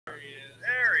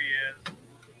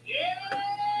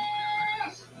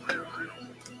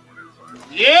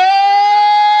Yes!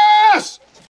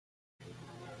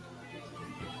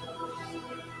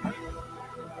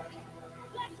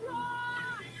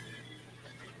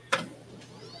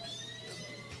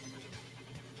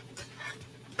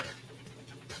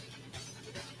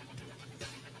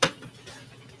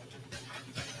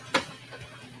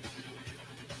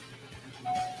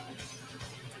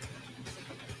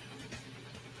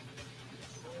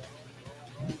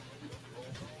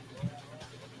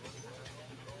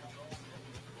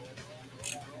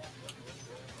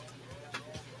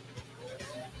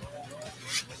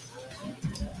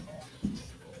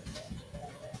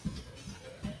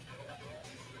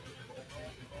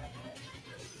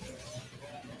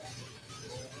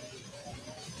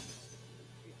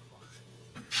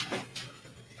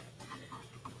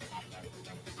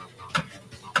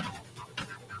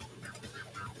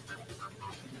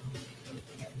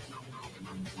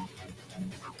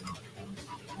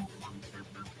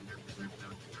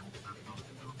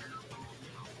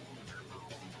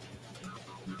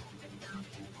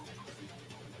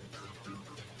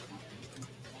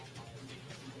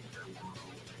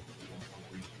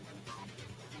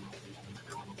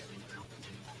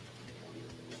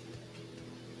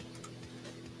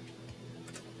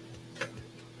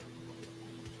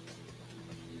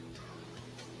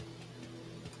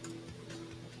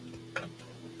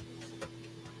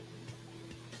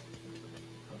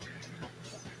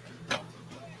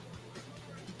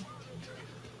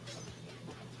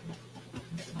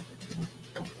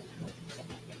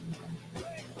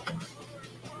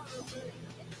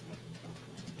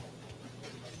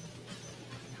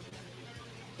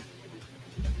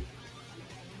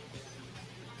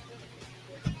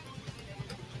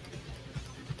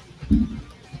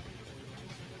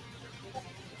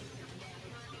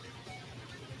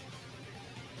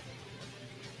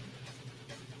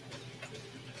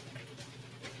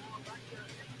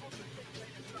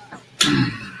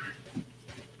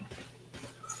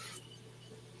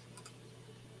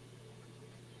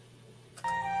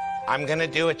 I'm going to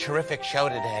do a terrific show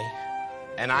today,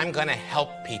 and I'm going to help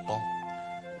people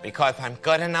because I'm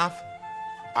good enough,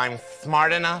 I'm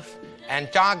smart enough,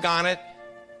 and doggone it,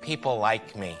 people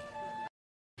like me.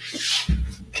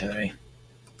 Okay.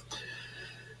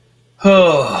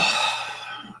 Oh,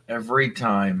 every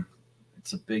time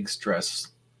it's a big stress.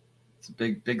 It's a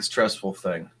big stressful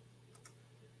thing.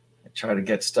 I try to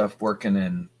get stuff working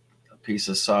in a piece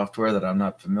of software that I'm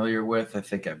not familiar with. I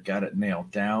think I've got it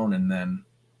nailed down, and then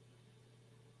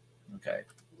okay,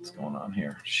 what's going on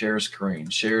here? Share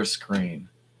screen,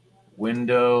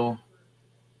 window,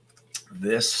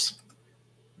 this,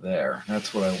 there.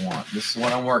 That's what I want. This is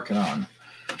what I'm working on.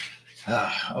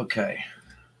 Okay,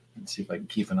 let's see if I can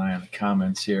keep an eye on the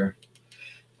comments here.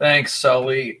 Thanks,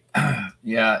 Sully.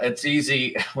 Yeah, it's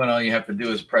easy when all you have to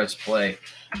do is press play.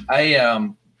 I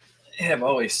have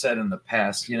always said in the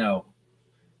past, you know,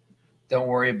 don't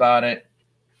worry about it.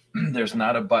 There's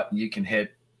not a button you can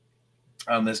hit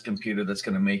on this computer that's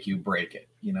going to make you break it.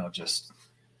 You know, just,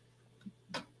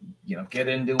 you know, get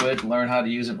into it, learn how to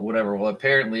use it, whatever. Well,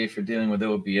 apparently, if you're dealing with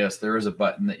OBS, there is a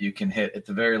button that you can hit at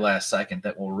the very last second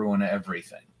that will ruin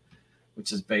everything,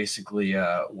 which is basically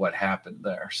what happened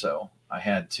there. So I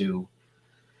had to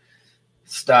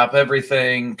stop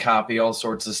everything, copy all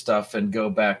sorts of stuff, and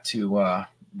go back to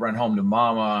run home to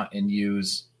Mama and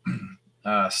use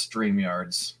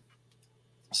StreamYards.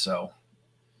 So,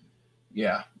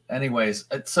 yeah. Anyways,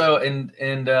 so in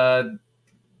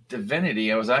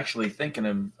Divinity, I was actually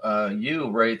thinking of you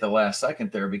right at the last second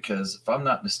there, because if I'm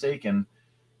not mistaken,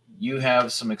 you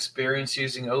have some experience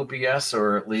using OBS,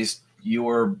 or at least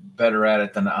you're better at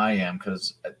it than I am,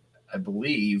 because I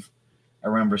believe I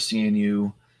remember seeing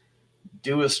you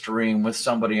do a stream with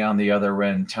somebody on the other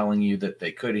end telling you that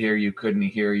they could hear you, couldn't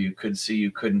hear you, could see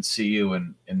you, couldn't see you,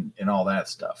 and all that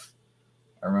stuff.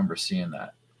 I remember seeing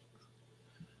that.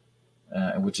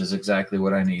 Which is exactly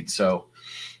what I need. So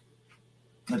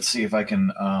let's see if I can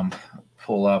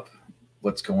pull up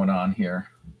what's going on here.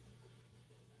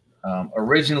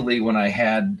 Originally, when I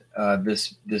had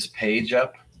this page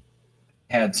up,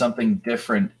 I had something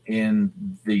different in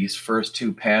these first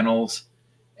two panels,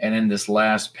 and in this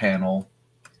last panel,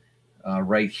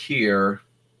 right here,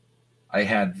 I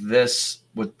had this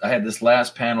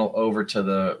last panel over to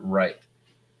the right.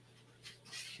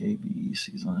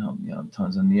 KBC's on help me out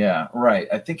tons, and yeah, right.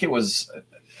 I think because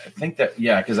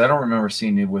I don't remember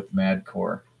seeing you with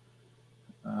Madcore.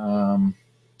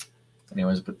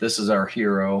 Anyways, but this is our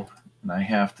hero, and I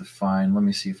have to find. Let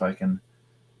me see if I can.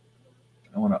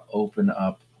 I want to open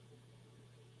up.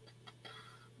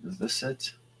 Is this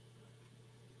it?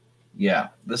 Yeah,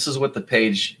 this is what the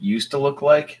page used to look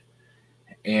like,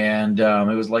 And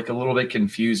it was like a little bit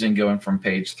confusing going from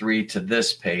page 3 to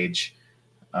this page.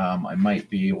 I might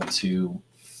be able to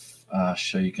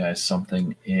show you guys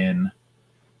something in.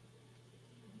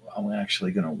 I'm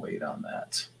actually going to wait on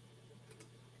that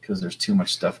because there's too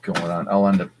much stuff going on.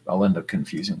 I'll end up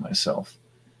confusing myself.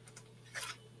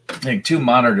 I think 2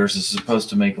 monitors is supposed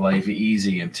to make life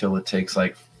easy until it takes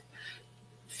like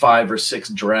 5 or 6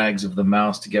 drags of the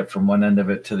mouse to get from one end of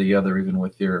it to the other, even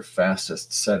with your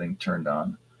fastest setting turned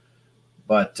on.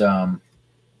 But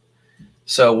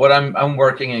so what I'm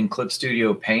working in Clip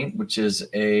Studio Paint, which is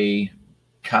a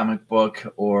comic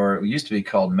book, or it used to be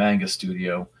called Manga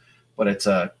Studio, but it's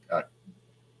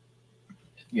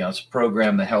it's a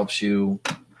program that helps you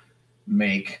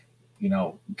make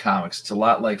comics. It's a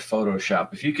lot like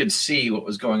Photoshop. If you could see what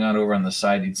was going on over on the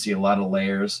side, you'd see a lot of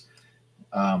layers.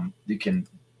 You can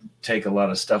take a lot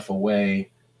of stuff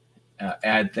away,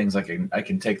 add things like I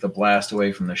can take the blast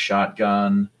away from the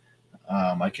shotgun.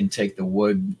 I can take the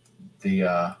wood,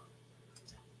 the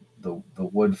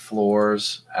wood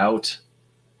floors out,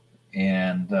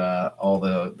 and all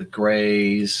the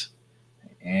grays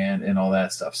and all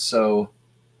that stuff. So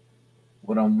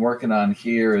what I'm working on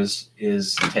here is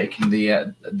taking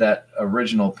that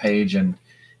original page and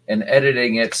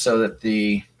editing it so that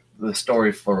the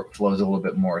story flows a little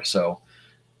bit more. So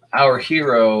our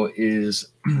hero is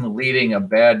leading a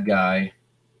bad guy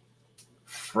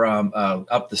from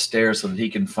up the stairs so that he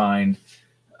can find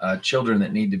children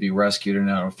that need to be rescued. And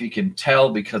I don't know if you can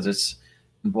tell because it's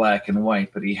black and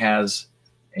white, but he has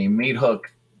a meat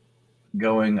hook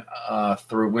going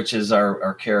through, which is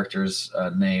our character's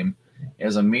name. He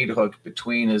has a meat hook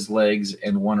between his legs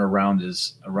and one around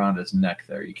his neck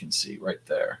there. You can see right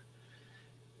there.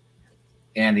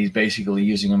 And he's basically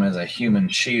using him as a human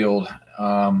shield,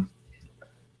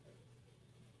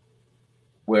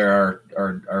 where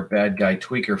our bad guy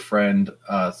tweaker friend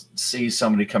sees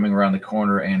somebody coming around the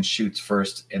corner and shoots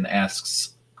first and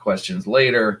asks questions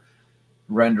later,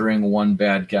 rendering one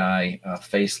bad guy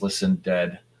faceless and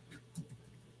dead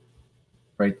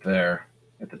right there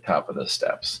at the top of the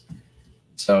steps.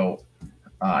 So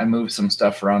I moved some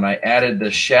stuff around. I added the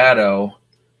shadow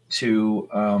to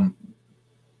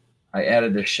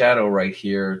right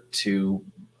here to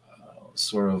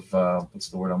sort of what's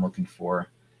the word I'm looking for?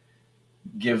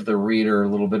 Give the reader a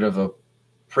little bit of a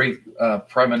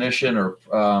premonition or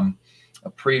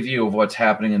a preview of what's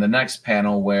happening in the next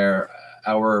panel, where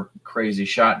our crazy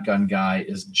shotgun guy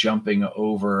is jumping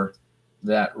over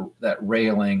that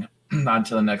railing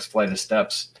onto the next flight of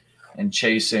steps and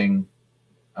chasing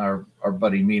our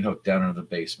buddy Meat Hook down into the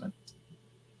basement.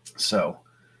 So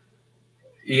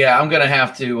yeah, I'm gonna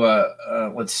have to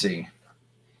let's see.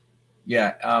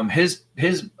 Yeah, I'm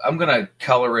gonna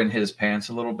color in his pants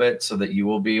a little bit so that you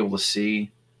will be able to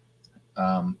see.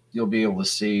 You'll be able to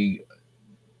see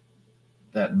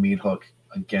that Meat Hook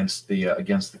against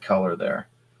the color there.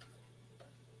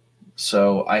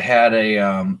 So I had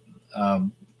a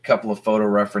couple of photo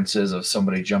references of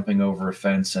somebody jumping over a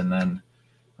fence, and then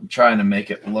I'm trying to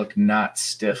make it look not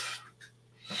stiff.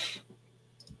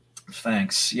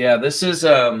 Thanks. Yeah, this is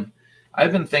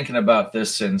I've been thinking about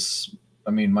this since,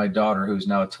 my daughter, who's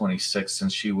now 26,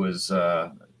 since she was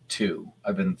 2.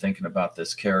 I've been thinking about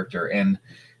this character, and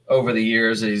over the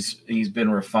years he's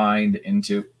been refined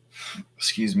into,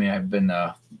 excuse me, I've been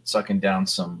sucking down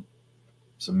some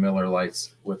Miller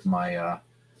Lights with my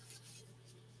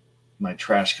my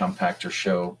trash compactor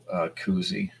show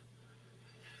koozie.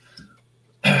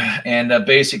 And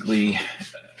basically,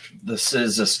 this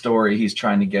is a story. He's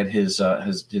trying to get his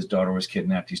daughter was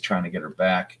kidnapped. He's trying to get her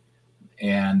back,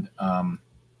 and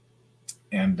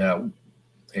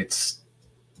it's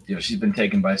she's been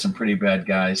taken by some pretty bad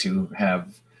guys who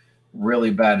have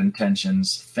really bad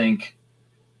intentions. Think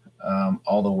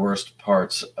all the worst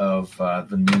parts of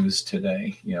the news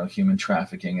today. Human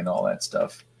trafficking and all that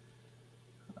stuff.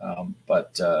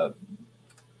 But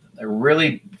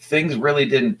things really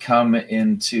didn't come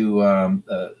into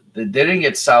they didn't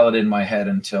get solid in my head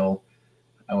until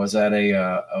I was at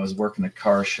I was working a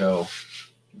car show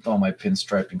with all my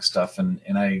pinstriping stuff, and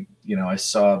I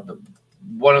saw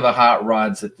one of the hot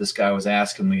rods that this guy was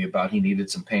asking me about. He needed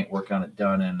some paint work on it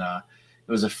done, and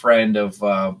it was a friend of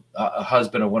a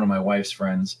husband of one of my wife's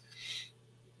friends,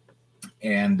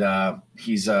 and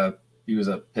he was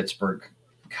a Pittsburgh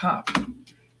cop.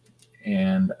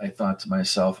 And I thought to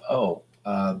myself,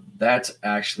 that's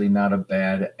actually not a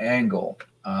bad angle.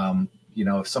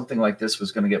 If something like this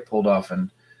was going to get pulled off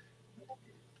and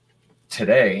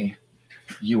today,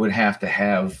 you would have to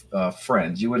have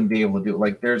friends. You wouldn't be able to do it.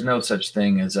 Like, there's no such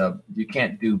thing as you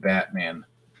can't do Batman.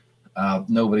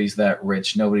 Nobody's that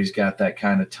rich. Nobody's got that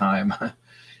kind of time.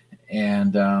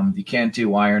 and you can't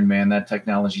do Iron Man. That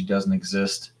technology doesn't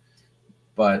exist.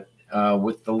 But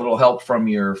with the little help from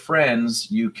your friends,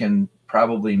 you can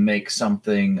probably make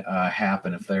something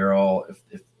happen if they're all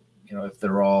if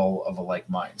they're all of a like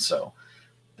mind. So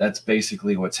that's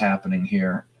basically what's happening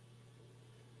here.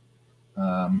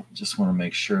 Just want to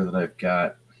make sure that I've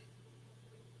got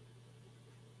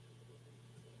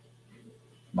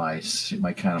my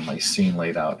scene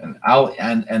laid out, and I'll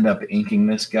end up inking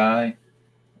this guy,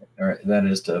 or that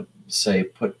is to say,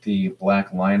 put the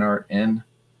black line art in.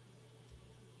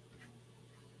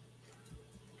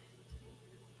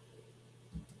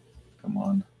 Come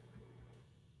on.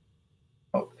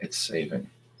 Oh, it's saving.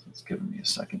 So it's giving me a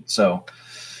second. So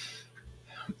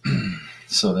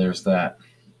there's that.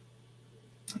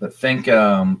 But think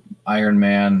Iron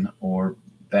Man or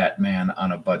Batman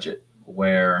on a budget,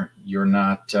 where you're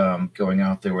not going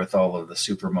out there with all of the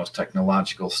super most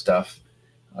technological stuff.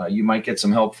 You might get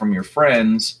some help from your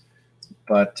friends,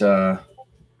 but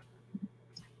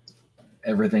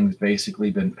everything's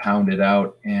basically been pounded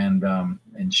out and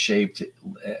shaped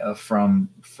from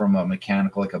a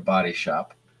mechanical, like a body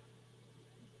shop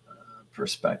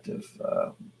perspective.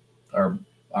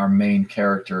 Our main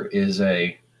character is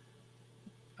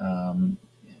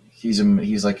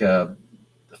he's like a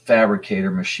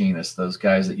fabricator machinist, those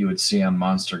guys that you would see on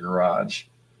Monster Garage.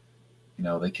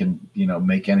 They can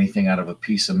make anything out of a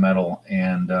piece of metal,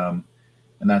 and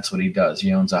that's what he does.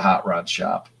 He owns a hot rod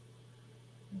shop,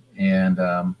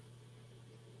 and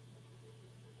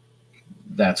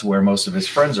that's where most of his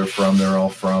friends are from. They're all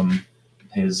from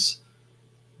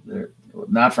they're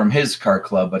not from his car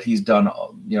club, but he's done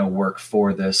work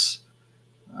for this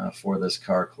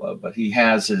car club. But he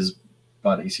has his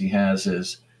buddies. He has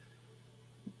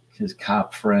his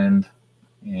cop friend,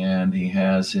 and he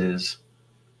has his,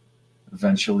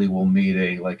 eventually we'll meet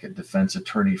a defense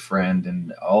attorney friend,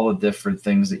 and all the different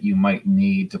things that you might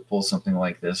need to pull something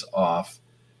like this off.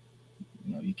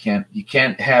 You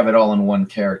can't have it all in one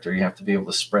character. You have to be able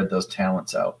to spread those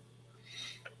talents out.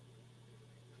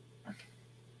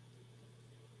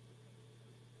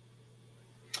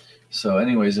 So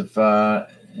anyways, if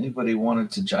anybody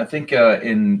wanted to, I think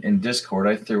in Discord,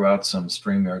 I threw out some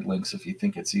StreamYard links if you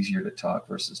think it's easier to talk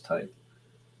versus type.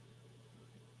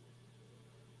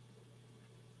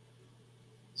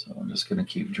 So I'm just going to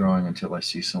keep drawing until I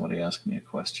see somebody ask me a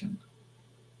question.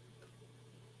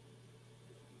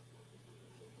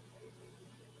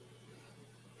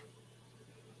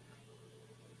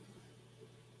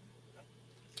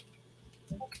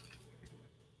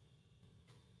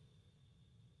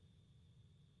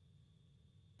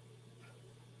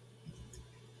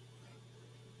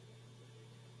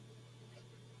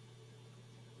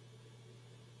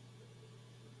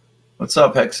 What's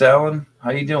up, Hex Allen? How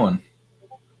you doing?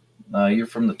 You're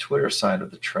from the Twitter side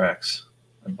of the tracks,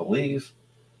 I believe.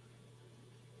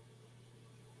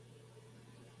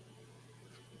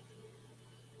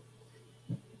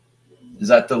 Is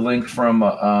that the link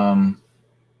from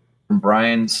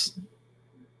Brian's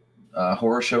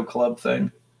horror show club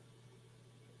thing?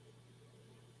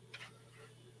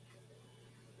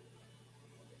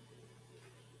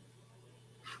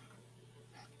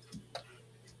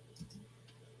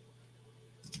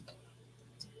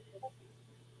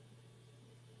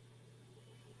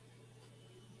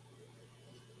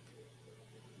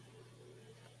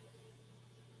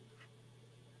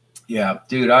 Yeah,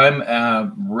 dude,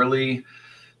 I'm really,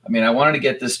 I wanted to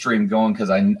get this stream going because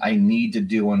I need to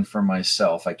do one for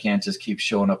myself. I can't just keep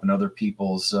showing up in other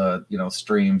people's,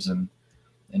 streams and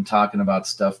talking about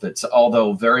stuff that's,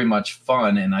 although very much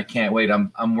fun, and I can't wait.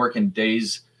 I'm working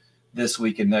days this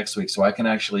week and next week, so I can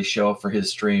actually show up for his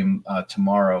stream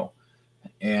tomorrow.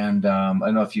 And I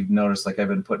don't know if you've noticed, I've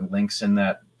been putting links in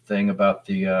that thing about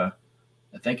the,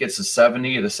 I think it's the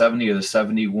 70 or the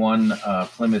 71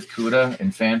 Plymouth Cuda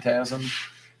in Phantasm.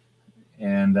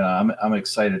 And I'm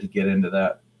excited to get into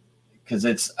that because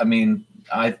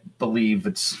I believe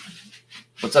it's,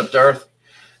 what's up, Darth?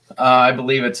 I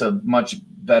believe it's a much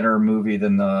better movie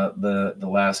than the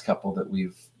last couple that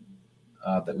we've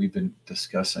been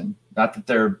discussing. Not that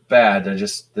they're bad, they're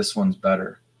just, this one's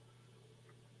better.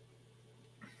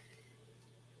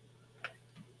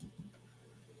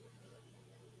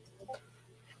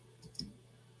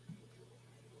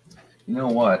 You know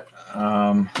what?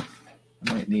 I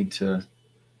might need to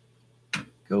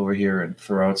go over here and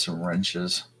throw out some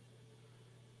wrenches.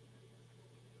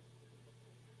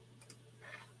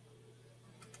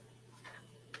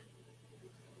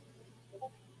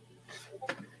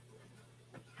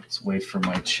 Let's wait for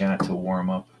my chat to warm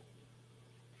up.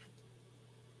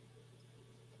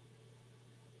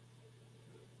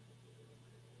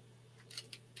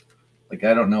 Like,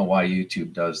 I don't know why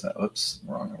YouTube does that. Oops,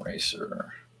 wrong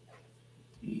eraser.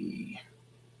 E.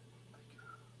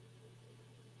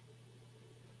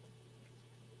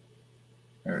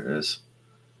 There it is.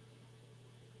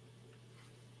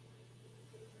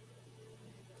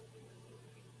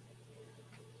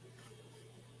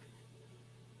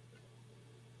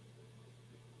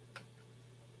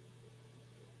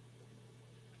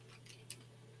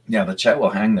 Yeah, the chat will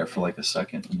hang there for like a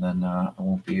second, and then I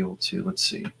won't be able to. Let's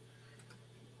see.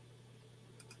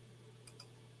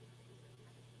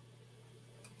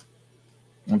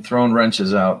 I'm throwing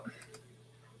wrenches out.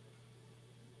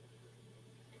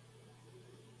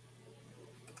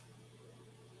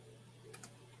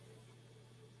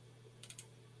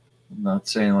 I'm not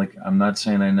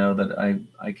saying I know that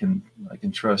I can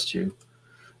trust you.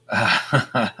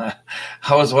 I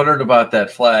was wondering about that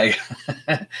flag.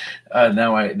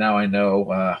 Now I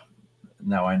know.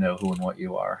 Now I know who and what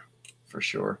you are, for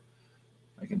sure.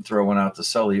 I can throw one out to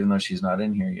Sully, even though she's not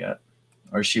in here yet,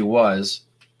 or she was,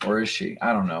 or is she?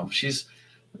 I don't know. She's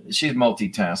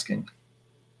multitasking,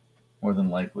 more than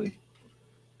likely.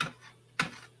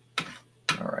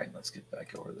 All right, let's get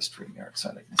back over to the StreamYard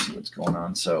side. I can see what's going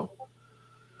on. So,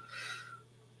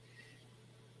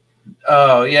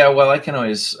 oh yeah, well I can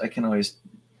always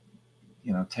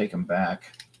take them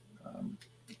back.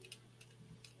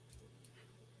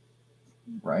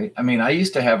 Right. I mean, I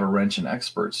used to have a wrench and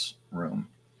experts room,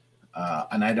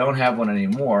 and I don't have one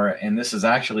anymore. And this is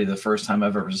actually the first time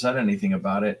I've ever said anything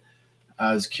about it.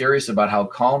 I was curious about how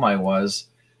calm I was.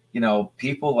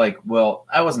 People well,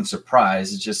 I wasn't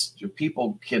surprised. It's just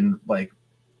people can I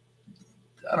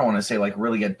don't want to say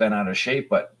really get bent out of shape,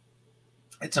 but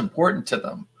it's important to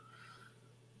them.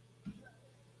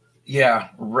 Yeah,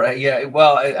 right. Yeah.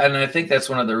 Well, and I think that's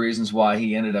one of the reasons why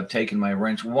he ended up taking my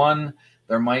wrench. One,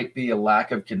 there might be a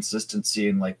lack of consistency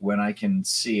in when I can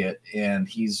see it. And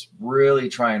he's really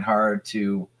trying hard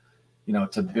to,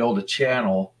 to build a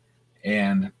channel.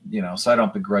 And, so I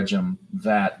don't begrudge him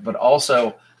that. But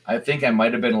also, I think I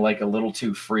might have been a little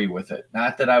too free with it.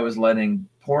 Not that I was letting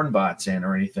porn bots in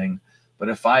or anything, but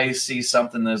if I see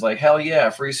something that's hell yeah,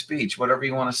 free speech, whatever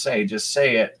you want to say, just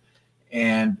say it.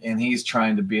 And he's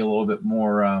trying to be a little bit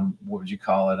more, what would you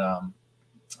call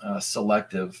it,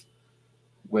 selective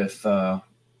with the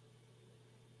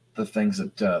things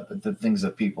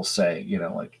that people say.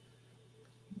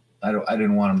 I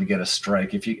didn't want him to get a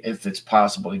strike. If it's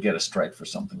possible to get a strike for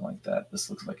something like that. This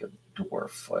looks like a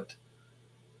dwarf foot,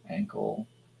 ankle,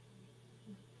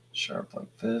 sharp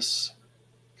like this,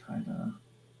 kind of.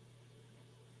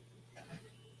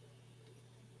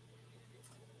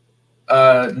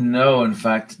 No, in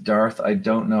fact, Darth, I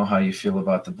don't know how you feel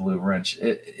about the blue wrench.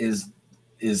 Is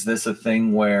this a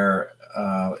thing where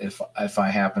if I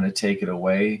happen to take it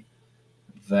away,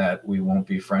 that we won't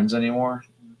be friends anymore,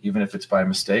 even if it's by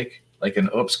mistake, like an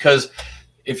oops? Because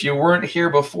if you weren't here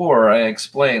before, I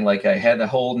explained I had a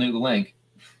whole new link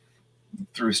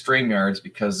through StreamYards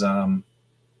because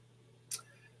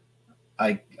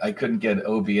I couldn't get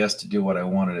OBS to do what I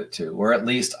wanted it to, or at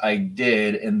least I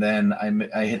did, and then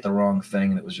I hit the wrong thing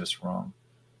and it was just wrong.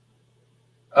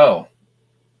 Oh,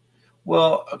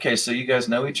 well, okay, so you guys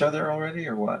know each other already,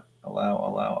 or what?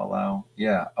 Allow.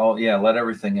 Yeah. Oh, yeah, let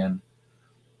everything in.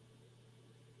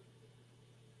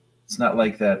 It's not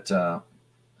like that.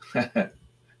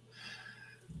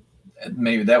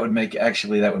 Maybe that would make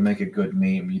a good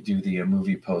meme. You do the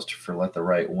movie poster for "Let the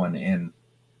Right One In,"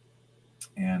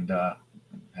 and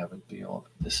have it be all.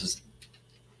 This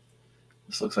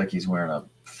looks like he's wearing a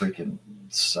freaking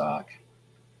sock.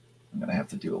 I'm gonna have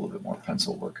to do a little bit more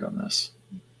pencil work on this.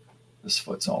 This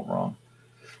foot's all wrong.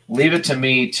 Leave it to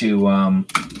me to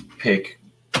pick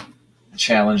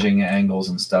challenging angles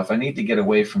and stuff. I need to get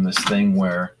away from this thing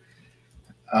where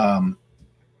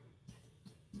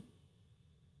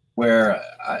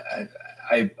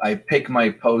I pick my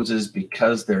poses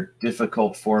because they're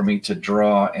difficult for me to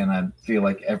draw, and I feel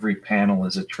like every panel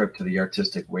is a trip to the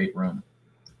artistic weight room.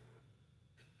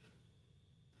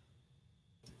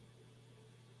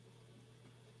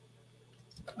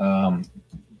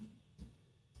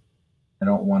 I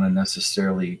don't want to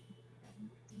necessarily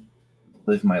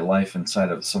live my life inside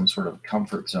of some sort of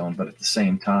comfort zone, but at the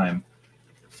same time,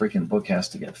 the freaking book has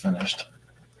to get finished.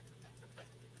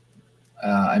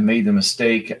 I made the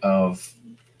mistake of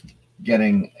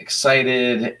getting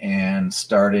excited and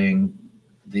starting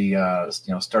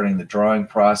the drawing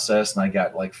process, and I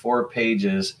got 4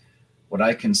 pages, what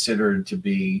I considered to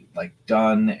be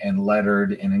done and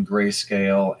lettered and in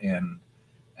grayscale, and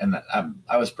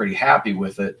I was pretty happy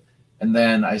with it. And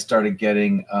then I started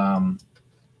getting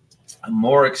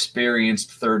more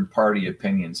experienced third-party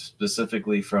opinions,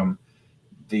 specifically from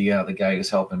the guy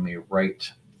who's helping me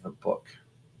write the book,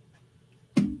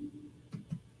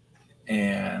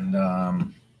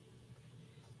 and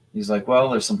he's like, well,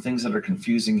 there's some things that are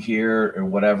confusing here or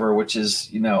whatever, which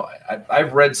is,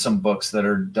 I've read some books that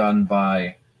are done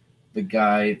by the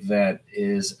guy that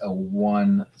is a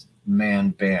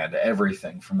one-man band,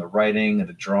 everything from the writing and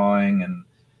the drawing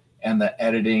and the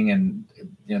editing, and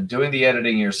doing the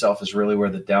editing yourself is really where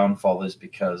the downfall is,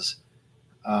 because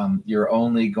you're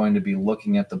only going to be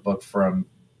looking at the book from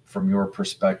your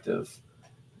perspective,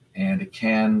 and it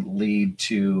can lead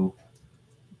to,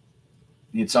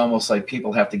 it's almost like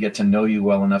people have to get to know you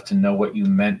well enough to know what you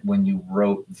meant when you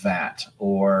wrote that,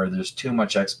 or there's too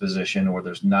much exposition, or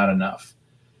there's not enough.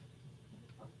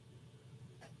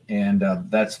 And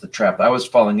that's the trap. I was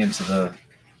falling into the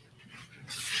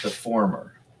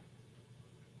former.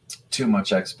 Too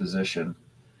much exposition,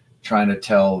 trying to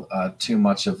tell too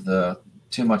much of the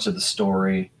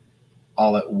story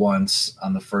all at once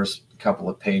on the first couple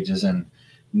of pages, and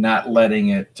not letting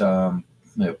it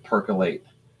percolate,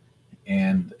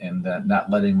 and not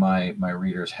letting my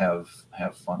readers have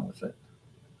fun with it.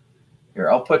 Here,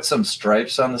 I'll put some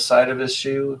stripes on the side of his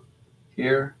shoe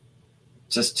here,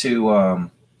 just to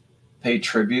pay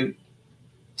tribute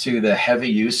to the heavy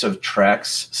use of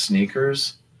Trax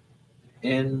sneakers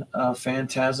in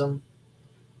Phantasm.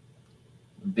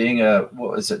 Being what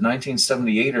was it,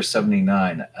 1978 or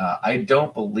 79? I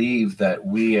don't believe that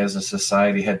we as a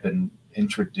society had been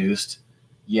introduced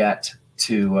yet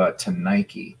to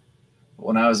Nike.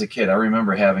 When I was a kid, I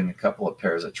remember having a couple of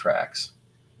pairs of Trax.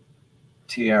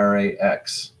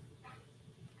 TRAX.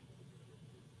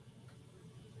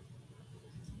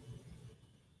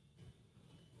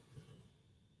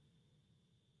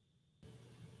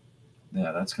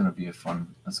 Yeah, that's gonna be a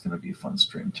fun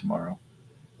stream tomorrow.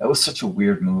 That was such a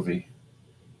weird movie.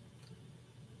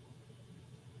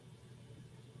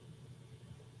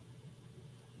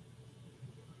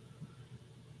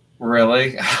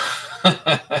 Really?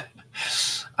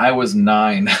 I was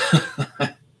 9.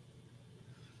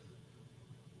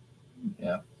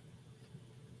 Yeah.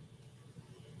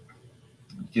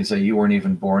 You can say you weren't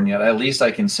even born yet. At least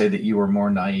I can say that you were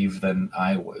more naive than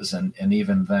I was, and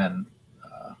even then,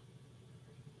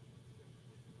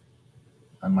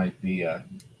 I might be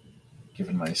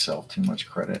giving myself too much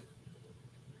credit.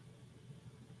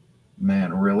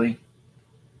 Man, really?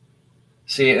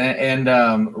 See, and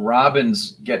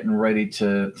Robin's getting ready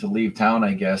to leave town,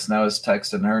 I guess. And I was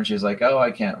texting her, and she's like, "Oh,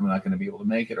 I'm not going to be able to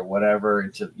make it, or whatever."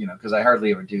 And because I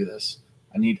hardly ever do this.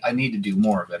 I need to do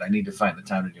more of it. I need to find the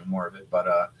time to do more of it.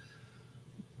 But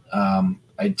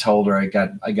I told her I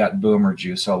got boomer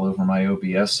juice all over my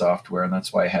OBS software, and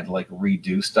that's why I had to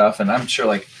redo stuff. And I'm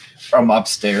sure from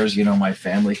upstairs, my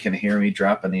family can hear me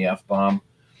dropping the F-bomb.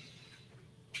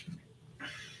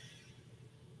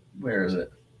 Where is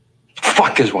it?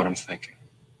 Fuck is what I'm thinking.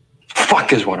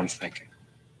 Fuck is what I'm thinking.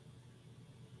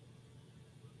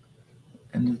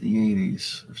 End of the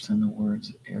 80s. First time the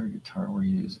words air guitar were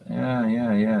used. Yeah.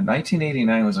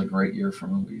 1989 was a great year for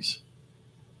movies.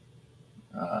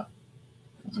 That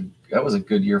was a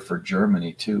good year for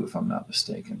Germany, too, if I'm not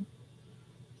mistaken.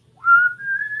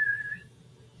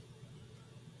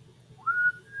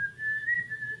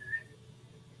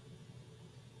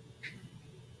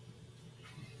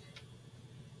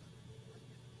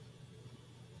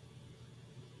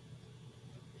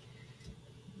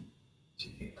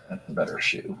 That's a better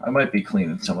shoe. I might be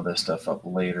cleaning some of this stuff up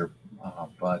later,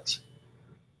 but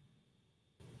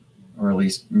or at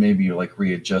least maybe you're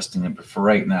readjusting it. But for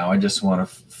right now, I just want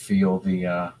to feel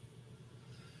the.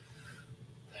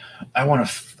 I want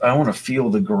to feel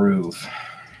the groove.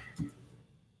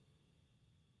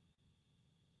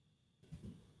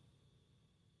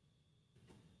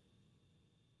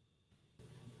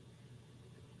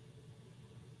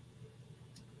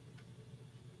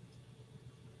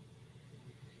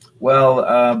 Well,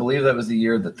 I believe that was the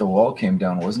year that the wall came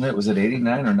down, wasn't it? Was it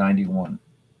 89 or 91?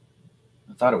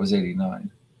 I thought it was 89.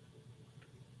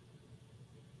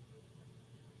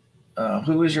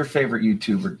 Who is your favorite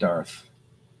YouTuber, Darth?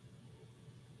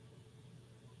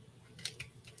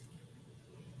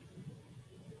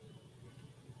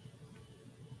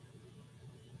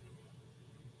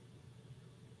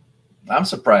 I'm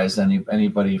surprised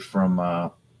anybody from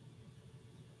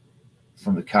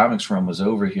the comics room was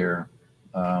over here.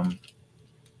 I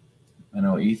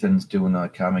know Ethan's doing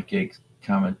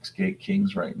Comics Gate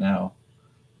Kings right now,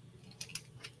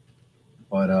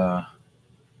 but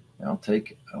I'll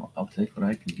take what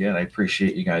I can get. I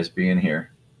appreciate you guys being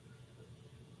here.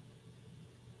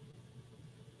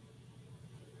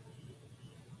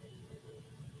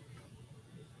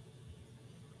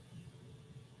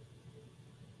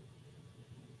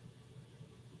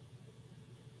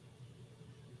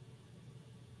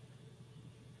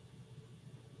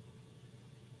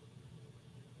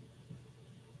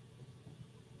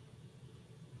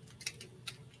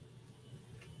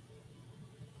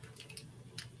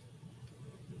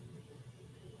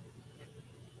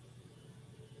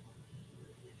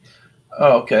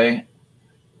 Oh, okay.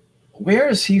 Where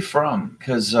is he from?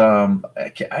 Because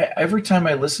every time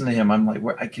I listen to him, I'm like,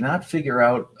 I cannot figure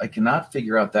out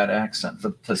that accent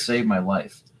to save my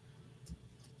life.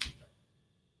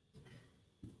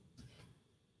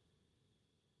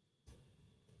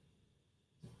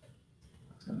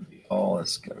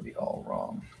 It's gonna be all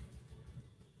wrong.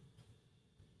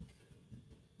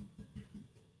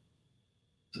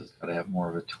 It's gotta have more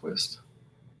of a twist.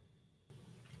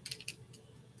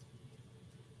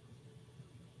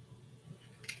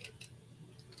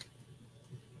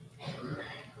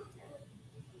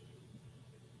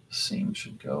 Seam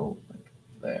should go like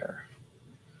there.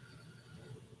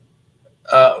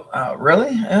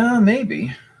 Really?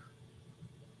 Maybe.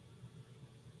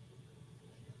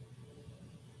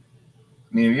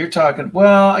 I mean, if you're talking,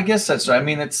 well, I guess that's right. I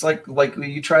mean, it's like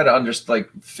you try to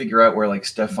figure out where like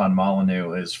Stefan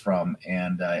Molyneux is from,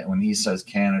 and when he says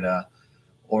Canada,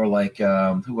 or like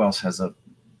who else has a?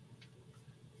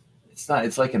 It's not.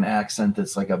 It's like an accent.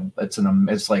 It's like an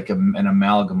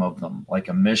amalgam of them, like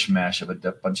a mishmash of a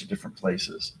bunch of different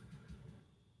places.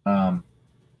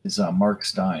 Is Mark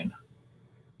Stein?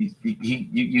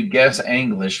 You guess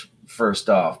English first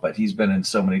off, but he's been in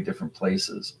so many different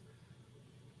places.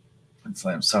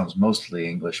 It sounds mostly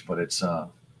English, but it's a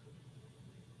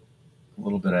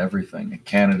little bit of everything. And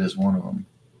Canada's one of them.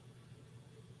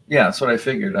 Yeah, that's what I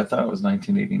figured. I thought it was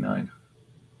 1989.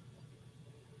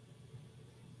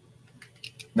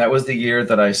 That was the year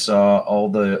that I saw all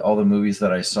the movies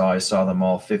that I saw. I saw them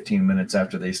all 15 minutes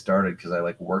after they started because I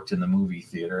like worked in the movie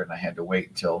theater and I had to wait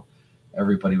until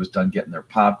everybody was done getting their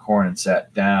popcorn and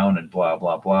sat down and blah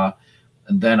blah blah,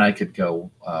 and then I could go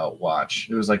watch.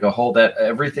 It was like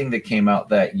everything that came out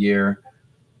that year.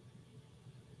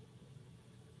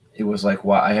 It was like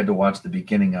I had to watch the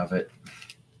beginning of it,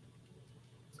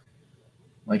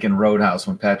 like in Roadhouse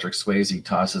when Patrick Swayze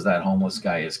tosses that homeless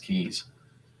guy his keys.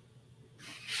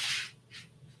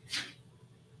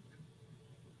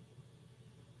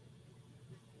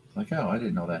 Like, oh, I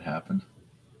didn't know that happened.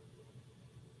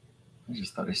 I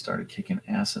just thought he started kicking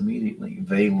ass immediately.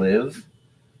 They Live.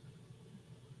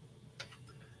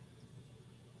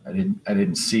 I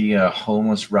didn't see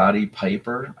homeless Roddy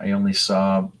Piper. I only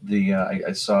saw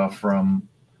I saw from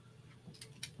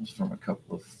a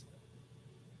couple of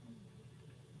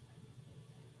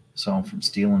saw him from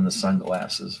Stealing the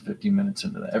Sunglasses. 15 minutes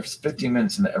into that. 15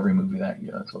 minutes into every movie that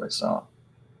year. That's what I saw.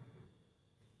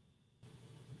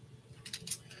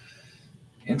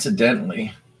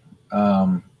 Incidentally,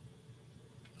 I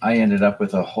ended up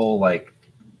with a whole like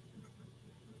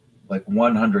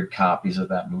 100 copies of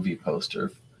that movie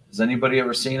poster. Has anybody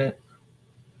ever seen it?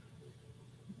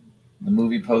 The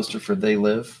movie poster for They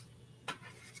Live?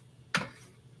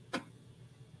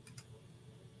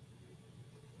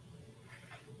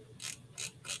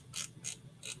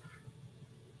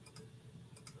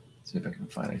 See if I can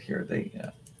find it here.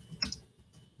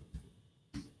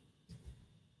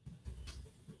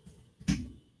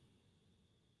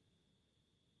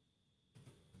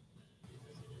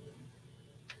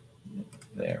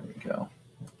 There we go.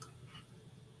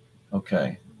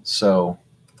 Okay, so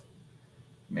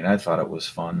I mean, I thought it was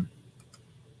fun,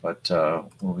 but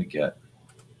what do we get?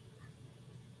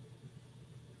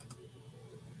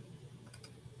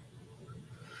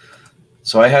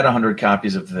 So I had 100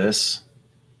 copies of this,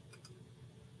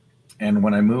 and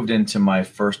when I moved into my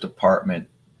first apartment,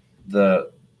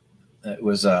 it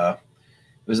was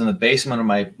in the basement of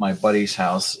my buddy's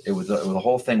house. The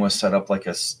whole thing was set up like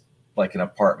an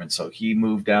apartment. So he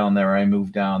moved down there, I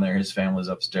moved down there, his family's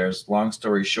upstairs. Long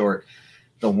story short,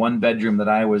 the one bedroom that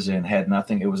I was in had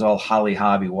nothing. It was all Holly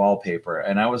Hobby wallpaper,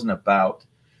 and I wasn't about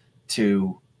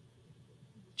to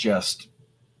just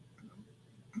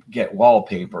get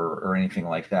wallpaper or anything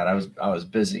like that. I was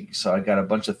busy. So I got a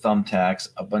bunch of thumbtacks,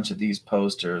 a bunch of these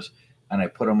posters, and I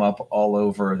put them up all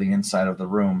over the inside of the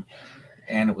room.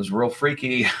 And it was real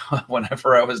freaky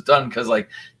whenever I was done because, like,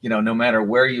 no matter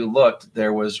where you looked,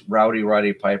 there was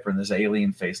Roddy Piper and this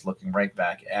alien face looking right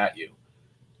back at you.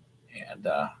 And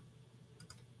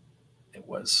it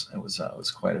was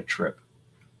quite a trip.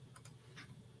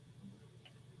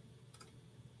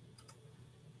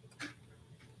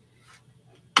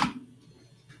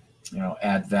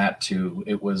 Add that to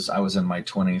I was in my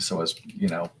 20s, so I was,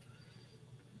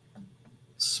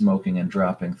 smoking and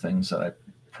dropping things that I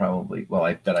probably,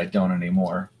 that I don't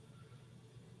anymore.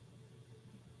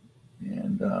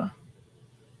 And,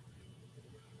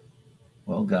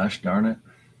 well, gosh darn it.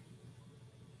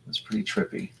 It's pretty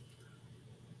trippy.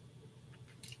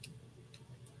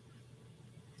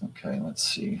 Okay, let's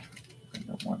see. I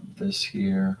don't want this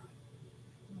here.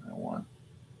 I want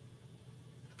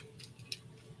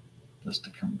just to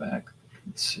come back.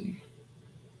 Let's see.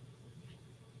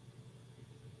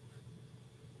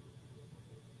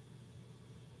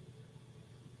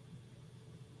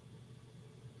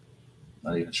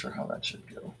 Not even sure how that should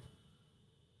go.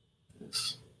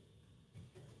 It's,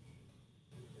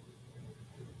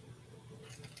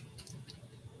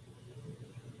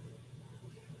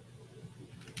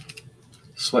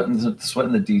 sweating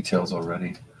the details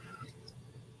already.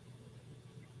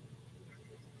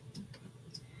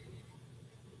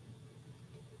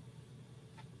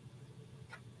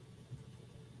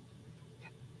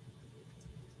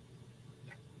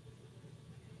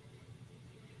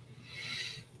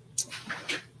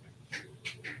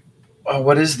 Oh,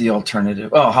 what is the alternative?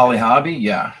 Oh, Holly Hobby?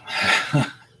 Yeah.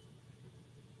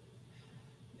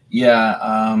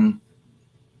 Yeah.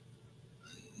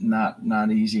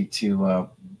 Not easy to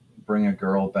bring a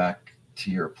girl back to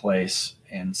your place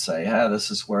and say, "Yeah, this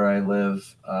is where I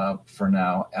live for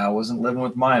now." I wasn't living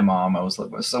with my mom. I was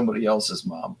living with somebody else's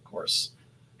mom, of course.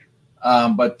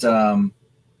 But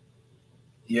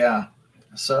yeah.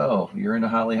 So you're into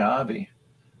Holly Hobby?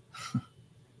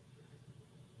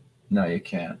 No, you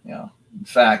can't. Yeah. In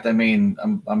fact, I mean,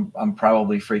 I'm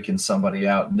probably freaking somebody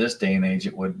out in this day and age.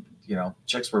 It would,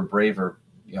 chicks were braver,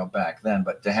 back then,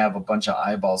 but to have a bunch of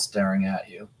eyeballs staring at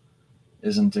you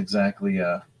isn't exactly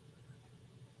it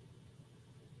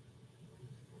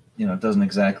doesn't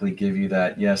exactly give you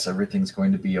that, yes, everything's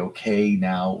going to be okay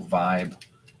now vibe.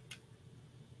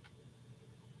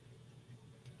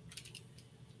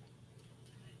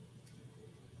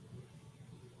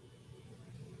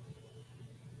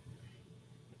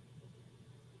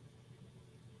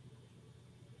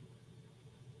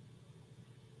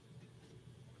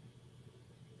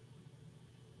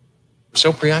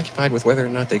 So preoccupied with whether or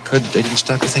not they could, they didn't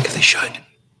stop to think if they should.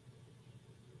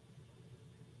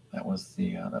 That was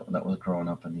that was growing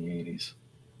up in the 80s.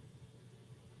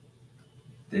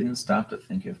 Didn't stop to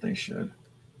think if they should.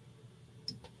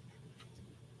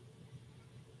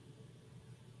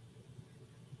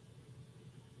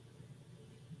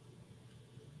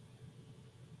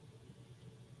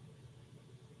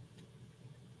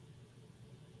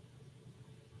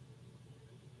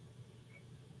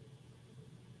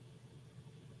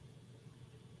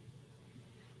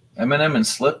 Eminem and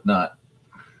Slipknot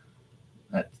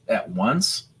at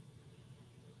once.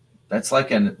 That's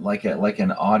like an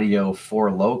audio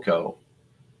Four Loko.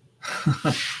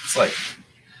 It's like,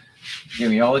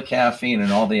 give me all the caffeine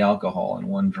and all the alcohol in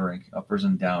one drink, uppers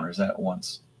and downers at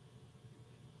once.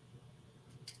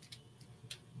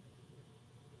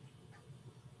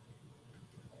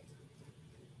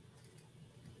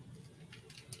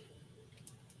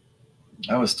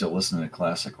 I was still listening to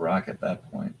classic rock at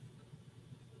that point.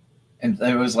 And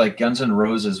it was like Guns N'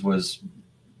 Roses was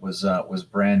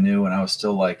brand new, and I was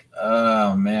still like,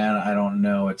 oh man, I don't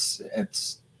know. It's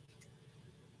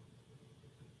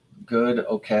good,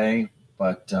 okay,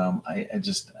 but I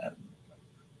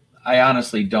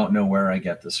honestly don't know where I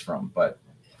get this from, but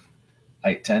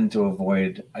I tend to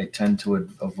avoid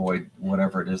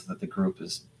whatever it is that the group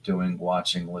is doing,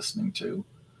 watching, listening to.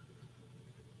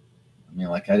 I mean,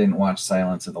 like, I didn't watch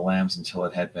Silence of the Lambs until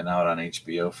it had been out on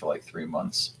HBO for like 3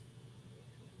 months.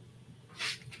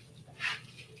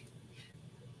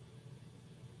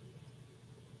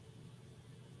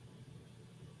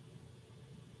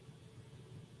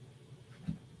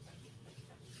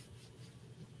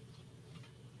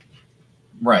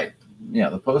 Right. Yeah,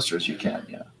 the posters you can,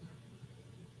 yeah.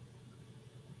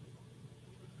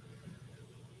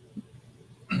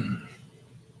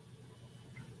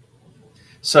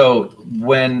 So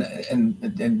when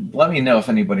and let me know if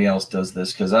anybody else does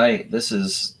this, because this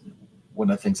is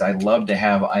one of the things I love to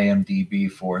have IMDb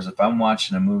for, is if I'm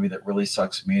watching a movie that really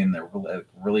sucks me in, they're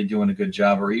really doing a good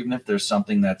job, or even if there's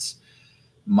something that's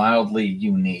mildly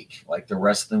unique, like the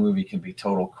rest of the movie can be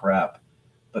total crap,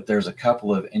 but there's a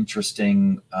couple of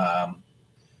interesting,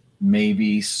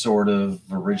 maybe sort of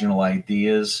original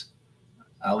ideas,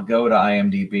 I'll go to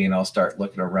IMDb and I'll start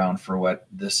looking around for what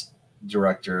this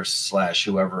director /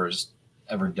 whoever's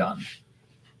ever done.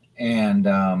 And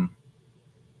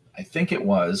I think it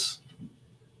wasn't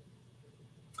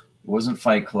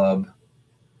Fight Club.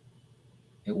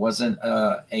 It wasn't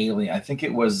Alien. I think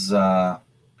it wasn't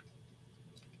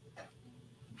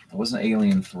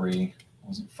Alien 3. It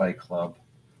wasn't Fight Club.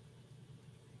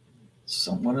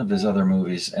 One of his other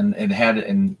movies, and it had,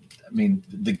 and I mean,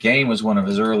 The Game was one of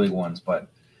his early ones, but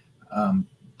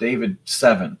David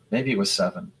Seven, maybe it was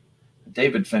Seven.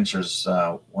 David Fincher's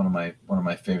one of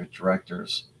my favorite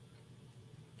directors.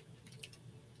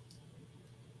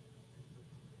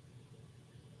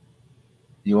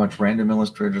 You watch random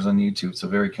illustrators on YouTube. It's a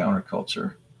very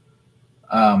counterculture.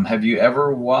 Have you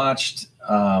ever watched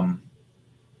Drew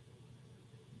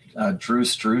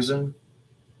Struzan?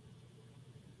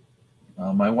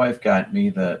 My wife got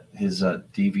me his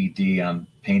DVD on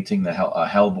painting the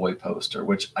Hellboy poster,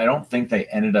 which I don't think they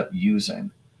ended up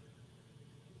using,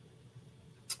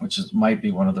 which might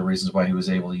be one of the reasons why he was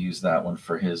able to use that one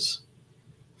for his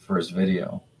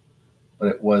video. But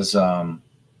it was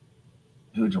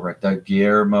who directed?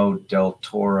 Guillermo del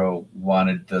Toro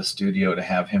wanted the studio to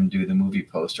have him do the movie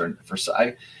poster, and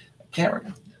I can't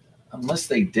remember, unless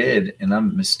they did, and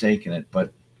I'm mistaken it,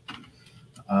 but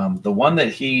the one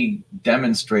that he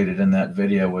demonstrated in that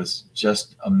video was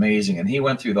just amazing, and he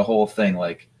went through the whole thing,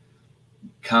 like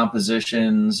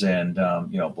compositions and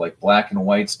like black and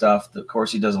white stuff. Of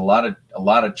course, he does a lot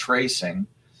of tracing.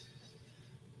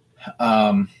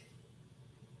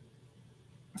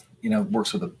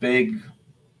 Works with a big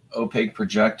opaque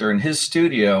projector. In his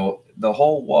studio, the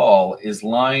whole wall is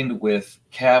lined with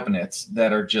cabinets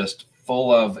that are just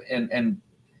full of, and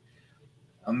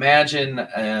imagine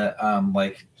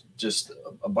like just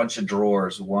a bunch of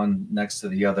drawers, one next to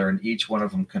the other, and each one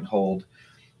of them can hold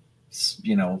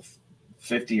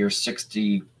 50 or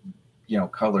 60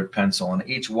 colored pencil, and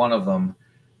each one of them,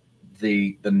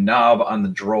 the knob on the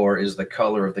drawer is the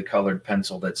color of the colored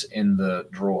pencil that's in the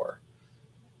drawer.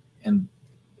 And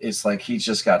it's like he's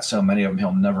just got so many of them,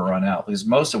 he'll never run out, because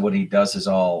most of what he does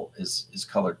is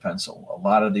colored pencil. A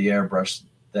lot of the airbrush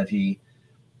that he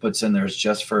puts in there is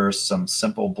just for some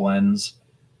simple blends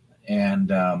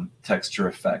and texture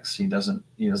effects. He doesn't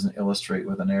illustrate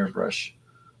with an airbrush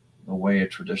the way a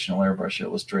traditional airbrush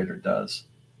illustrator does.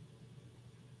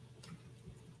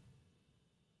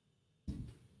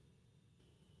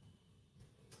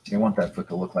 I want that book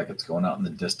to look like it's going out in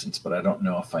the distance, but I don't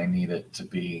know if I need it to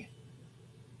be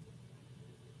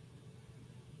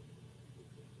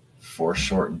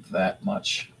foreshortened that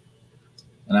much.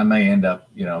 And I may end up,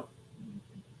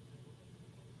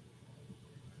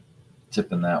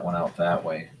 tipping that one out that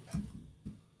way.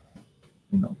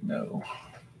 I don't know.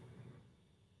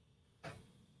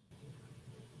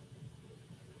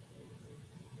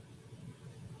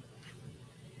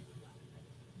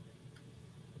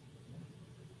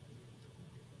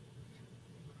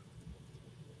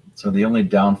 So the only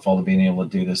downfall to being able to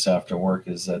do this after work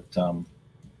is that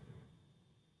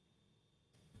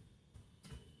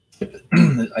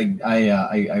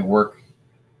I work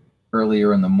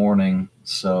earlier in the morning,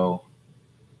 so,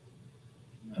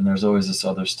 and there's always this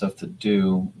other stuff to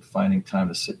do, finding time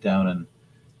to sit down and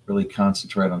really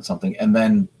concentrate on something, and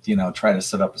then try to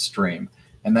set up a stream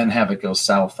and then have it go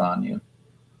south on you.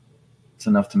 It's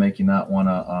enough to make you not want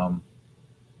to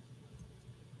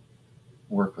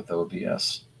work with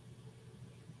OBS.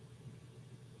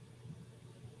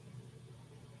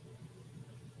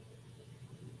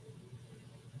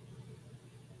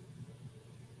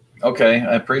 Okay,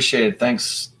 I appreciate it.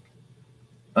 Thanks,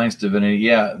 Divinity.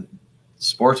 Yeah,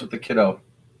 sports with the kiddo.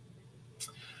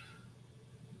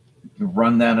 You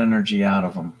run that energy out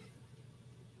of them.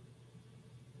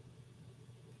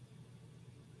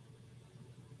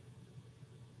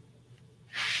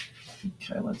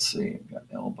 Okay, let's see. I've got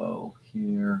elbow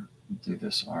here. Do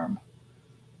this arm.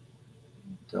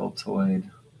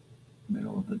 Deltoid,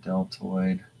 middle of the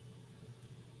deltoid.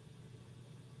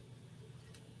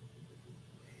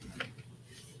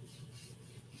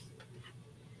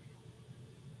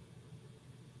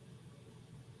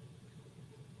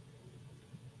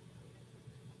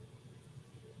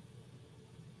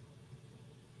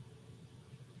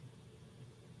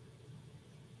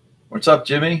 What's up,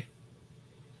 Jimmy?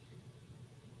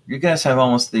 You guys have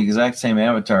almost the exact same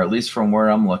avatar, at least from where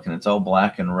I'm looking. It's all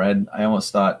black and red. I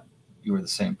almost thought you were the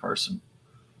same person.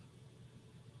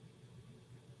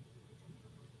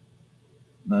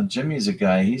 Now, Jimmy's a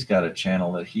guy, he's got a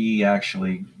channel that he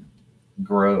actually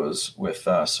grows with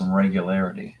some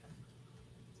regularity.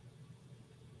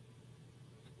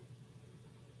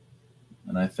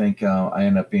 And I think I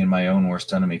end up being my own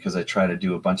worst enemy because I try to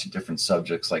do a bunch of different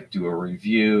subjects, like do a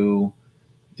review,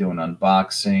 do an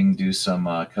unboxing, do some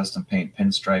custom paint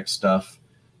pinstripe stuff,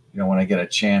 when I get a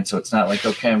chance. So it's not like,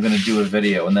 okay, I'm going to do a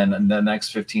video, and then the next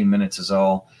 15 minutes is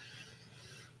all.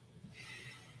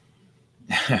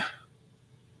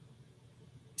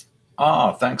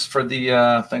 Oh, thanks for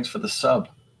the sub.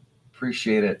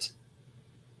 Appreciate it.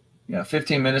 Yeah,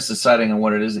 15 minutes deciding on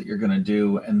what it is that you're going to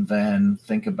do, and then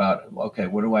think about, okay,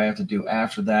 what do I have to do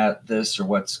after that? This, or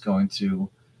what's going to,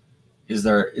 is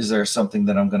there something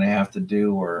that I'm going to have to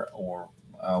do, or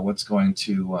what's going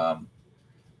to?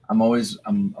 I'm always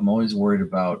worried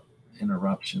about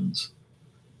interruptions.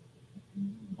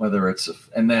 Whether it's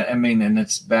and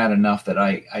it's bad enough that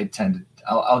I tend to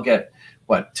I'll get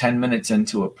what, 10 minutes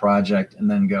into a project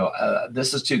and then go,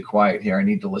 this is too quiet here. I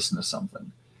need to listen to something.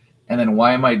 And then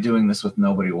why am I doing this with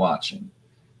nobody watching?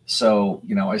 So,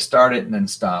 you know, I start it and then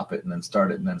stop it and then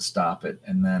start it and then stop it.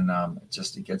 And then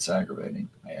it gets aggravating.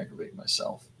 I aggravate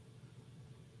myself.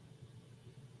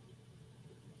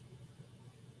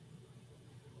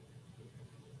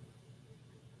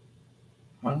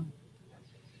 Well,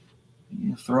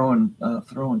 you're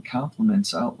throwing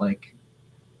compliments out like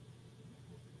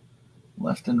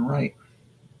left and right.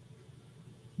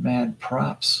 Mad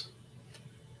props.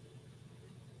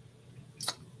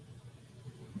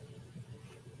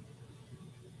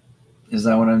 Is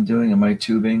that what I'm doing? Am I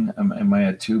tubing? Am I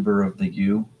a tuber of the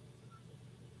U?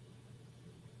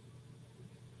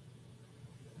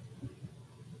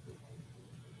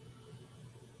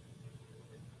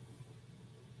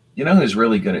 You know who's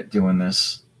really good at doing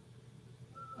this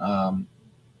on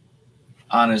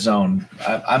his own?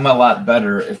 I'm a lot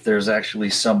better if there's actually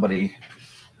somebody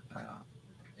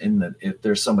if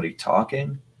there's somebody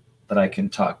talking that I can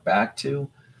talk back to.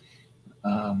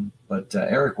 But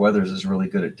Eric Weathers is really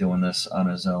good at doing this on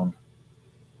his own.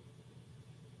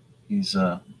 He's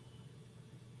a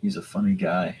funny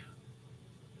guy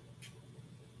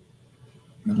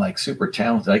and like super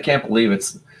talented. I can't believe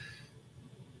it's.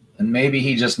 And maybe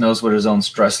he just knows what his own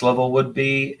stress level would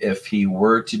be if he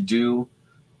were to do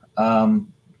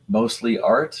mostly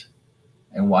art,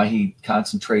 and why he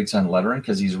concentrates on lettering,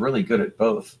 because he's really good at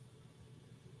both.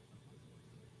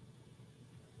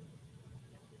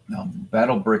 Now,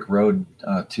 Battle Brick Road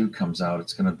 2 comes out.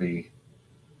 It's gonna be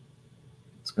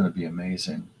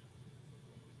amazing.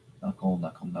 Knuckle,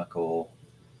 knuckle, knuckle.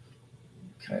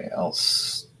 Okay, I'll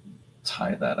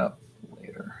tie that up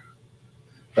later.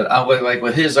 But like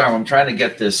with his arm, I'm trying to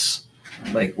get this,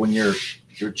 like when you're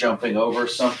jumping over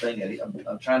something, and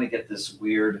I'm trying to get this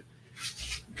weird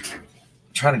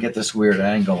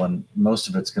angle, and most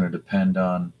of it's going to depend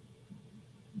on,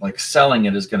 like, selling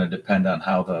it is going to depend on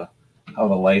how the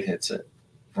light hits it,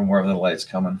 from wherever the light's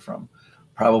coming from,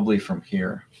 probably from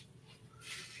here.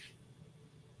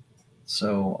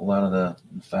 So a lot of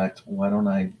in fact, why don't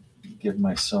I give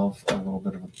myself a little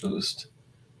bit of a boost?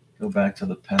 Go back to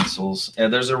the pencils. Yeah,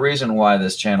 there's a reason why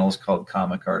this channel is called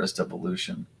Comic Artist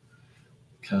Evolution,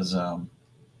 because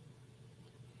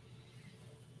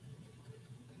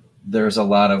there's a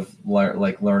lot of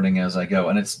like learning as I go,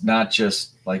 and it's not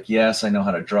just like, yes, I know how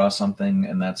to draw something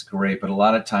and that's great, but a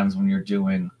lot of times when you're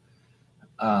doing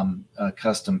a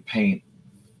custom paint,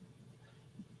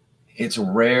 it's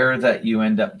rare that you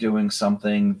end up doing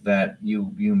something that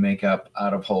you make up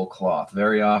out of whole cloth.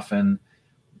 Very often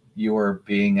you're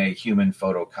being a human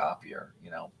photocopier, you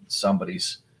know,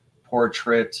 somebody's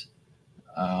portrait.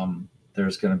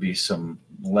 There's going to be some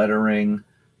lettering,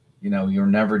 you know,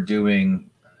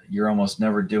 you're almost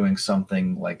never doing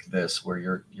something like this where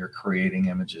you're creating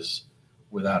images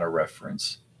without a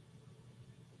reference.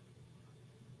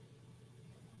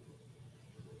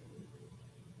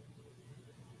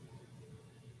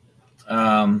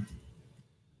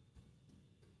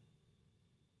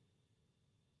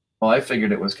 Well, I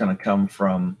figured it was going to come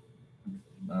from, I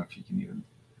don't know if you can even,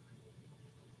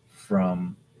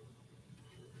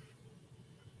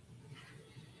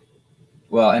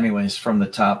 well, anyways, from the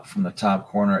top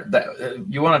corner. That,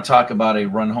 you want to talk about a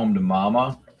run home to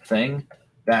mama thing?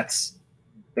 That's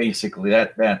basically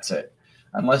that's it.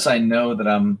 Unless I know that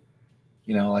I'm,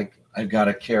 you know, like I've got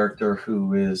a character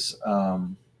who is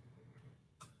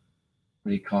what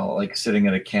do you call it, like sitting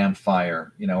at a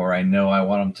campfire, you know, or I know I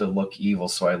want them to look evil,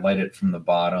 so I light it from the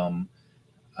bottom.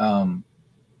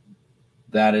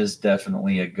 That is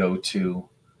definitely a go-to.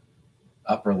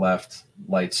 Upper left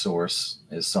light source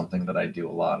is something that I do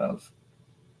a lot of.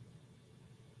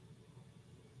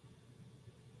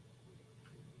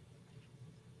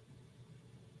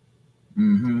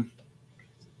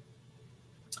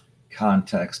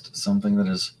 Context, something that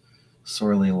is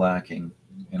sorely lacking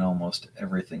in almost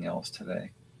everything else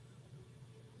today.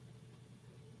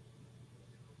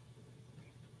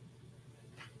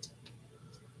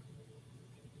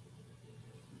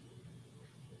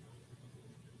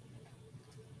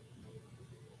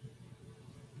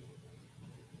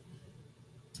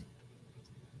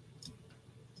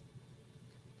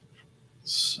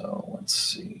 So let's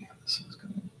see. This is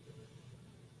going to.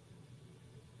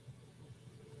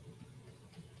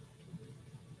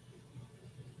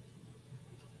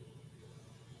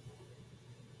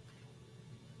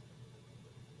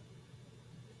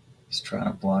 Just trying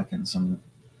to block in some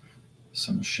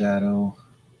shadow.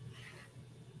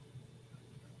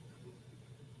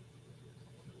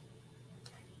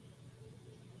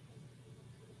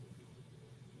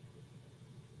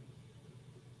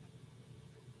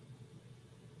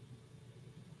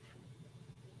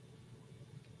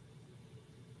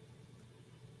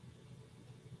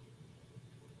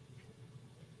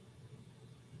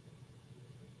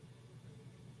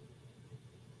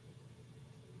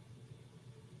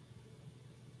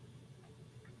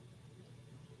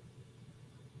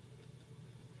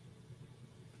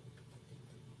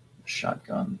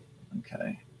 shotgun.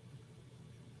 Okay.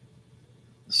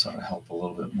 This ought to help a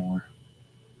little bit more.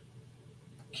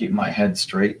 Keep my head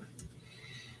straight.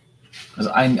 Because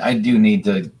I do need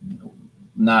to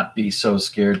not be so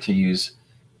scared to use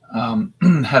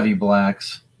heavy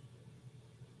blacks.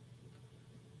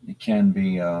 It can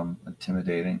be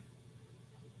intimidating.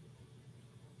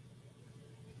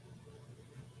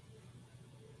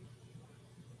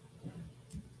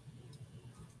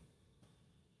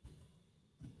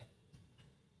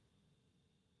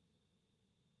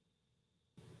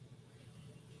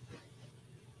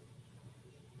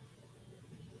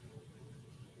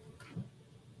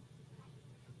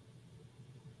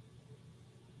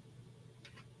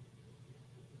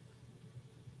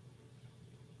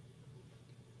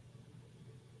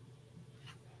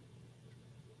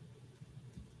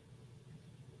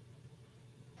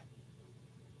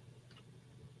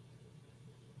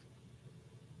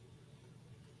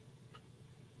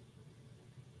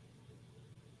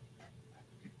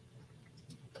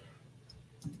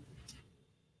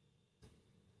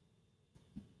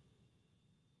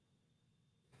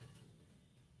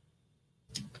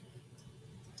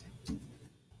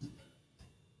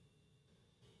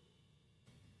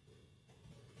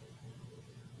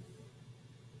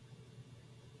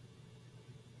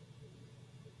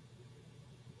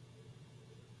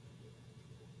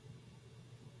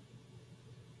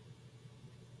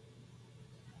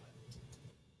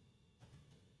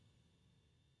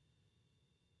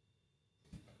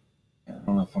 I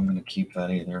don't know if I'm going to keep that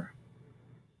either.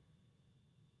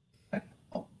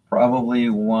 I'll probably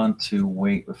want to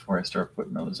wait before I start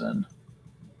putting those in.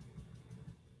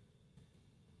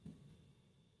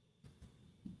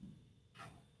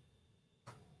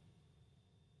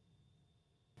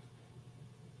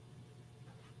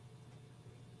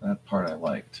 That part I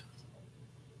liked.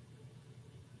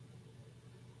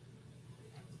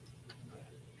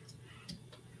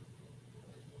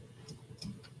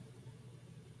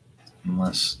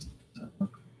 Unless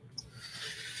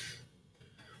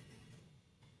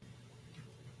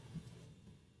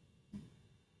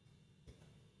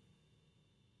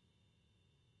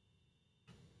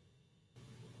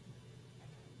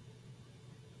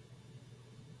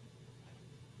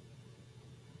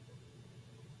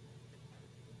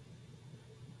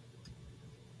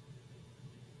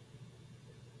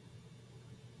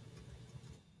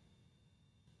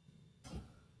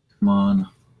come on.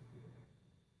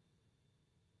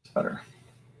 It's better.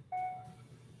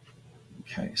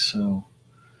 Okay, so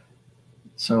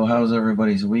how's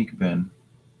everybody's week been?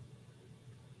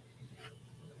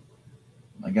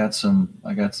 I got some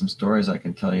stories I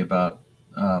can tell you about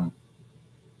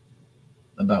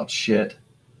shit.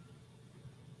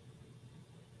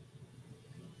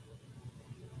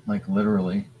 Like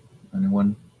literally.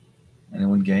 Anyone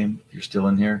game? If you're still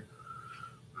in here.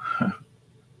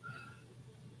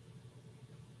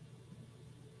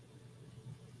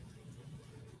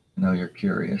 I know you're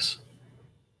curious.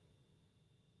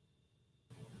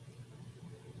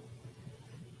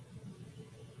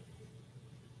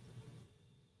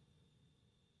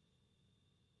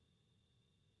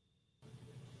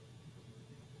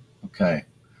 Okay.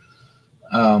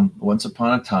 Once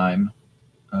upon a time,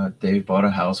 Dave bought a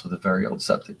house with a very old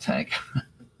septic tank.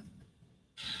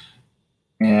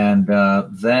 And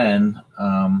then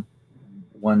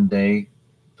one day,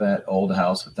 that old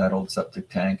house with that old septic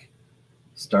tank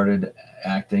started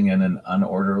acting in an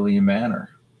unorderly manner.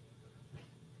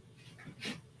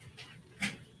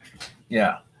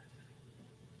 Yeah.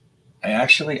 I'm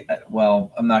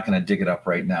not going to dig it up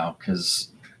right now because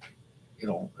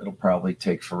it'll probably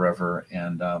take forever.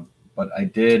 And but I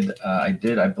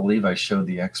believe I showed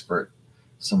the expert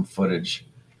some footage,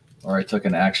 or I took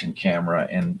an action camera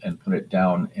and put it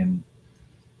down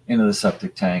into the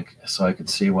septic tank so I could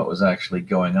see what was actually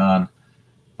going on.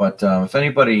 But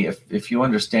if you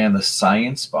understand the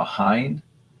science behind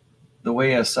the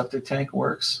way a septic tank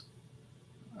works,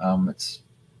 it's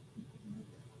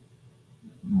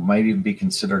might even be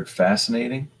considered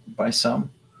fascinating by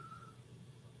some.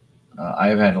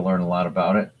 I've had to learn a lot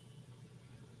about it.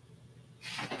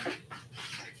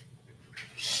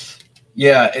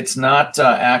 Yeah, it's not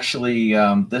actually.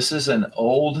 This is an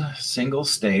old single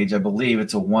stage. I believe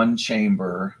it's a one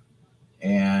chamber,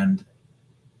 and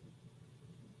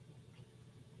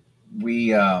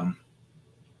we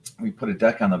put a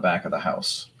deck on the back of the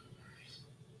house,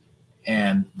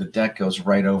 and the deck goes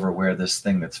right over where this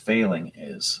thing that's failing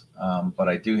is. But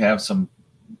I do have some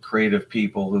creative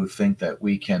people who think that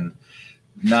we can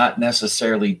not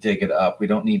necessarily dig it up. We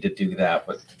don't need to do that.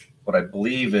 But what I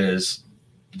believe is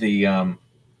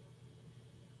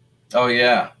oh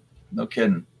yeah, no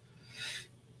kidding.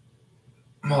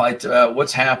 Well,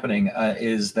 what's happening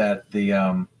is that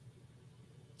the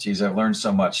geez, I've learned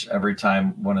so much every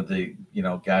time one of the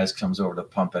guys comes over to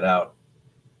pump it out.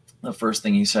 The first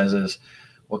thing he says is,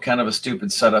 "What kind of a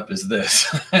stupid setup is this?"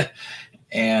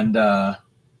 And that's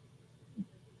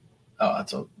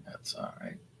all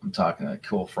right. I'm talking to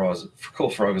Cool Frog. Cool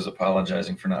Frog is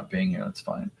apologizing for not being here. That's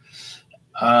fine.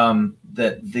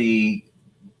 That the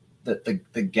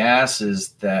gases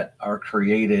that are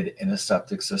created in a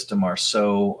septic system are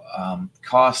so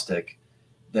caustic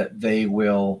that they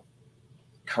will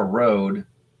corrode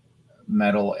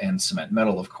metal and cement.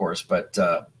 Metal, of course, but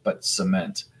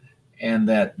cement. And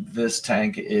that this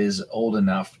tank is old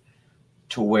enough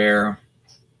to where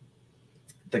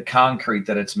the concrete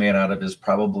that it's made out of is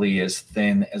probably as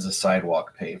thin as a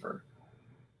sidewalk paver.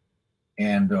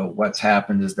 And what's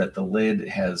happened is that the lid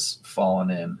has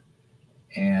fallen in.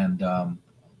 And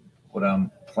what I'm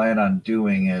planning on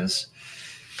doing is,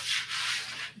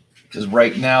 because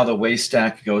right now the waste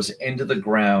stack goes into the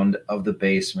ground of the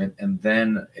basement and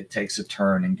then it takes a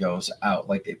turn and goes out.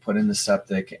 Like they put in the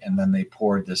septic and then they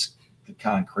poured the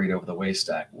concrete over the waste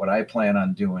stack. What I plan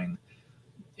on doing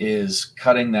is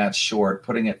cutting that short,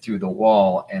 putting it through the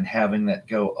wall, and having that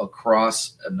go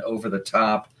across and over the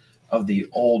top of the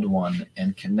old one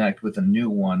and connect with a new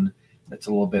one that's a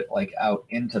little bit like out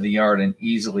into the yard and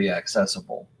easily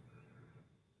accessible.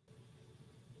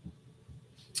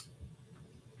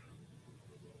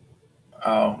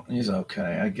 Oh, he's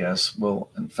okay, I guess. Well,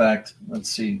 in fact, let's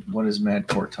see, what is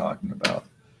Madcore talking about?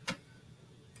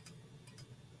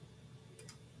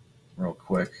 Real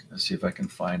quick, let's see if I can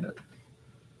find it.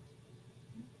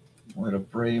 What a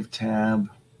Brave tab.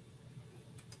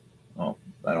 Oh,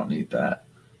 I don't need that.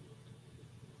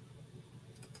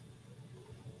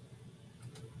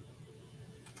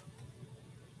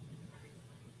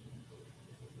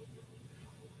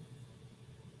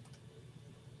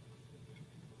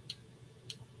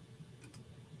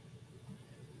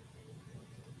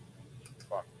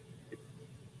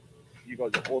 You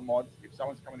guys are all mods. If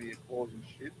someone's coming to your calls and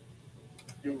shit,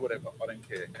 do whatever. I don't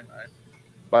care.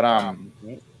 But I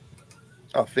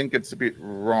think it's a bit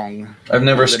wrong. I've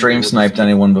never stream sniped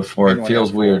anyone before. It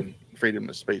feels weird. Freedom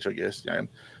of speech, I guess.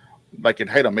 They can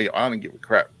hate on me. I don't give a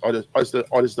crap. I just don't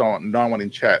want no one in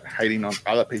chat hating on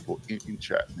other people in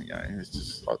chat. It's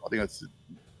just, I think that's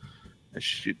a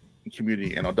shit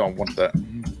community, and I don't want that.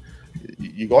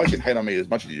 You guys can hate on me as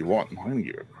much as you want. I don't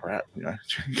give a crap.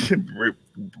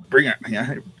 Bring it.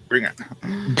 Bring it.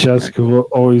 Jessica will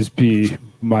always be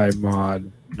my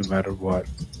mod, no matter what.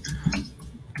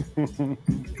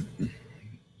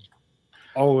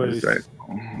 Always.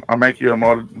 I'll make you a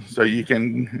mod so you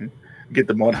can get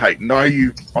the mod hate. No,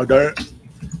 I don't.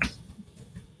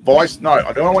 Vice, no,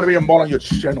 I don't want to be a mod on your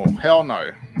channel. Hell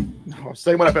no. I've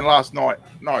seen what happened last night.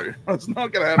 No, it's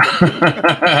not going to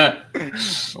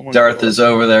happen. Darth is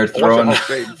over there throwing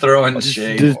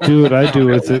shade. Just do what I do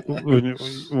with it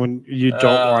when you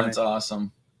don't want that's it.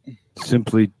 Awesome.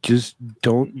 Simply just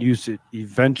don't use it.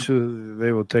 Eventually,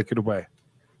 they will take it away.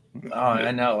 Oh,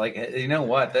 I know. Like, you know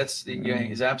what?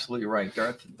 He's absolutely right,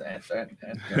 Darth.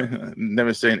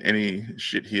 Never seen any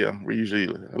shit here. We usually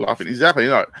laugh at exactly.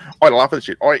 I laugh at the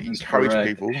shit. I encourage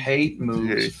people. Hate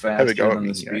moves faster than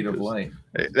the speed of light.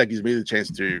 That gives me the chance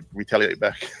to retaliate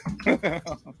back.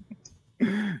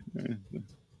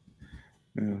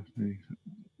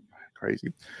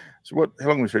 Crazy. So, how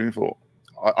long are we streaming for?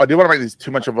 I didn't want to make this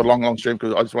too much of a long stream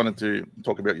because I just wanted to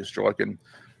talk about your strike and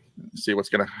see what's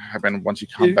going to happen once you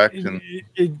come back.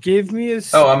 It gave me a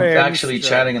I'm actually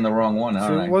chatting in the wrong one.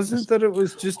 All right. It wasn't that it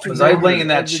was just. Was I laying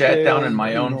that chat down in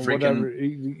my own freaking?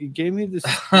 It gave me this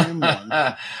spam one.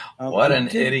 What an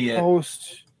idiot! I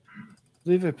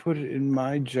believe I put it in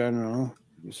my general.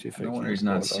 Let me see if I wonder he's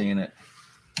not seeing it.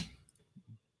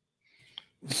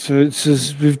 So it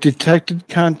says we've detected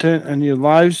content on your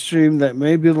live stream that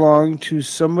may belong to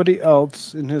somebody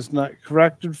else and has not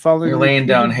corrected following. You're laying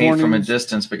down hate from a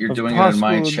distance, but you're doing it in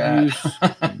my chat.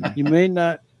 You may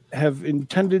not have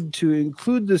intended to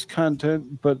include this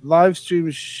content, but live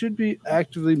streams should be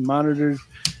actively monitored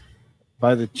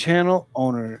by the channel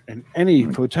owner, and any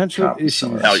potential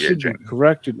issues should be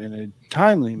corrected in a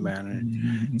timely manner.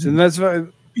 So that's why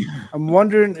I'm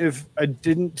wondering if I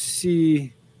didn't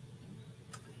see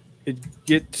it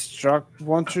get struck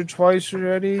once or twice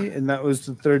already, and that was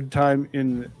the third time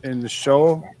in the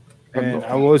show, and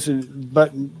I wasn't.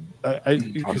 But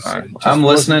I'm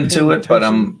listening to it, but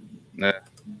I'm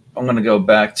going to go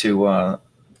back to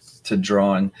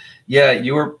drawing. Yeah,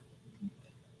 you were.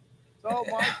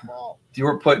 You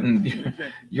were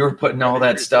putting all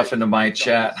that stuff into my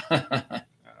chat.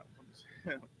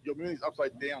 Your moon is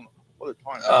upside down all the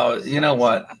time. Oh, you know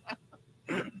what?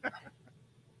 Man,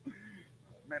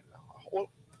 all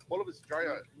of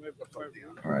Australia.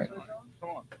 All right. Come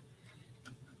on.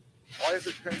 I have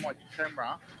to turn my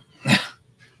camera.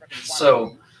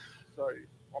 So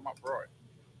I'm upright.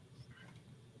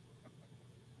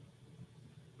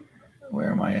 where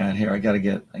am I at here? I gotta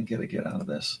get out of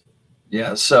this.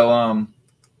 Yeah. So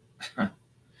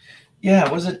yeah,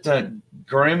 was it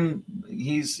Grim?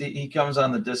 He comes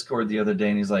on the Discord the other day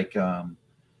and he's like, I'm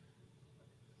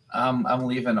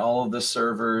leaving all of the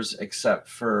servers except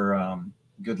for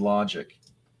Good Logic.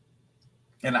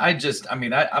 And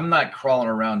I'm not crawling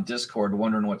around Discord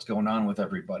wondering what's going on with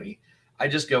everybody. I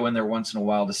just go in there once in a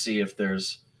while to see if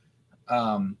there's,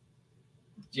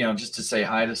 just to say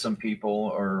hi to some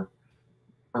people or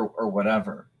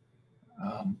whatever.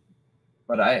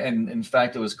 But and in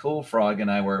fact, it was cool. Frog and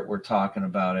I were talking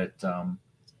about it.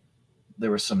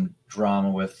 There was some drama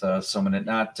with someone at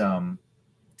not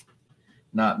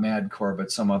Madcore,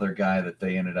 but some other guy that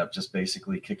they ended up just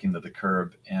basically kicking to the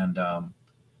curb. And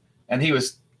he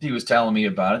was telling me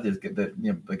about it. That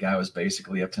the guy was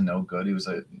basically up to no good. He was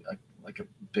like a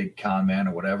big con man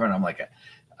or whatever. And I'm like,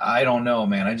 I don't know,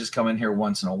 man. I just come in here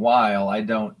once in a while. I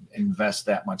don't invest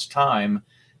that much time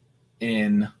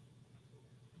in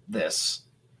this.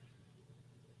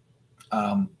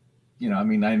 I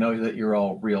know that you're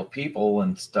all real people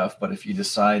and stuff, but if you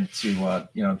decide to,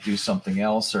 do something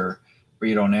else or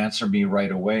you don't answer me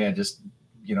right away, I just,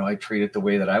 I treat it the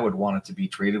way that I would want it to be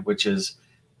treated, which is,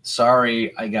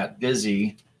 sorry, I got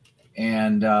busy.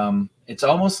 And it's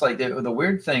almost like the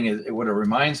weird thing is what it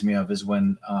reminds me of is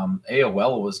when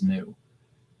AOL was new,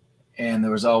 and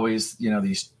there was always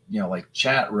these like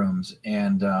chat rooms,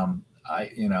 and I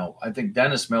think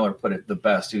Dennis Miller put it the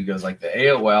best. He goes like the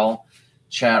AOL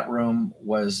chat room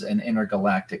was an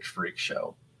intergalactic freak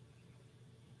show.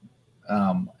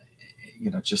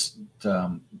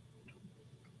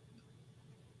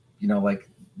 Like,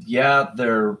 yeah,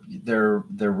 they're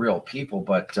real people,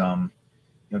 but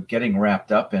getting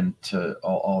wrapped up into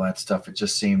all that stuff, it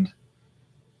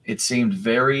seemed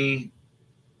very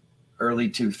early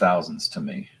 2000s to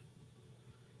me.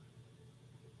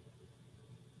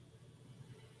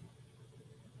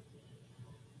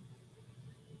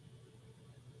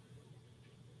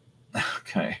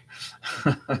 Okay.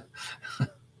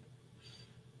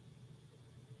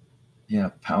 Yeah,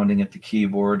 pounding at the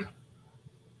keyboard.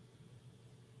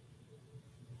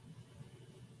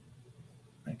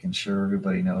 Making sure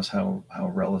everybody knows how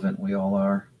relevant we all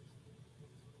are.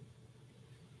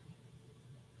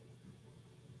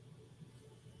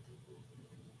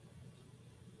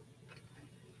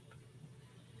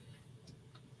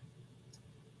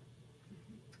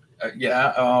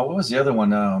 What was the other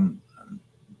one?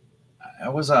 I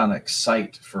was on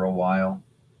Excite for a while.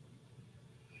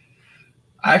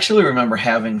 I actually remember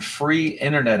having free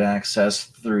internet access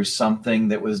through something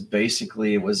that was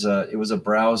basically it was a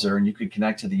browser, and you could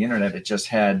connect to the internet. It just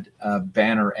had a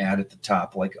banner ad at the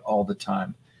top, like all the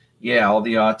time. Yeah, all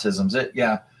the autisms.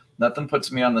 Nothing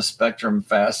puts me on the spectrum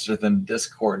faster than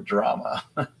Discord drama.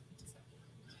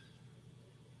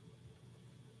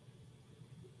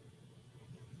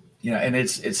 Yeah, and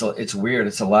it's weird.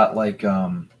 It's a lot like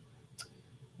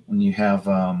when you have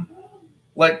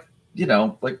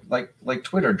like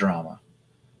Twitter drama.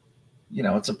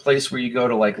 It's a place where you go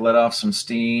to like let off some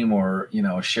steam or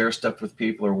share stuff with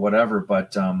people or whatever.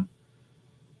 But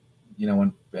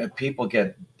when people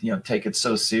get take it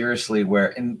so seriously,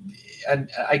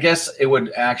 and I guess it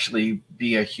would actually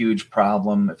be a huge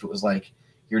problem if it was like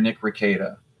you're Nick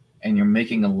Rekieta and you're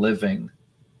making a living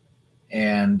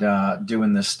and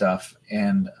doing this stuff,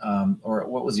 and or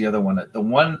what was the other one?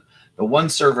 The one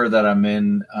server that I'm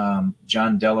in,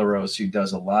 John Delarose, who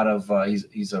does a lot of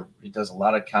he does a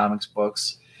lot of comics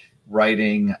books,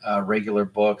 writing regular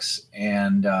books,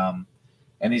 and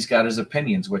he's got his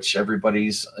opinions, which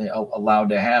everybody's allowed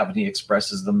to have, and he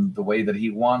expresses them the way that he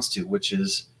wants to, which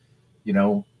is,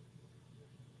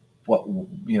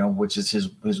 which is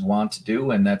his want to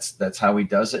do, and that's how he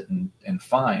does it, and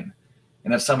fine.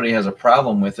 And if somebody has a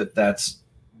problem with it, that's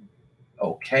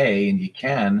okay, and you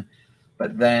can.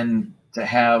 But then to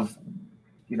have,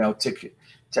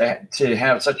 to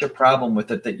have such a problem with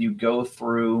it that you go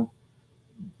through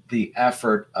the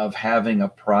effort of having a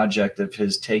project of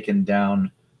his taken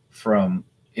down from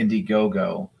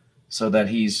Indiegogo so that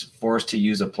he's forced to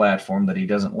use a platform that he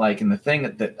doesn't like. And the thing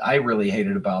that I really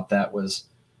hated about that was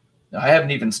I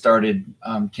haven't even started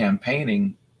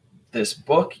campaigning this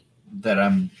book that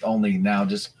I'm only now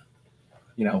just,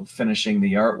 finishing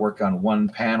the artwork on one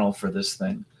panel for this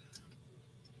thing.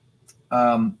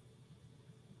 But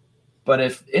But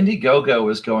if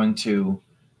Indiegogo is going to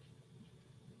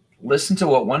listen to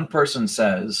what one person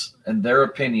says and their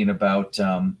opinion about,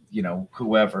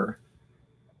 whoever,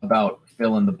 about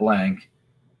fill in the blank,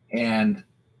 and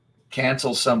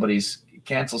cancel somebody's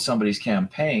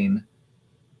campaign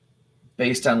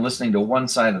based on listening to one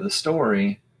side of the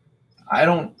story, I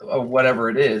don't, whatever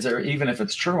it is, or even if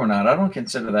it's true or not, I don't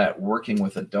consider that working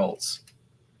with adults.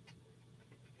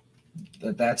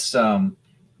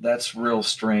 That's real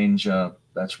strange.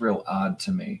 That's real odd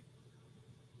to me.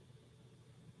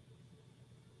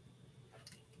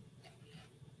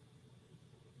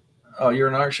 Oh, you're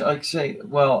an art. Like say,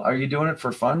 well, are you doing it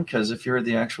for fun? Because if you're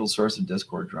the actual source of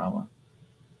Discord drama,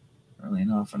 really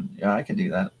enough, and yeah, I can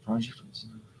do that. Project.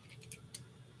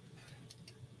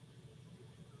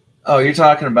 Oh, you're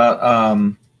talking about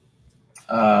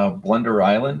Blunder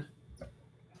Island.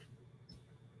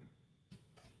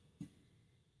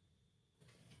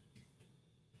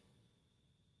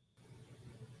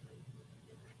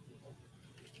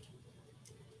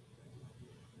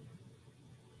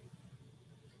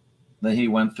 That he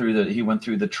went through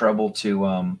the trouble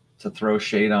to throw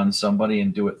shade on somebody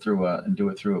and do it through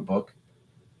a book.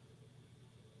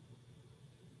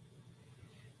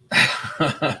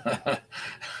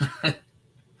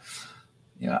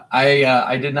 Yeah,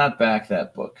 I did not back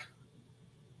that book.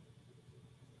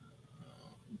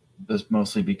 This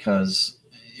mostly because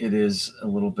it is a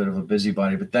little bit of a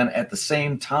busybody, but then at the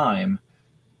same time,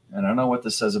 and I don't know what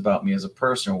this says about me as a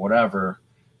person or whatever,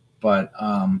 but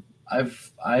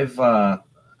I've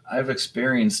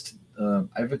experienced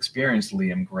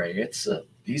Liam Gray.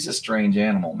 He's a strange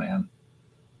animal, man.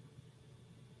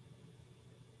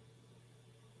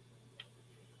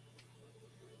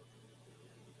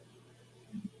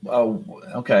 Oh,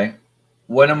 okay.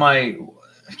 What am I?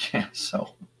 Yeah, so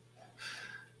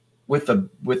with the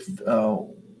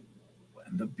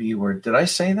B word. Did I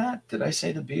say that? Did I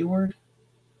say the B word?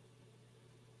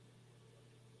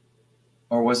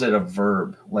 Or was it a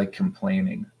verb like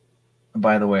complaining?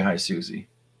 By the way, hi Susie.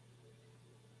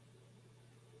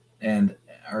 And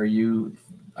are you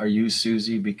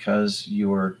Susie because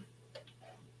you're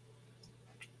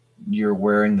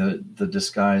wearing the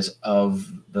disguise of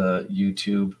the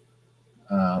YouTube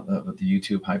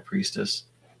high priestess?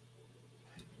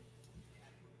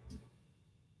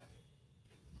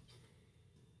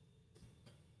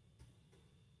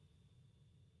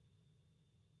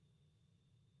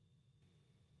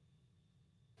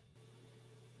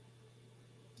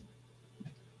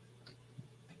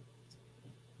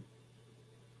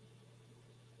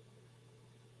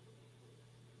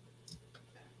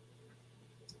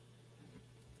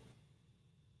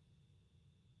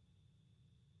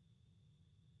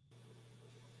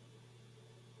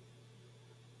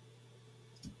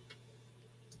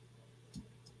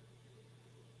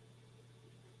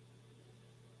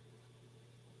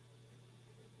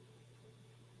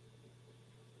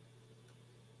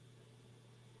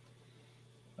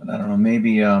 I don't know.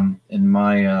 Maybe in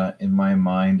my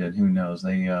mind, and who knows,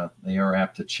 they are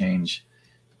apt to change.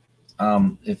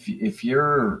 If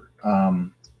you're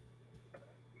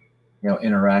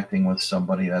interacting with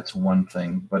somebody, that's one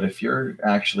thing. But if you're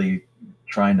actually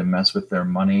trying to mess with their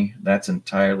money, that's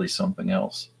entirely something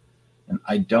else. And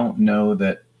I don't know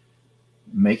that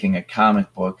making a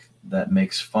comic book that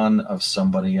makes fun of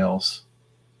somebody else,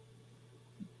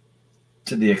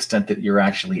 to the extent that you're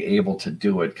actually able to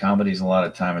do it. Comedies, a lot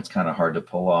of time, it's kind of hard to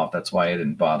pull off. That's why I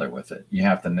didn't bother with it. You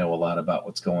have to know a lot about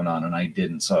what's going on, and I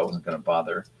didn't, so I wasn't going to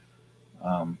bother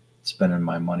spending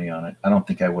my money on it. I don't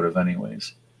think I would have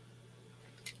anyways.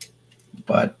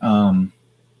 But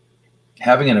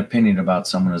having an opinion about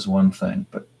someone is one thing,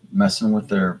 but messing with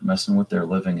their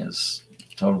living is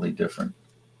totally different.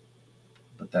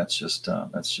 But that's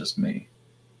just me.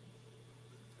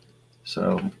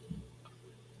 So.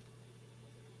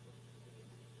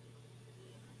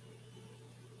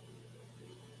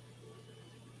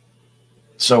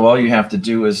 So all you have to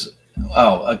do is,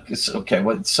 okay.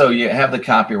 So you have the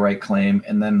copyright claim,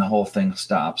 and then the whole thing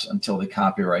stops until the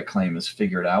copyright claim is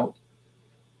figured out.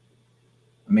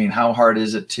 I mean, how hard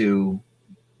is it to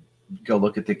go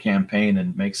look at the campaign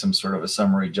and make some sort of a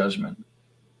summary judgment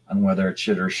on whether it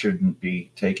should or shouldn't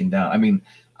be taken down? I mean,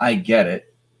 I get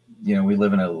it. We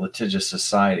live in a litigious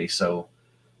society, so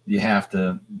you have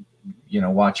to,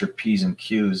 watch your P's and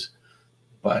Q's.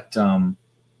 But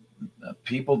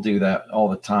people do that all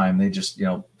the time. They just,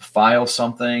 file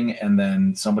something and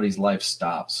then somebody's life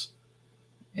stops.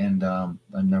 And I've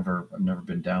never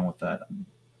been down with that.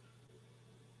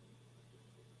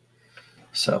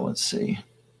 So let's see.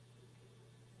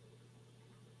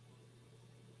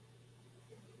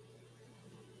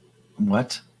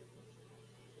 What?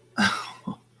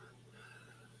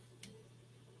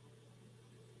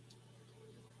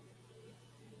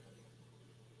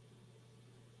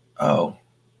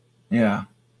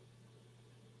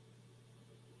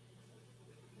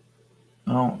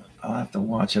 Oh, I'll have to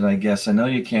watch it, I guess. I know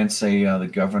you can't say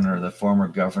the former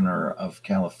governor of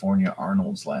California,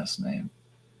 Arnold's last name,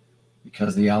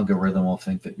 because the algorithm will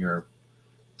think that you're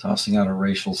tossing out a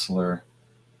racial slur.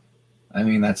 I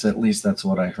mean, that's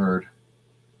what I heard.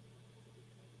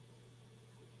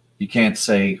 You can't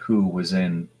say who was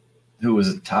a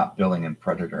top billing in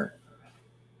Predator.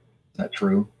 Is that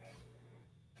true?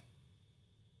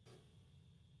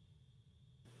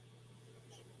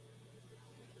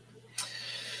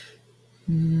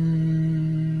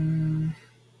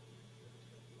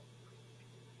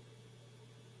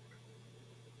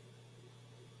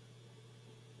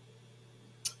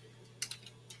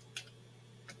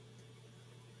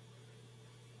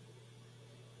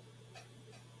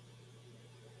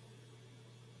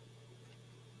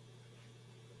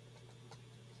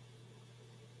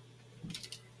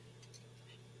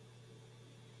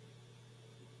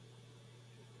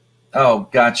 Oh,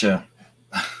 gotcha.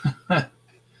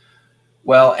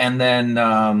 Well, and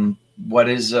then what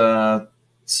is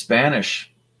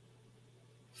Spanish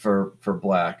for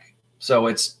black? So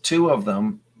it's two of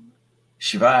them,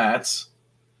 Schwarz,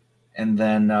 and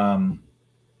then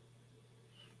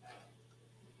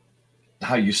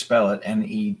how you spell it,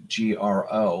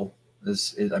 Negro,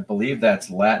 is I believe that's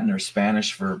Latin or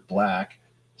Spanish for black.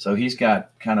 So he's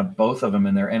got kind of both of them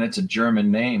in there, and it's a German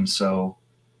name. So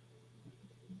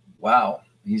wow,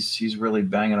 he's really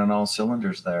banging on all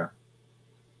cylinders there.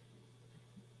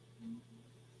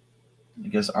 I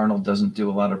guess Arnold doesn't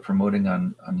do a lot of promoting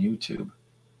on YouTube.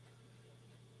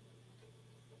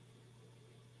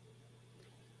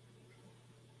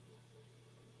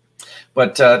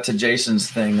 But to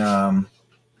Jason's thing,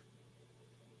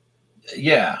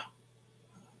 yeah.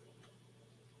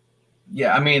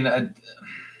 I mean,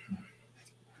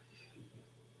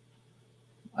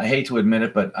 I hate to admit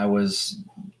it, but I was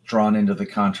drawn into the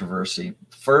controversy.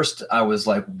 First, I was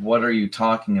like, what are you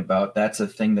talking about? That's a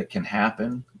thing that can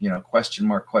happen, question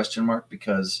mark,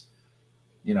 because,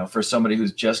 for somebody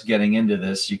who's just getting into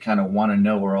this, you kind of want to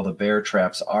know where all the bear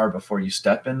traps are before you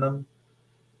step in them.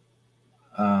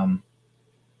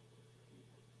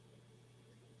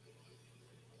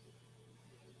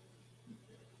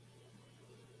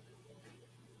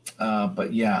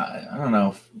 But yeah, I don't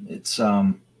know. It's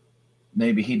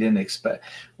maybe he didn't expect.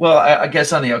 Well, I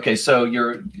guess okay. So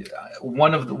you're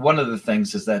one of the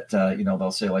things is that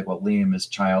they'll say like, well, Liam is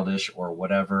childish or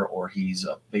whatever, or he's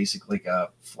basically a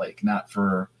flake, not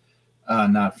for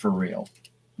real.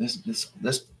 This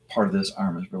part of this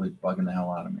arm is really bugging the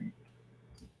hell out of me.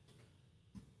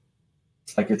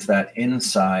 It's like it's that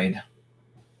inside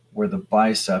where the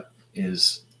bicep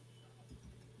is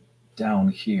down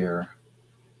here,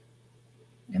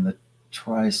 and the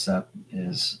tricep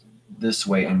is this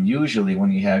way. And usually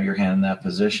when you have your hand in that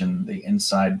position, the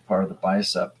inside part of the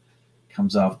bicep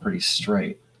comes off pretty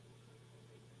straight.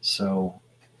 So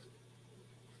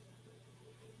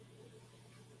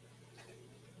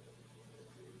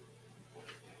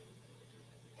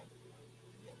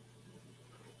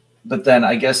but then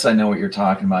I guess I know what you're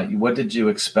talking about. What did you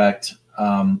expect?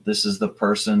 This is the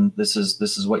person, this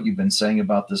is what you've been saying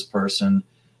about this person,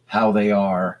 how they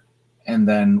are. And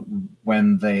then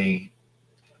when they,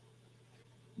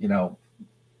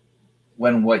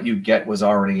 when what you get was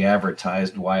already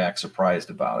advertised, why act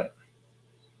surprised about it?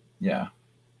 Yeah.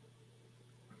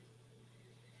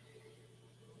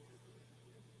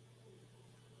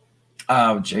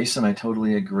 Jason, I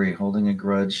totally agree. Holding a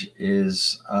grudge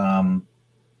is, I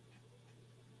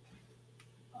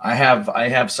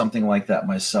have something like that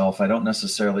myself. I don't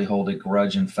necessarily hold a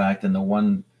grudge. In fact, in the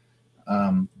one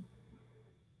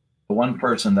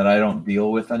person that I don't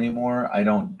deal with anymore, I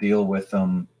don't deal with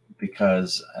them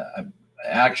because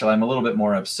I'm a little bit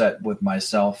more upset with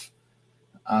myself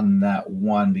on that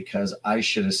one because I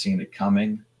should have seen it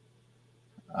coming.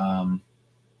 I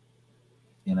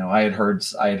had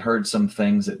heard some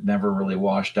things that never really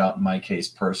washed out in my case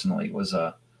personally. It was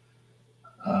a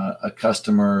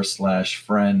customer /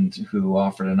 friend who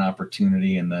offered an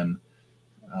opportunity and then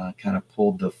kind of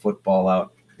pulled the football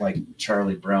out like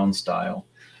Charlie Brown style.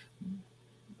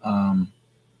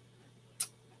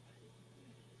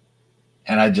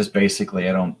 And I just basically,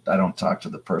 I don't talk to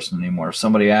the person anymore. If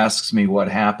somebody asks me what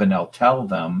happened, I'll tell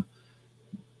them.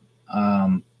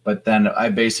 But then I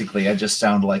just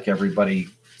sound like everybody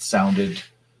sounded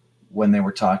when they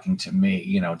were talking to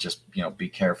me, be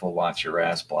careful, watch your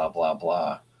ass, blah, blah,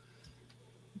 blah.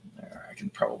 I can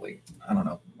probably, I don't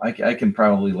know. I can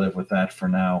probably live with that for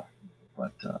now,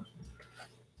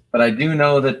 but I do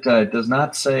know that it does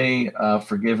not say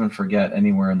forgive and forget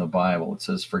anywhere in the Bible. It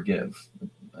says forgive.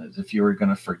 If you were going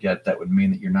to forget, that would mean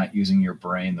that you're not using your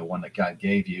brain, the one that God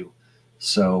gave you.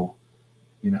 So,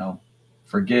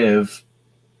 forgive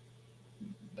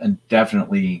and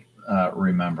definitely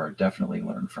remember, definitely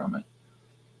learn from it.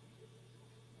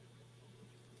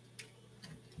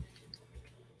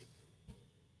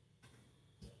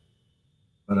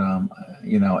 But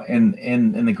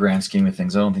in the grand scheme of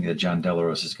things, I don't think that John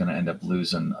Delarose is going to end up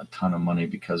losing a ton of money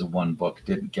because one book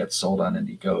didn't get sold on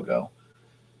Indiegogo.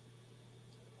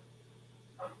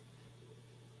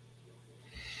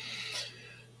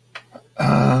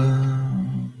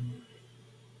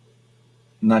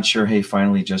 Not sure. Hey,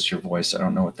 finally, just your voice. I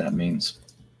don't know what that means,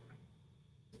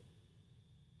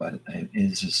 but it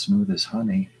is as smooth as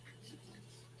honey.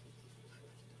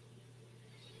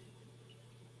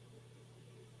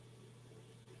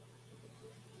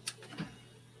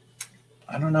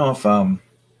 I don't know if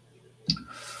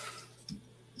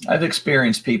I've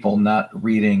experienced people not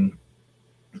reading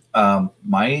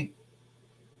my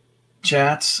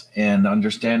chats and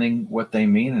understanding what they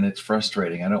mean, and it's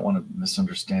frustrating. I don't want to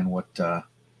misunderstand what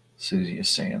Susie is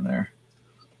saying there.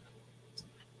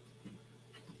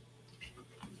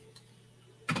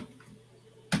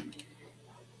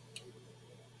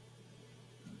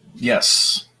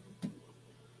 Yes.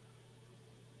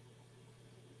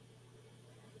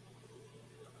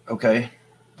 Okay.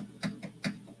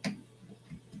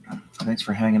 Thanks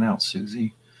for hanging out,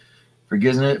 Susie.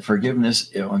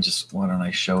 Forgiveness. Why don't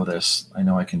I show this? I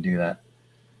know I can do that.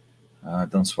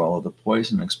 Don't swallow the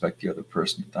poison and expect the other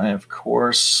person to die. Of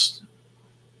course.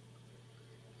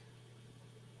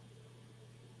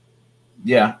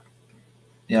 Yeah.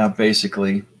 Yeah,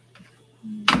 basically.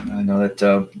 I know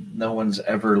that no one's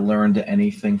ever learned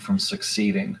anything from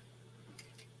succeeding.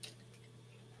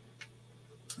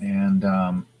 And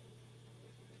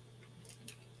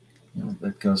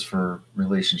that goes for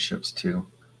relationships too.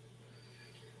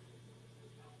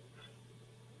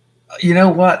 You know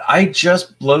what? I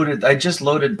just loaded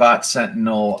Bot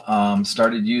Sentinel,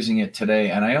 started using it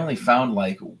today, and I only found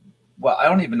I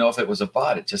don't even know if it was a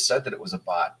bot. It just said that it was a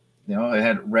bot. It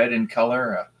had red in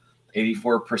color,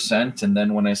 84%, and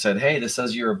then when I said, "Hey, this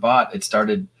says you're a bot," it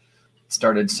started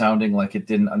sounding like it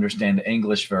didn't understand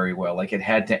English very well. Like it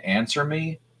had to answer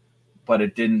me, but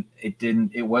it didn't.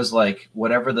 It was like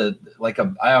whatever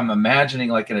I'm imagining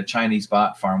like in a Chinese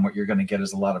bot farm, what you're going to get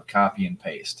is a lot of copy and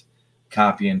paste.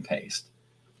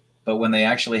 But when they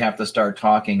actually have to start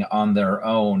talking on their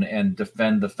own and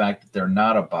defend the fact that they're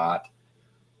not a bot,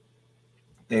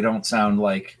 they don't sound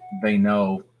like they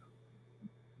know.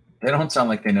 They don't sound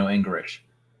like they know English.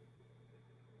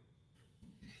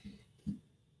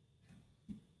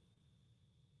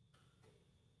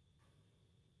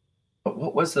 But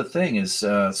what was the thing is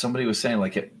somebody was saying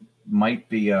like it might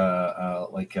be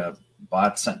like a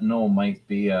Bot Sentinel might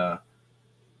be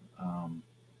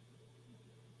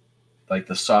like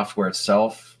the software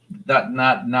itself,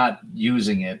 not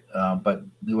using it, but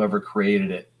whoever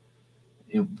created it,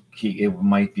 it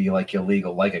might be like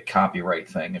illegal, like a copyright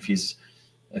thing. If he's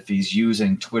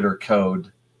using Twitter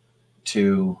code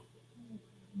to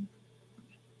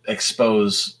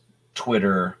expose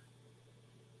Twitter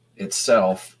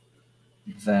itself,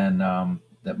 then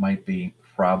that might be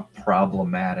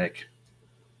problematic.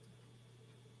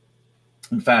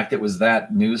 In fact, it was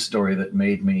that news story that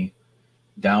made me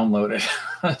download it.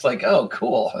 I was like, oh,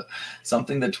 cool.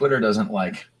 Something that Twitter doesn't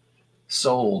like.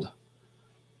 Sold.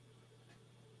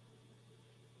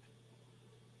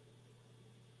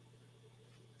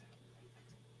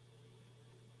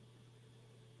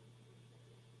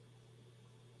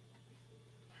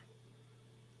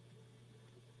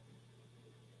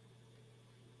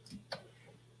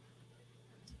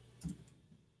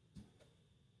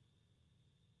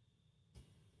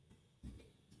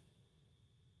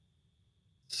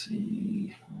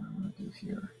 See what I'm going to do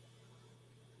here.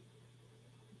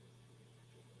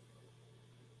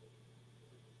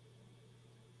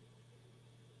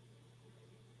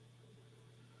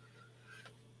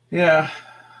 Yeah.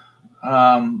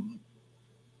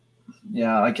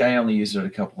 Yeah, like I only used it a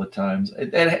couple of times.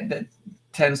 It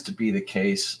tends to be the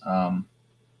case.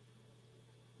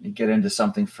 You get into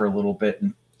something for a little bit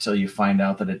until you find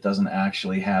out that it doesn't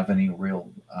actually have any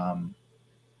real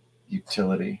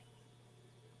utility.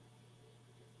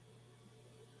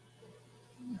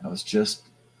 I was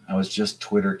just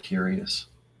Twitter curious.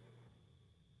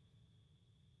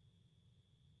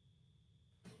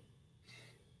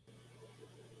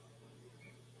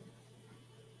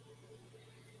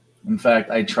 In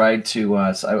fact, I tried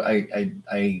to. So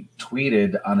I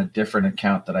tweeted on a different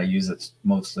account that I use. That's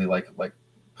mostly like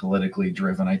politically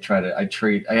driven. I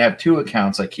have two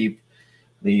accounts. I keep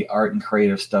the art and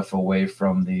creative stuff away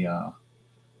from the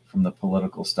from the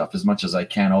political stuff as much as I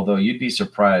can. Although you'd be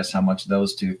surprised how much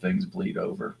those two things bleed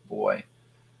over. Boy.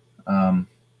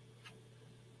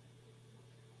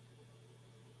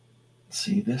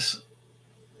 See, this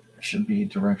should be a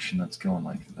direction that's going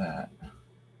like that,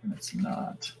 and it's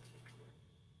not.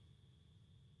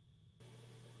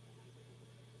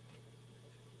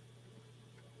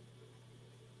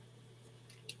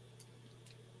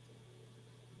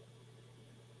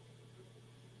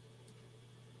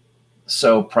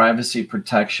 So privacy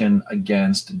protection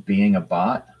against being a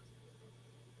bot.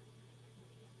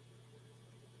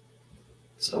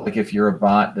 So like if you're a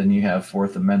bot, then you have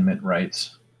Fourth Amendment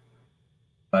rights.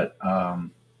 But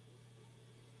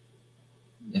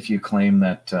if you claim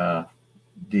that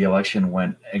the election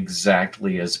went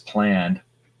exactly as planned,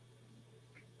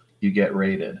 you get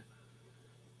raided.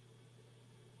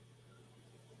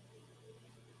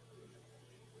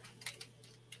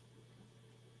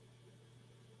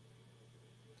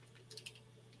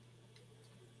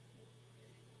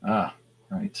 Ah,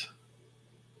 right.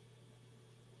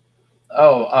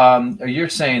 Oh, you're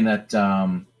saying that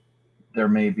there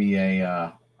may be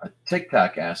a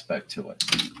TikTok aspect to it.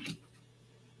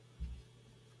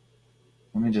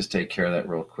 Let me just take care of that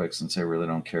real quick since I really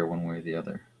don't care one way or the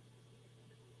other.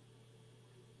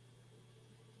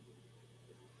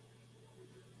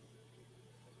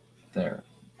 There.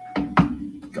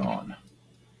 Gone.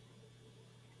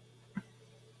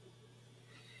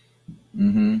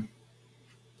 Mm-hmm.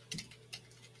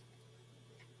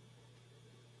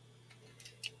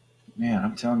 Man,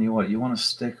 I'm telling you what, you want to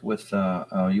stick with, you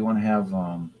want to have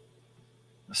a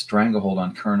stranglehold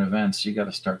on current events, you got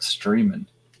to start streaming.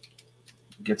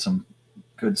 Get some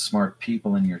good, smart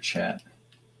people in your chat.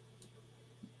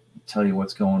 Tell you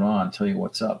what's going on, tell you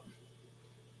what's up.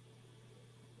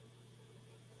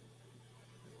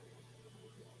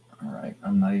 All right,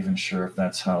 I'm not even sure if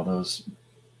that's how those,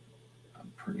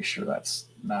 I'm pretty sure that's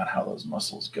not how those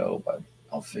muscles go, but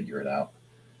I'll figure it out.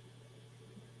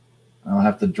 I'll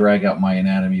have to drag out my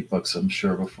anatomy books, I'm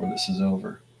sure, before this is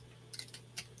over.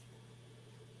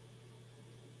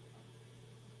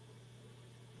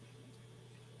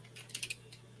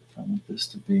 I want this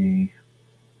to be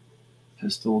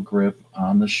pistol grip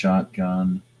on the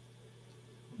shotgun.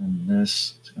 And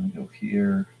this is going to go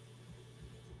here.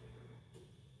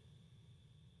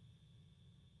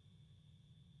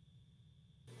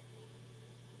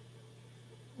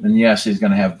 And yes, he's going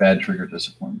to have bad trigger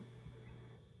discipline.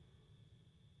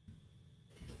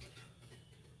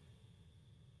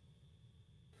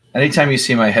 Anytime you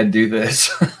see my head do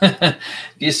this, if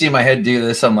you see my head do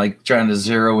this, I'm like trying to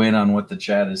zero in on what the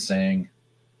chat is saying.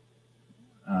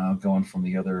 Going from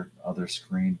the other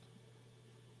screen,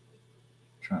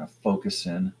 trying to focus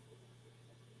in.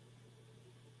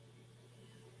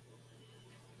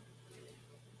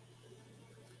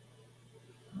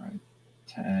 All right,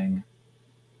 tag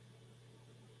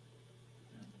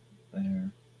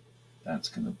there. That's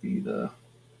going to be the.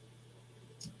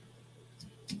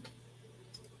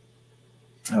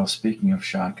 Oh, speaking of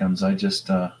shotguns, I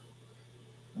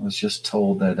was just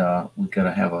told that we got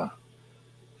to have a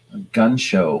gun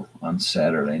show on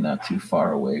Saturday, not too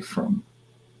far away from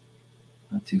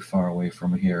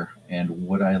here. And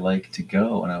would I like to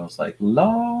go? And I was like,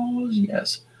 laws,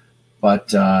 yes.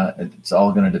 But it's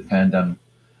all going to depend on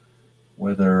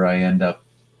whether I end up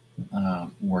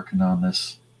working on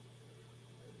this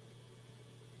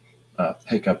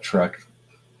pickup truck.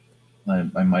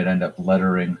 I might end up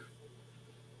lettering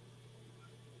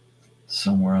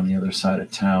somewhere on the other side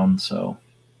of town. So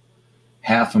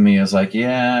half of me is like,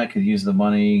 yeah, I could use the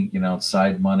money,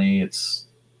 side money. It's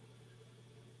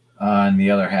and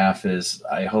the other half is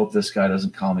I hope this guy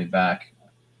doesn't call me back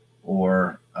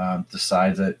or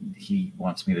decides that he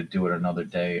wants me to do it another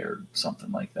day or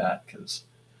something like that, because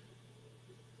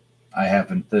I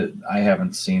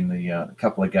haven't seen the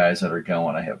couple of guys that are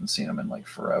going. I haven't seen them in like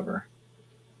forever.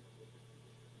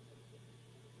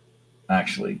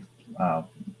 Actually,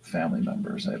 family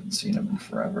members, I haven't seen them in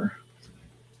forever.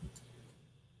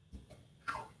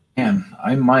 And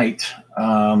I might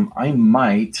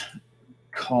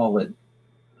call it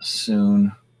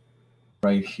soon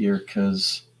right here,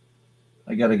 because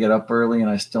I got to get up early and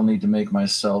I still need to make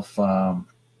myself I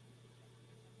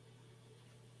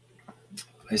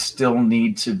still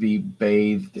need to be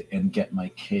bathed and get my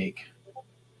cake.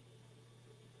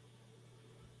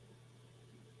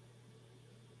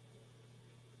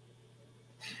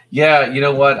 Yeah, you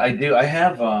know what? I do. I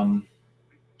have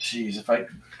geez, if I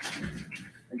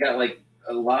got like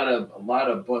a lot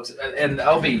of books, and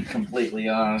I'll be completely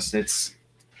honest, it's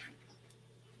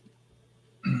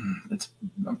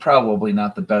probably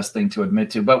not the best thing to admit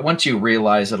to, but once you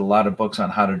realize that a lot of books on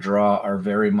how to draw are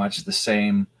very much the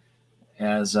same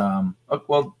as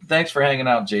well, thanks for hanging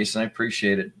out, Jason. I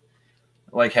appreciate it.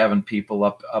 I like having people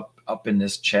up in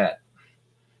this chat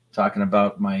talking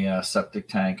about my septic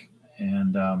tank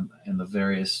and the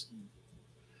various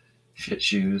shit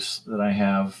shoes that I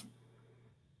have.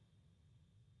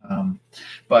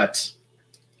 But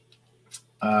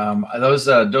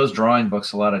those drawing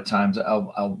books, a lot of times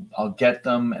I'll get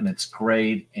them and it's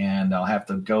great, and I'll have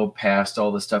to go past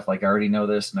all the stuff like I already know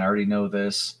this and I already know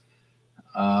this,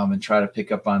 and try to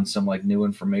pick up on some like new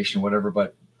information, whatever.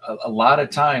 But a lot of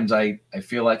times I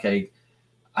feel like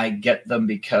I get them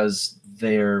because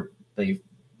they're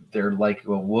like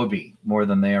a whoopee more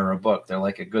than they are a book. They're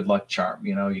like a good luck charm.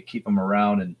 You know, you keep them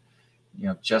around, and you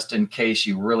know, just in case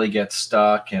you really get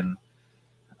stuck. And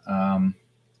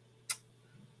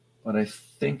but I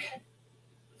think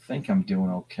I'm doing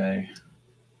okay.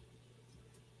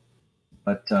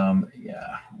 But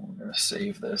yeah, we're gonna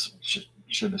save this.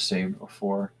 Should have saved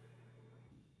before.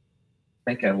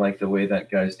 I think I like the way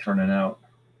that guy's turning out.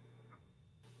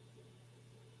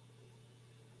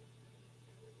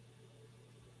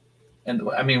 And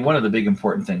I mean, one of the big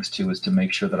important things too is to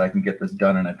make sure that I can get this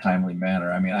done in a timely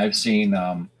manner. I mean, I've seen,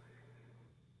 I'm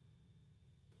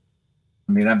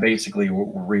basically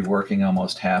reworking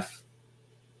almost half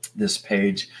this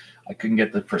page. I couldn't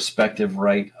get the perspective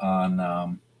right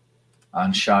on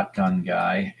Shotgun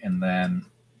Guy, and then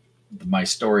my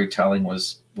storytelling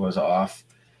was off.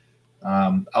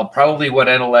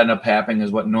 What'll end up happening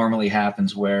is what normally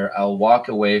happens, where I'll walk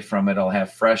away from it, I'll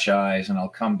have fresh eyes, and I'll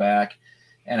come back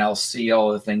and I'll see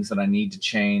all the things that I need to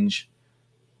change.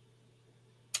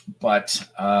 But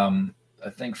I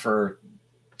think for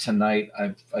tonight,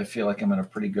 I feel like I'm in a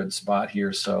pretty good spot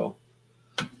here. So,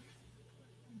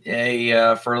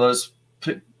 for those,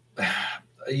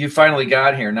 you finally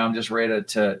got here. Now I'm just ready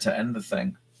to end the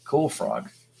thing. Cool, Frog.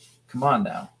 Come on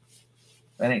now.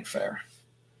 That ain't fair.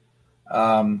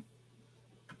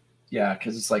 Yeah,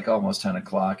 because it's like almost 10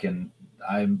 o'clock, and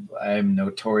I'm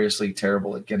notoriously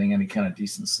terrible at getting any kind of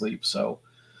decent sleep. So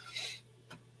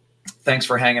thanks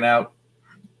for hanging out,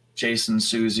 Jason,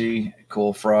 Susie,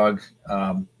 Cool Frog.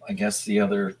 I guess the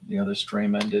other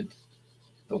stream ended,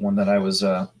 the one that I was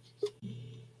okay.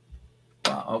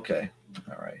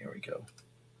 All right, here we go.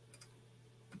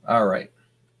 All right.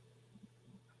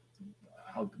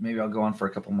 Maybe I'll go on for a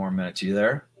couple more minutes. You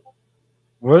there?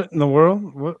 What in the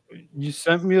world? What, you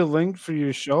sent me a link for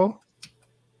your show?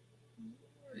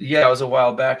 Yeah, it was a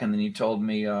while back, and then you told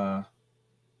me you were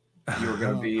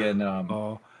going to be in.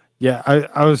 Yeah,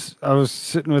 I was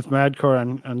sitting with Madcore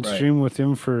on Right. stream with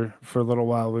him for a little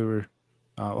while. We were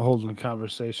holding a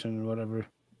conversation or whatever.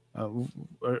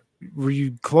 Were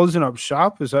you closing up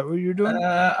shop? Is that what you're doing?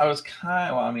 I was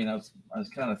kind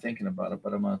of thinking about it,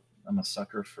 but I'm a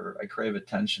sucker for, I crave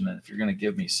attention, and if you're going to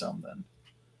give me some, then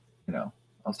you know,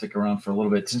 I'll stick around for a little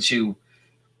bit. Since you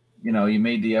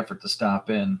made the effort to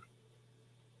stop in.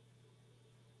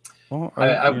 Well,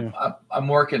 I'm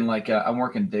working I'm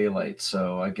working daylight,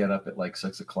 so I get up at like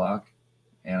 6 o'clock,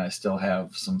 and I still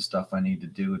have some stuff I need to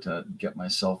do to get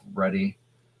myself ready.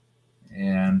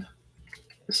 And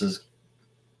this is,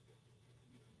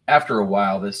 after a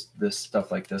while, this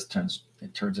stuff like this turns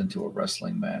into a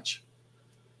wrestling match.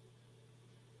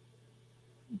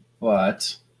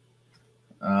 But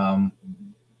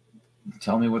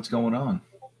tell me what's going on.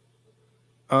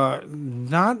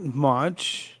 Not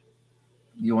much.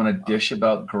 You want to dish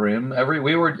about Grimm?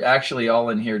 We were actually all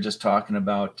in here just talking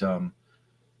about, the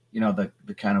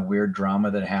kind of weird drama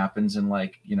that happens in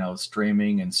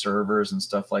streaming and servers and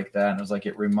stuff like that. And it was like,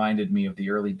 it reminded me of the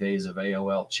early days of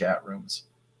AOL chat rooms.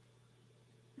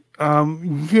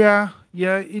 Yeah,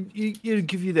 it'll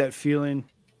give you that feeling.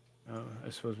 I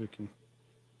suppose we can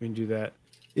do that.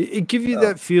 It gives you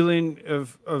that feeling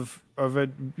of it.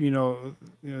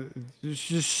 There's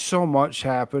just so much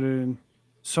happening,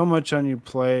 so much on your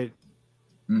plate.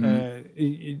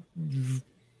 Mm-hmm.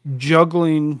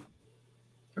 Juggling.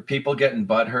 Are people getting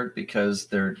butthurt because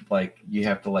they're like, you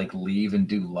have to like leave and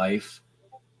do life,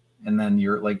 and then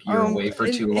you're away for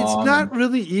too long? It's not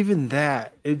really even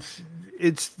that. It's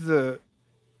the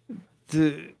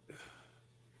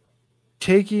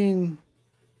taking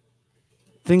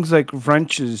things like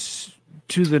wrenches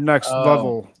to the next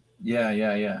level.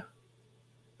 Yeah.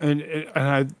 And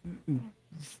I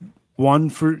one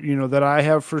for that I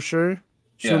have for sure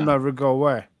she'll never go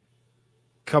away.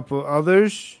 Couple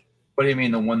others. What do you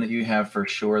mean, the one that you have for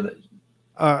sure that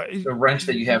The wrench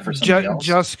that you have for somebody else.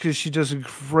 Just because she does a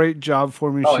great job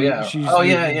for me. Oh, She's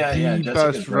yeah. the Jessica's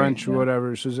best great, wrench or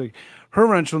whatever. So it's like her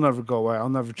wrench will never go away. I'll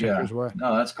never take hers away.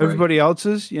 No, that's great. Everybody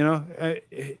else's, you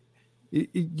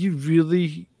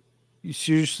really, you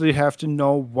seriously have to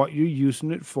know what you're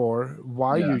using it for,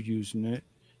 why you're using it,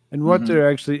 and what they're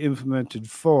actually implemented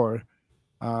for.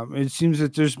 It seems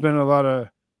that there's been a lot of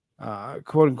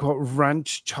quote unquote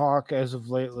wrench talk as of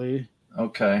lately.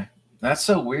 Okay, that's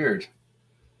so weird.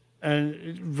 And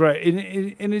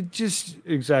it just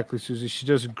exactly, Susie. She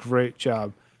does a great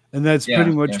job, and that's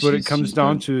pretty much what it comes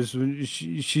down to. Is when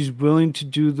she's willing to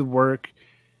do the work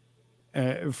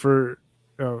for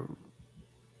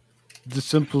the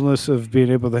simpleness of being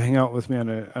able to hang out with me on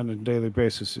a daily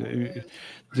basis.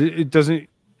 It doesn't.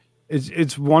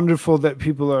 It's wonderful that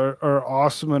people are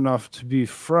awesome enough to be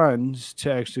friends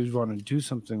to actually want to do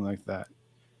something like that.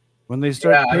 When they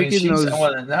start taking those,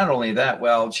 not only that,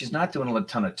 she's not doing a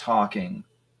ton of talking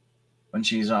when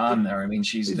she's on there. I mean,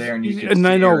 she's there and you can see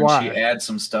I know her why. And she adds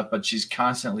some stuff, but she's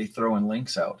constantly throwing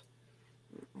links out.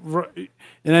 Right.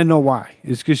 And I know why.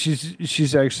 It's because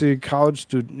she's actually a college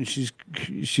student and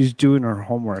she's doing her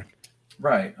homework.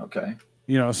 Right. Okay.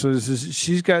 So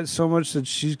she's got so much that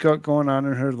she's got going on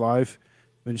in her life,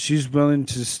 and she's willing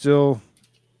to still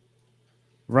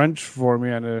wrench for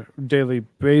me on a daily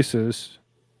basis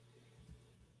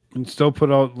and still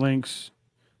put out links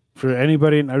for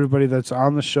anybody and everybody that's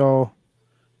on the show.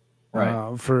 Right.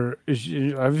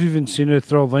 I've even seen her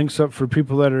throw links up for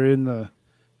people that are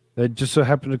that just so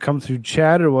happen to come through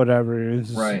chat or whatever.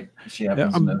 Right. She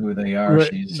happens to know who they are. Right.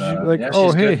 She's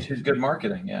hey, she's good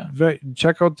marketing. Yeah. Right.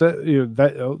 Check out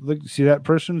that. Look, see that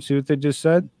person. See what they just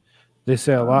said. They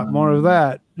say a lot more of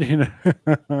that.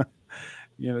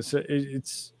 So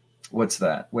it's. What's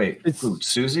that? Wait. Who?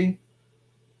 Susie?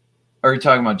 Or are you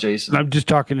talking about Jason? I'm just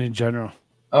talking in general.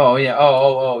 Oh yeah.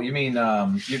 Oh. You mean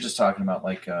you're just talking about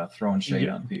like throwing shade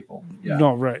on people? Yeah.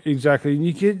 No, right, exactly. And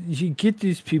you get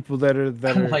these people that are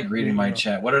I'm like reading my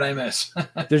chat. What did I miss?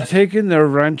 They're taking their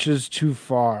wrenches too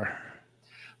far.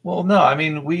 Well, no. I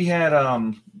mean, we had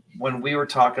when we were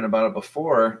talking about it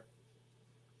before,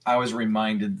 I was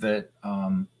reminded that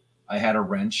I had a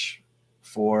wrench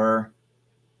for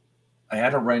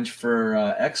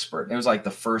Expert. It was like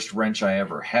the first wrench I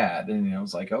ever had. And I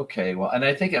was like, okay, well, and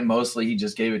I think mostly he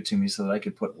just gave it to me so that I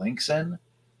could put links in,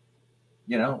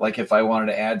 like if I wanted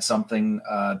to add something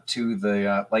to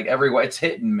the, like everywhere, it's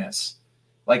hit and miss.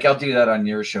 Like I'll do that on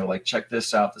your show. Like, check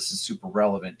this out. This is super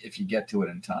relevant if you get to it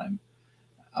in time.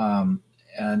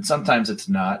 And sometimes it's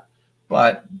not,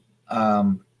 but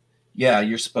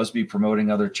you're supposed to be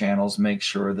promoting other channels. Make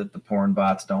sure that the porn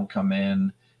bots don't come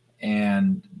in,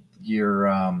 and you're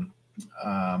and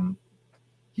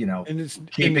it's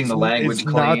keeping the language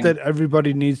clean. Not that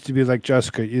everybody needs to be like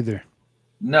Jessica either.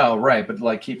 No, right, but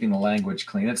like keeping the language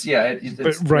clean. It's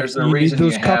there's a you reason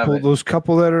need those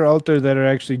couple that are out there that are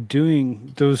actually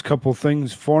doing those couple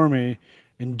things for me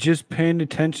and just paying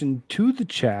attention to the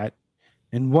chat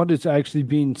and what is actually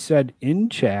being said in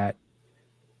chat.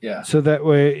 Yeah. So that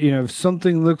way, if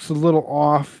something looks a little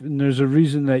off and there's a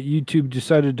reason that YouTube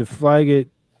decided to flag it,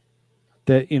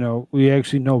 that we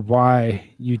actually know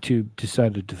why YouTube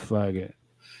decided to flag it.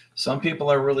 Some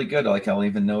people are really good. Like I'll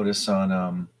even notice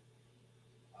on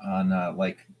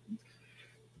like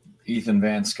Ethan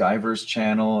Van Sciver's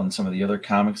channel and some of the other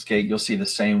Comics Gate, you'll see the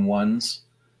same ones.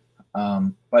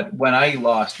 But when I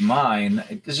lost mine,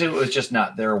 it was just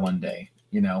not there one day.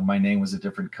 My name was a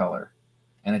different color,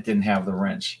 and it didn't have the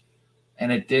wrench,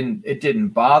 and it didn't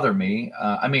bother me.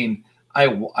 I mean,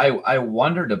 I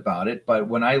wondered about it, but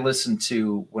when I listened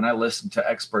to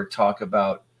Expert talk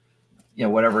about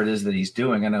whatever it is that he's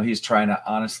doing, I know he's trying to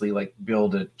honestly like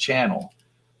build a channel,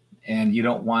 and you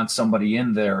don't want somebody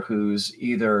in there who's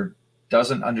either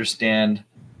doesn't understand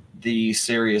the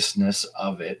seriousness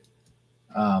of it,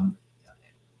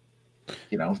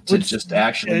 just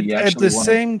actually at the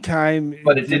same time.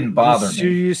 But it didn't bother me.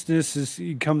 Seriousness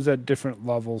comes at different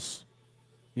levels.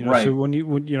 Right. So when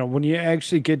you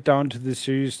actually get down to the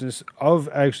seriousness of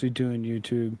actually doing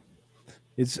YouTube,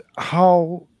 it's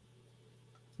how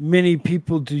many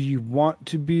people do you want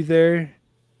to be there,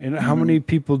 and how many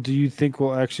people do you think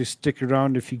will actually stick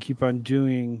around if you keep on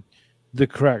doing the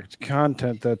correct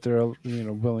content that they're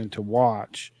willing to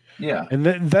watch. Yeah. And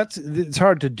it's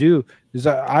hard to do. Is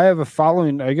I have a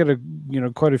following. I get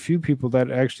quite a few people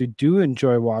that actually do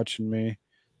enjoy watching me,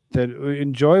 that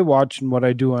enjoy watching what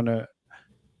I do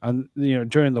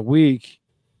during the week.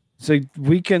 It's like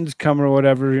weekends come or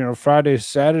whatever, Fridays,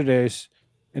 Saturdays,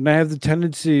 and I have the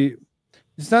tendency.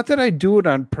 It's not that I do it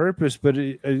on purpose, but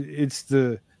it's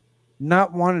the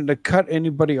not wanting to cut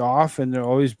anybody off and there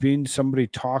always being somebody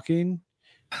talking,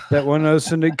 that when all of a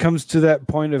sudden it comes to that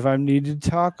point of I need to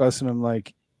talk us, and I'm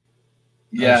like,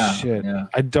 Yeah, shit, yeah.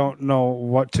 I don't know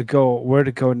where to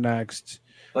go next.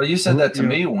 Well, you said that to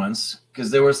me once,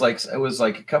 because there was like, it was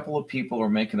like a couple of people were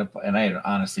making a, and I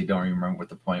honestly don't even remember what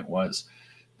the point was,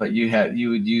 but you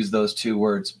would use those two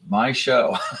words, my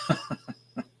show.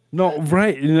 No,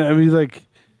 right. I mean, like,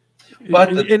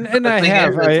 But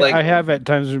I have at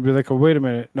times to be like, oh, wait a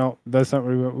minute, no, that's not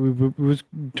where we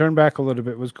turn back a little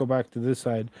bit. Let's go back to this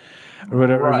side, or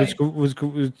whatever. Right.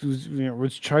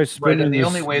 Let's try spinning. Right, and the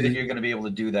only way that you're going to be able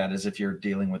to do that is if you're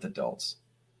dealing with adults.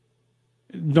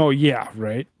 No, yeah,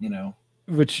 right. You know,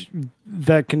 which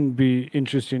that can be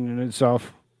interesting in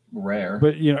itself. Rare,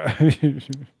 but you know.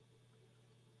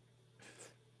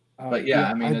 But yeah,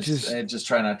 I mean, I just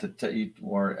try not to tell you,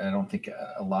 or I don't think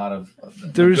a lot of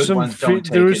there's some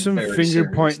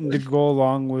finger pointing to go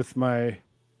along with my,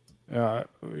 the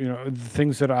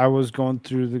things that I was going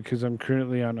through because I'm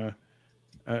currently on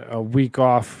a week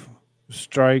off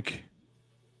strike.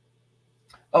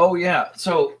 Oh yeah,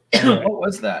 so what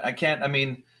was that? I can't. I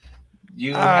mean,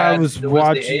 was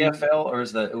watching the AFL, or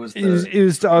it was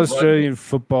the Australian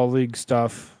Football League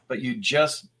stuff. But you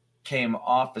just came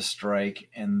off a strike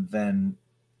and then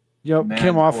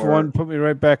came off one, put me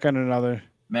right back on another.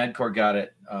 Madcore got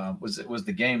it. Was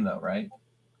the game though, right?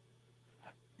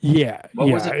 Yeah. What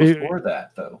was it before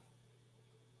that though?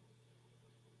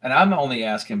 And I'm only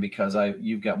asking because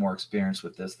you've got more experience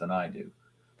with this than I do.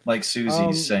 Like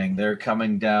Susie's saying, they're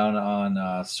coming down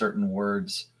on certain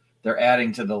words. They're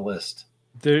adding to the list.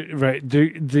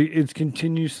 It's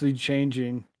continuously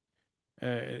changing,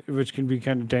 which can be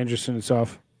kind of dangerous in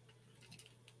itself.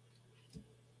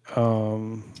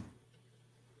 So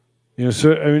I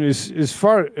mean, as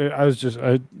far I was just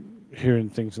hearing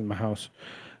things in my house.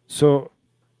 So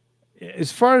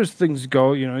as far as things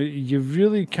go, you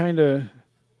really kind of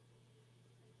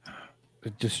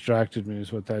distracted me.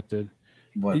 Is what that did.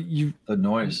 What? The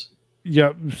noise?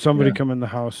 Yeah, somebody come in the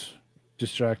house,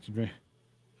 distracted me.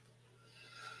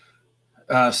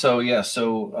 So you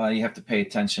have to pay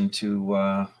attention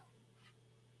to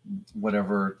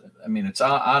whatever. I mean, it's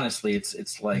honestly,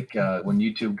 it's like when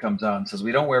YouTube comes out and says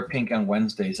we don't wear pink on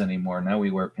Wednesdays anymore. Now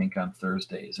we wear pink on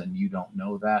Thursdays, and you don't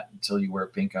know that until you wear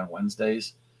pink on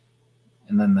Wednesdays,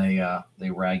 and then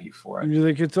they rag you for it. And you're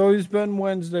like, it's always been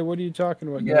Wednesday. What are you talking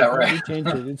about? Yeah, right. We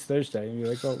changed it. It's Thursday. And you're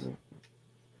like, oh,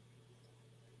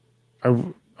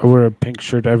 I wear a pink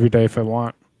shirt every day if I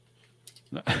want.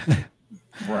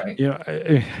 Right.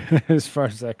 As far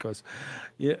as that goes,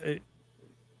 yeah.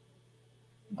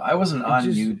 I wasn't on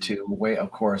YouTube.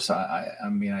 Of course, I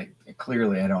mean,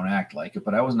 clearly I don't act like it,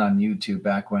 but I wasn't on YouTube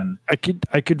back when I could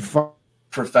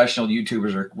professional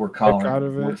YouTubers were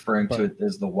referring to it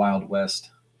as the Wild West.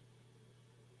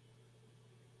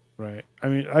 Right. I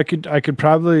mean, I could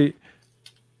probably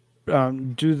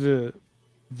do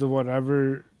the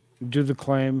whatever, do the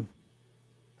claim,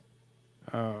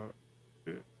 or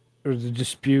the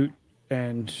dispute,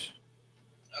 and.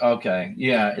 Okay,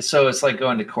 yeah. So it's like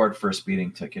going to court for a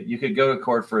speeding ticket. You could go to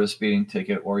court for a speeding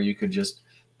ticket, or you could just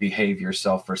behave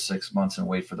yourself for 6 months and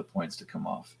wait for the points to come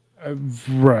off.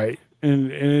 Right,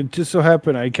 and it just so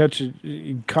happened I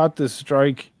caught the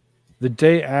strike the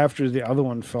day after the other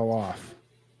one fell off.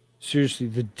 Seriously,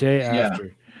 the day after.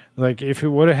 Yeah. Like if it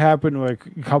would have happened like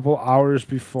a couple hours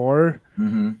before,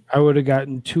 I would have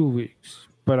gotten 2 weeks,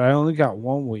 but I only got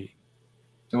 1 week.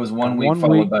 It was 1 week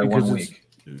followed by 1 week.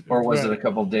 Or was it a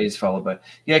couple of days followed by?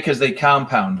 Yeah, because they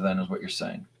compound. Then is what you're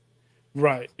saying,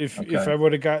 right? If I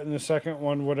would have gotten the second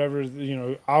one, whatever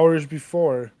hours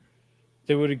before,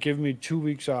 they would have given me 2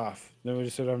 weeks off. They would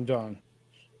have said I'm done,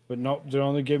 but nope, they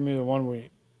only gave me the 1 week.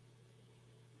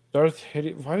 Why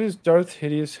does Darth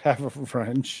Hideous have a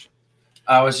French?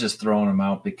 I was just throwing him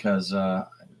out because.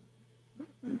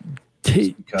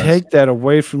 Take that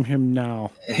away from him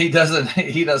now. He doesn't.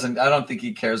 I don't think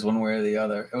he cares one way or the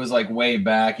other. It was like way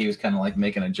back. He was kind of like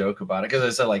making a joke about it because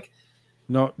I said like,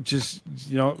 no, just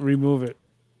remove it.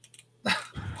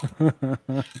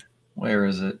 Where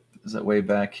is it? Is it way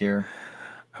back here?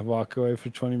 I walk away for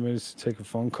 20 minutes to take a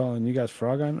phone call, and you got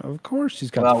Frog on. Of course, he's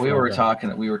got. Well, we were talking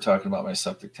about my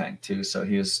septic tank too. So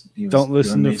he was don't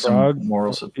listen to Frog.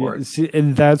 Moral support. See,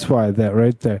 and that's why that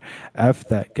right there, F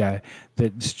that guy.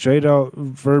 That straight out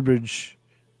verbiage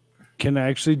can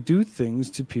actually do things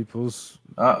to people's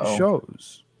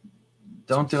shows.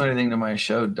 Don't do anything to my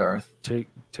show, Darth. Take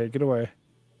it away.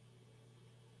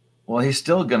 Well, he's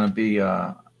still gonna be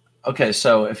Okay,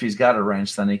 so if he's got a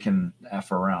wrench, then he can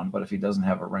F around. But if he doesn't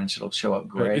have a wrench, it'll show up But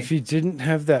gray. if he didn't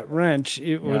have that wrench,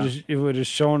 it would have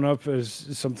shown up as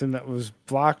something that was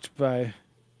blocked by.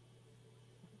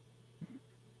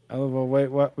 Oh well, wait,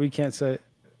 what? We can't say.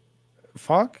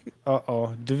 Fuck.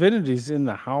 Divinity's in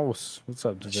the house. What's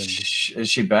up, Divinity? Is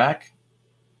she back?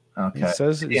 Okay. It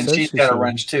says And she's got a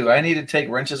wrench too. I need to take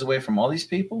wrenches away from all these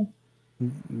people?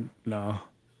 No.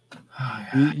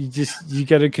 You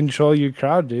got to control your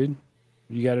crowd, dude.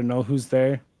 You got to know who's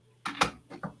there.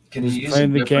 Can who's you use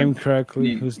playing the game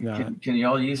correctly? Who's not? Can you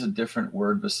all use a different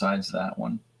word besides that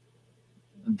one?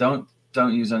 Don't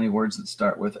use any words that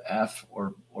start with F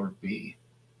or B.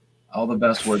 All the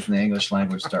best words in the English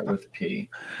language start with P.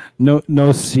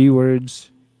 No C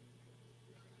words.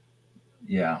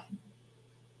 Yeah.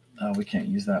 We can't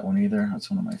use that one either. That's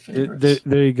one of my favorites.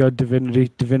 There you go,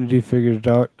 Divinity. Divinity figured it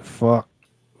out. Fuck.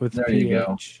 With there PH. You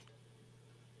go.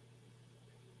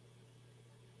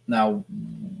 Now,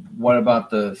 what about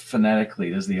the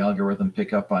phonetically? Does the algorithm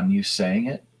pick up on you saying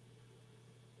it?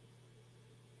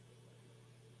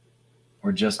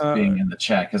 Or just being in the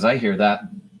chat? Because I hear that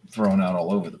thrown out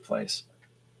all over the place.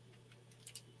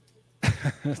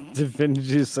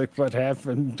 Divinity is like, what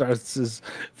happened? Darth's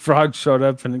frog showed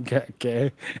up and it got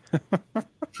gay.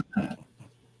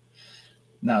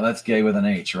 No, that's gay with an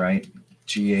H, right?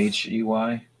 Ghey.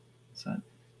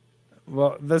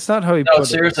 Well, that's not how he. No,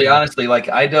 seriously, honestly, like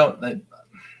I don't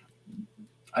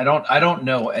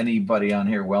know anybody on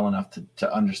here well enough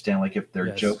to understand like if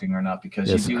they're joking or not,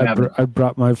 because you do I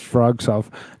brought my frogs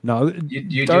off. No,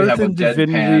 you Darth do have and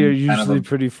Divinity are usually kind of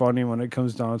pretty funny when it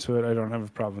comes down to it. I don't have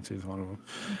a problem with either one of them.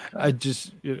 Okay. I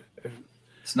just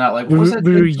it's not like we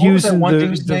were using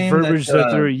the verbiage that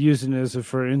they're using as a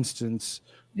for instance.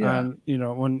 Yeah.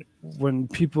 When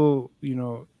people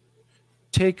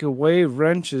take away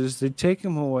wrenches, they take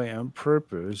them away on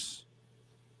purpose.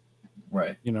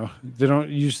 Right. They don't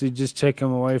usually just take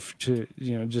them away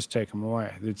just take them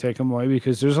away. They take them away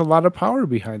because there's a lot of power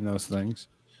behind those things.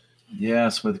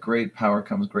 Yes, with great power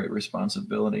comes great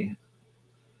responsibility.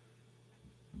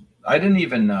 I didn't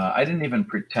even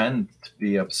pretend to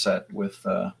be upset with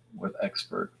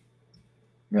Expert.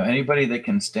 Anybody that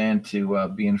can stand to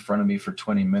be in front of me for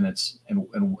 20 minutes and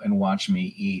watch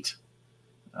me eat,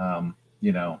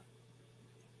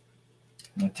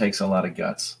 it takes a lot of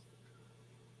guts.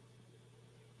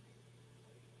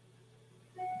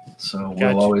 So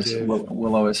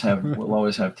we'll always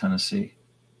have Tennessee.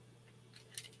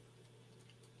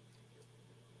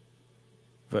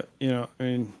 But I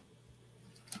mean,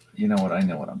 you know what? I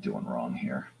know what I'm doing wrong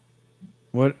here.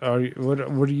 What are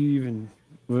you even?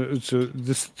 So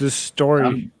this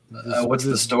story. What's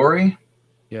the story?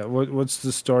 Yeah. What's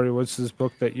the story? What's this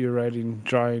book that you're writing,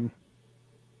 drawing,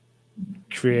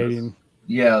 creating?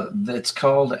 Yeah, it's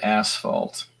called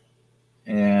Asphalt,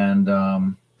 and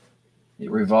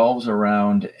it revolves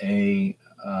around a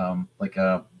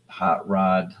hot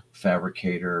rod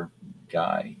fabricator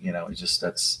guy.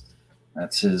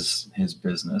 That's his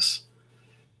business,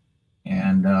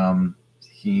 and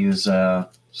he's a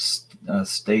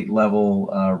state level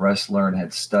wrestler and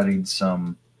had studied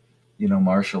some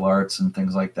martial arts and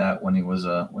things like that when he was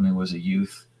a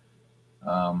youth.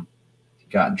 He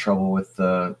got in trouble with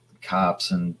the cops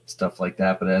and stuff like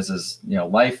that, but as his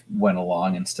life went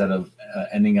along, instead of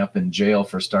ending up in jail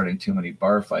for starting too many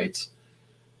bar fights,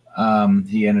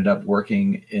 he ended up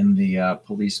working in the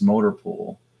police motor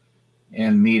pool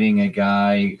and meeting a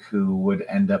guy who would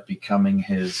end up becoming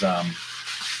his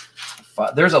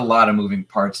there's a lot of moving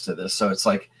parts to this, so it's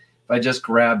like if I just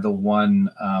grab the one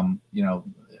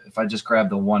if I just grab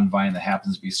the one vine that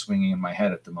happens to be swinging in my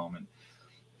head at the moment.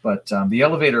 But the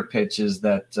elevator pitch is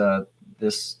that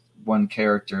this one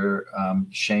character,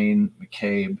 Shane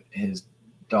McCabe, his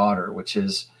daughter, which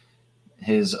is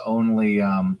his only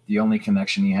the only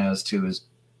connection he has to his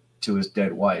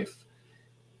dead wife,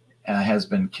 has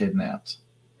been kidnapped,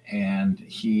 and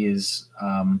he is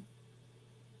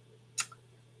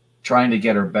trying to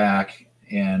get her back,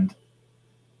 and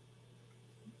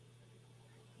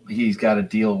he's got to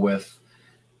deal with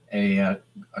a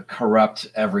corrupt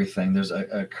everything. There's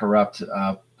a corrupt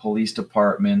police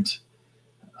department,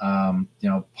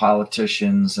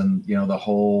 politicians, and the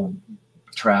whole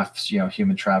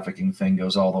human trafficking thing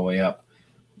goes all the way up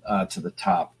to the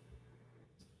top.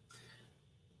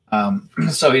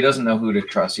 So he doesn't know who to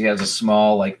trust. He has a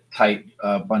small, tight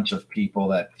bunch of people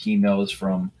that he knows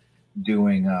from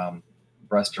doing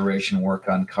restoration work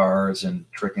on cars and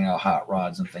tricking out hot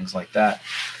rods and things like that.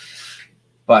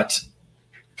 But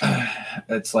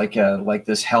it's like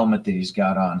this helmet that he's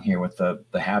got on here with the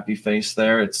happy face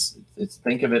there. It's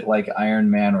think of it like Iron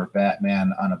Man or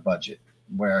Batman on a budget,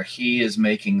 where he is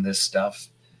making this stuff,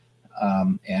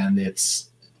 and it's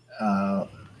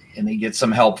and he gets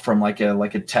some help from like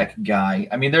a tech guy.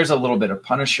 I mean, there's a little bit of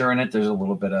Punisher in it. There's a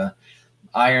little bit of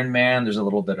Iron Man. There's a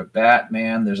little bit of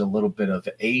Batman. There's a little bit of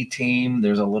A-Team.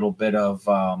 There's a little bit of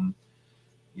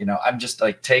you know, I'm just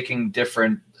like taking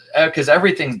different, because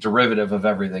everything's derivative of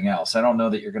everything else. I don't know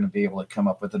that you're going to be able to come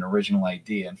up with an original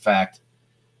idea. In fact,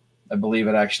 I believe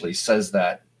it actually says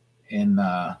that in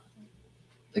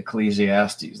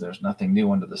Ecclesiastes. There's nothing new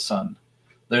under the sun.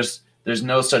 There's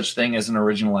no such thing as an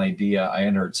original idea. I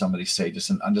had heard somebody say, just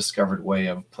an undiscovered way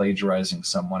of plagiarizing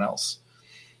someone else.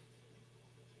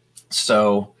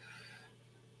 So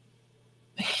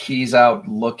he's out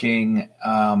looking,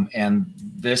 and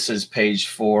this is page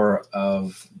 4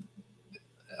 of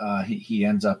he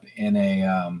ends up in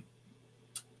a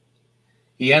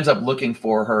he ends up looking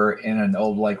for her in an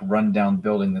old like rundown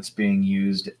building that's being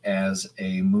used as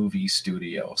a movie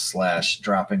studio /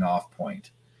 dropping off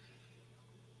point.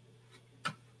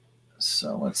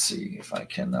 So let's see if I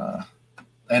can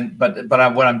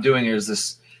what I'm doing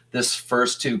is this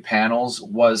first 2 panels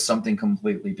was something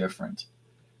completely different.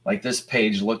 Like this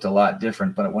page looked a lot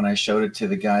different, but when I showed it to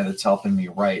the guy that's helping me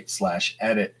write /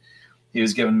 edit, he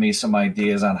was giving me some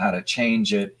ideas on how to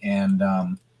change it. And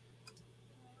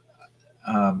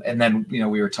then, you know,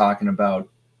 we were talking about,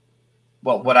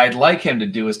 well, what I'd like him to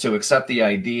do is to accept the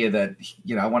idea that,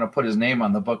 you know, I want to put his name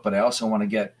on the book, but I also want to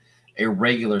get a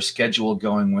regular schedule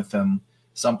going with him,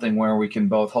 something where we can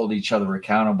both hold each other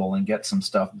accountable and get some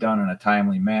stuff done in a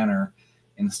timely manner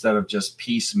instead of just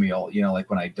piecemeal, you know, like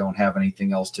when I don't have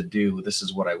anything else to do, this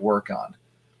is what I work on.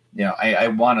 You know, I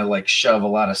want to like shove a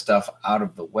lot of stuff out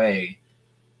of the way.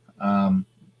 You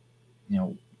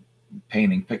know,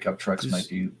 painting pickup trucks might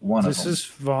be one of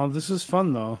them. This is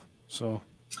fun though. So,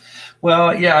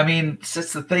 well, yeah, I mean,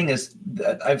 since the thing is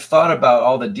that I've thought about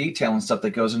all the detail and stuff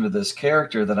that goes into this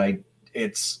character that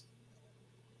it's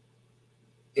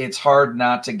hard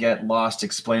not to get lost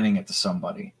explaining it to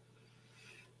somebody.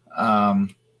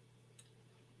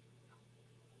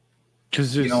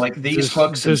 Because you know, like these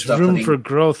hooks and there's stuff. There's room for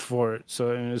growth for it.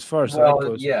 So, I mean, as far as that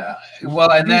goes, yeah. Well,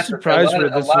 and that's surprised where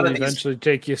this will eventually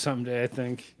take you someday. I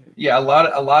think. Yeah, a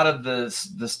lot of the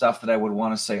stuff that I would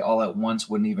want to say all at once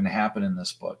wouldn't even happen in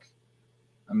this book.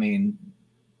 I mean,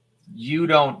 you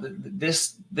don't.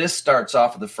 This starts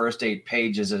off with the first 8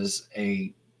 pages as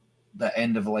the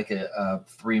end of like a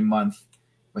 3-month.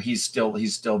 But he's still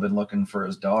been looking for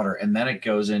his daughter, and then it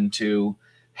goes into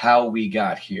how we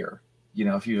got here. You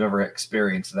know, if you've ever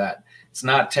experienced that, it's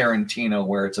not Tarantino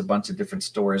where it's a bunch of different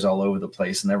stories all over the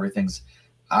place and everything's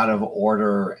out of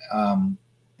order,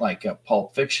 like a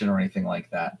Pulp Fiction or anything like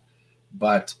that.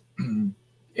 But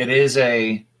it is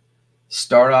a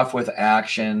start off with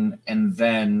action and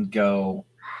then go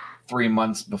 3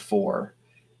 months before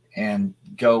and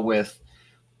go with,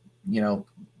 you know,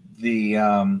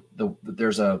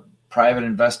 there's a private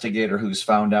investigator who's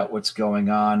found out what's going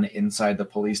on inside the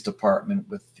police department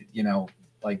with, you know,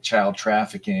 like child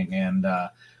trafficking. And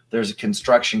there's a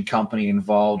construction company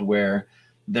involved where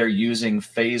they're using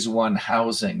phase 1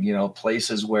 housing, you know,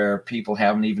 places where people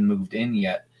haven't even moved in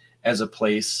yet, as a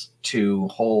place to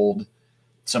hold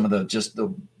some of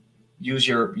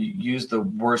use the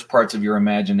worst parts of your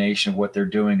imagination of what they're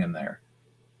doing in there.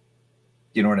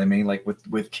 You know what I mean? Like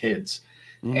with kids.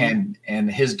 Mm-hmm.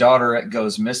 And his daughter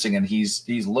goes missing, and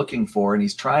he's looking for her, and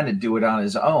he's trying to do it on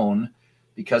his own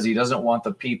because he doesn't want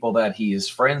the people that he is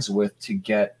friends with to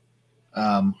get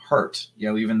hurt, you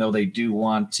know, even though they do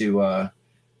want to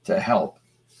help.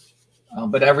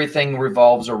 But everything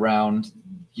revolves around,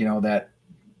 you know, that,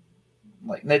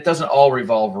 like, it doesn't all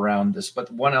revolve around this,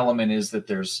 but one element is that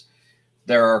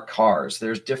there are cars.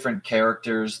 There's different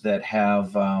characters that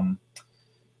have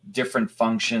different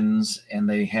functions, and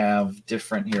they have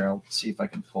different, here, I'll see if I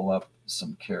can pull up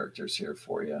some characters here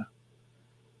for you.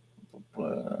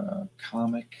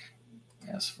 Comic,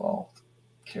 asphalt,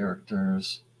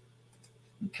 characters.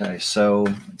 Okay, so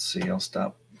let's see, I'll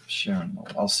stop sharing.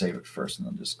 I'll save it first and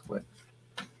then just quit.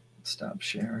 Stop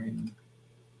sharing.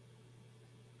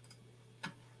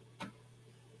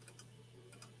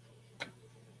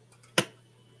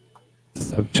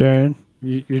 Stop sharing.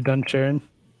 You're done sharing?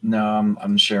 No,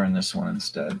 I'm sharing this one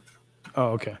instead. Oh,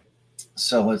 okay.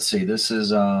 So let's see. This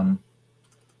is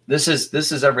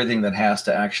everything that has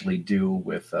to actually do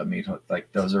with meat hook.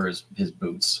 Like those are his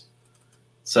boots.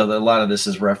 So a lot of this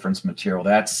is reference material.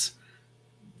 That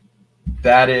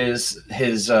is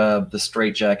his the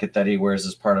straight jacket that he wears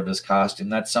as part of his costume.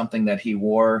 That's something that he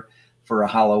wore for a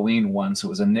Halloween once. It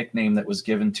was a nickname that was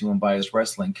given to him by his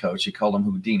wrestling coach. He called him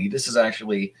Houdini. This is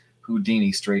actually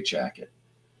Houdini straitjacket.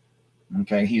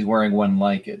 Okay, he's wearing one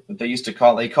like it. But they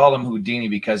called him Houdini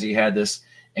because he had this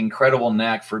incredible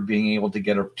knack for being able to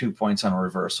get 2 points on a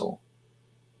reversal.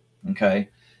 Okay,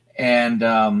 and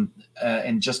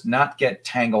just not get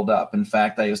tangled up. In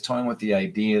fact, I was toying with the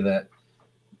idea that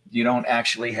you don't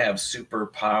actually have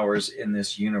superpowers in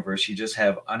this universe. You just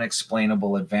have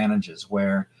unexplainable advantages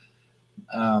where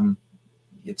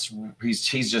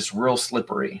he's just real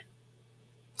slippery.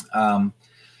 And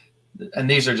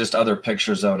these are just other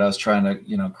pictures of it. I was trying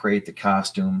to, create the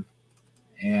costume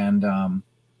and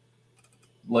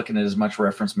looking at as much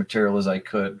reference material as I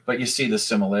could. But you see the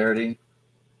similarity.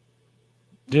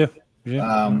 Yeah.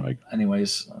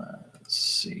 Anyways, let's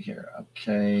see here.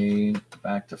 Okay,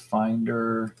 back to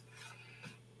Finder.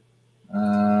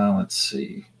 Let's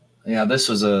see. Yeah, this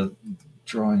was a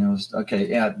drawing. Okay.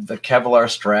 Yeah, the Kevlar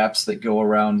straps that go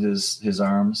around his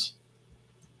arms.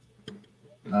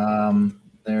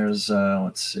 There's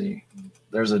let's see.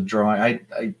 There's a drawing.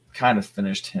 I kind of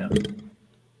finished him.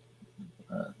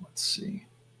 Let's see.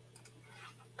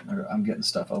 I'm getting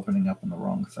stuff opening up in the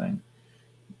wrong thing.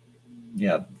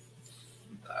 Yeah.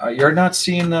 You're not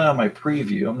seeing my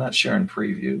preview. I'm not sharing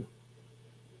preview.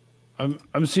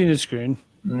 I'm seeing a screen.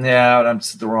 No,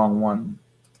 that's the wrong one.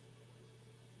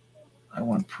 I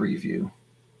want preview.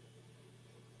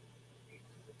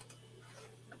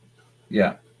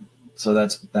 Yeah. So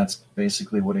that's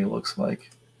basically what he looks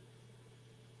like.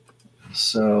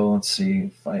 So let's see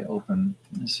if I open.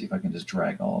 Let's see if I can just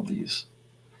drag all of these.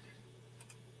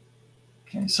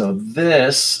 Okay, so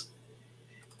this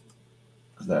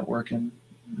is that working?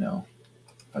 No.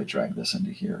 If I drag this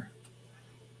into here.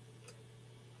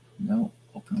 No.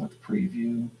 Open with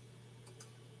preview.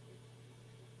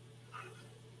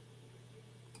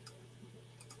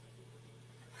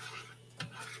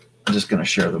 I'm just going to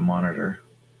share the monitor.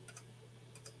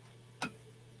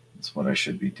 That's what I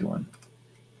should be doing.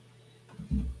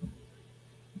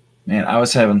 Man, I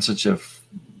was having such a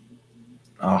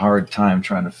hard time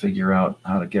trying to figure out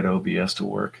how to get OBS to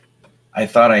work. I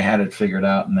thought I had it figured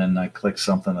out, and then I clicked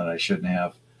something that I shouldn't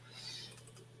have.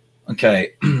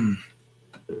 Okay.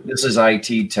 This is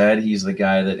IT Ted. He's the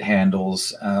guy that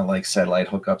handles like satellite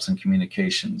hookups and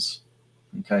communications.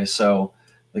 Okay, so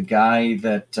the guy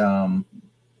that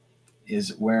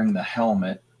is wearing the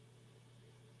helmet.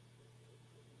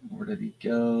 Where did he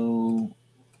go?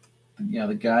 Yeah,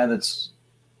 the guy that's.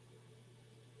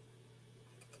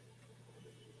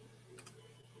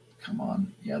 Come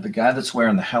on. Yeah, the guy that's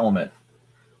wearing the helmet.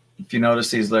 If you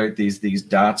notice these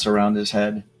dots around his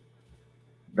head,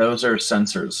 those are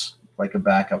sensors, like a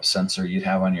backup sensor you'd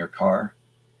have on your car.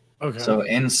 Okay. So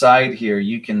inside here,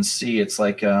 you can see it's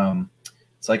like a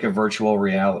virtual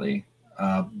reality,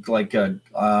 like a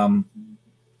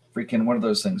freaking what are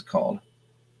those things called?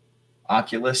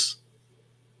 Oculus.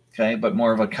 Okay, but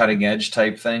more of a cutting edge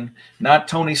type thing, not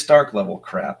Tony Stark level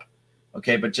crap.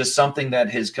 Okay, but just something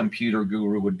that his computer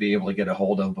guru would be able to get a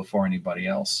hold of before anybody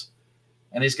else.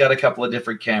 And he's got a couple of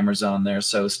different cameras on there.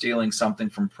 So stealing something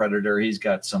from Predator, he's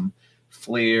got some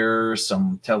FLIR,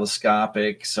 some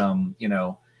telescopic, some,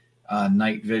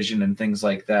 night vision and things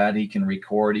like that. He can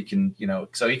record, he can,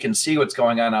 so he can see what's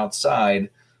going on outside,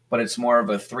 but it's more of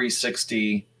a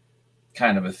 360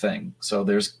 kind of a thing. So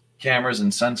there's cameras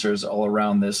and sensors all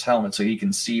around this helmet, so he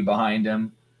can see behind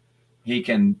him. He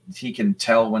can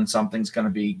tell when something's going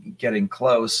to be getting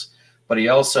close, but he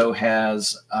also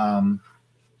has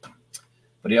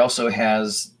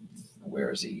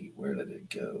where is he? Where did it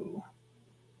go?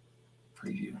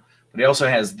 Preview. But he also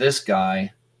has this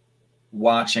guy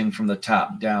watching from the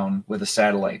top down with a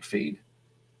satellite feed.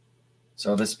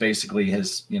 So this basically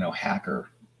his, hacker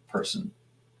person.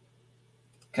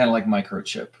 Kind of like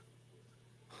microchip.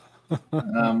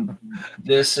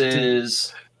 This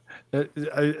is.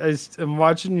 I'm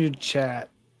watching your chat.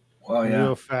 Oh yeah.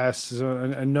 Real fast.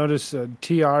 So I noticed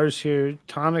TR's here.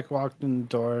 Tonic walked in the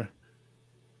door.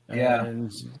 Yeah.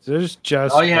 And there's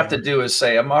just all you have to do is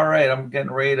say, "I'm all right. I'm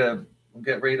getting ready to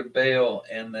bail,"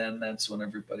 and then that's when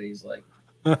everybody's like,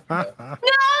 no.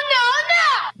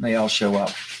 They all show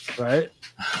up. Right.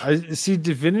 I see.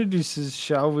 Divinity says,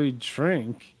 "Shall we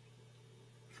drink?"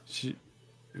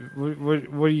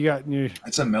 What do you got in your?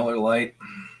 It's a Miller Lite.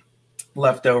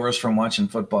 Leftovers from watching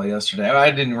football yesterday. I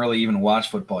didn't really even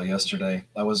watch football yesterday.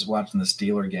 I was watching the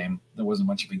Steeler game. There wasn't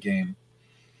much of a game.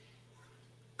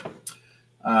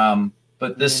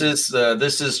 But this is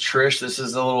Trish. This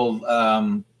is a little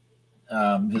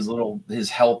his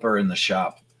helper in the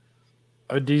shop.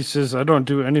 ID says, "I don't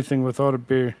do anything without a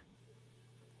beer."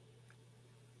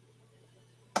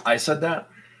 I said that?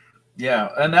 Yeah,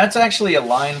 and that's actually a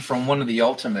line from one of the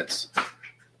Ultimates.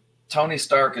 Tony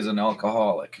Stark is an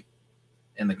alcoholic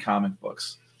in the comic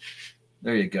books.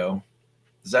 There you go.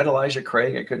 Is that Elijah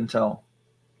Craig? I couldn't tell.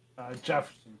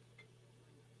 Jefferson.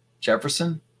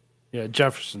 Jefferson? Yeah,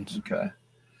 Jefferson's. Okay.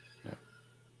 Yeah.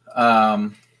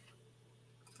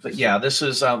 But yeah, this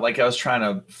is like I was trying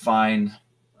to find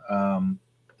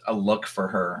a look for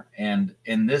her, and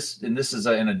this is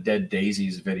in a Dead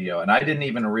Daisies video, and I didn't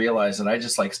even realize it. I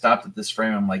just like stopped at this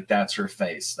frame. I'm like, that's her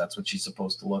face. That's what she's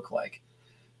supposed to look like.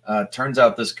 Turns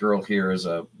out this girl here is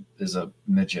a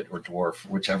midget or dwarf,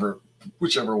 whichever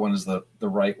one is the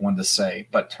right one to say.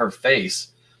 But her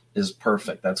face is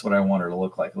perfect. That's what I want her to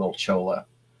look like, a little chola.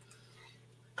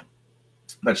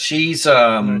 But she's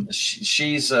like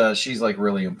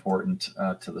really important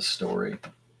to the story.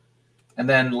 And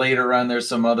then later on, there's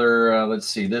some other. Let's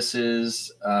see. This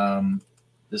is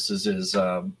his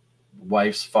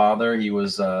wife's father. He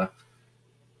was a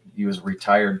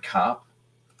retired cop.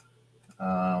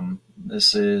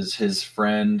 This is his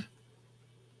friend,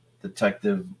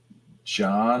 Detective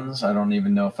Johns. I don't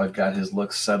even know if I've got his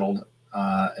look settled.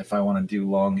 If I want to do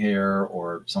long hair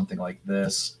or something like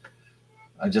this.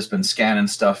 I've just been scanning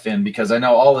stuff in because I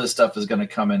know all this stuff is going to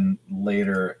come in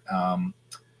later. I've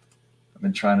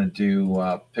been trying to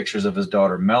do pictures of his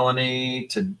daughter Melanie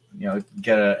to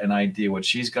get an idea what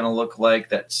she's going to look like.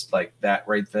 That's like that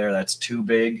right there. That's too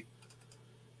big.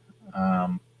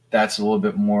 That's a little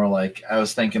bit more like I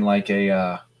was thinking like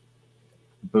a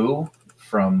Boo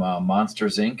from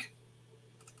Monsters Inc.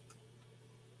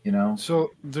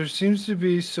 So there seems to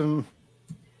be some.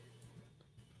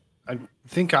 I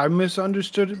think I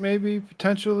misunderstood it. Maybe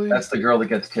potentially. That's the girl that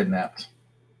gets kidnapped.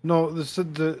 No, this is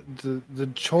the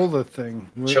Chola thing.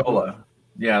 Chola,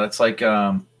 yeah, that's like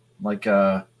a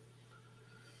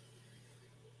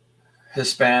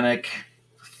Hispanic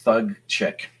thug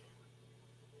chick.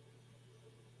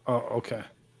 Oh, okay.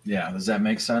 Yeah, does that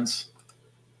make sense?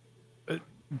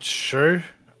 Sure.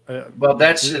 Well,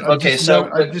 that's okay.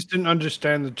 I just didn't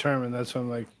understand the term, and that's why I'm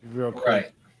like real quick.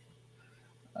 Right.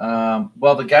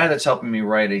 Well, the guy that's helping me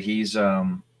write it, he's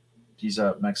a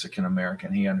Mexican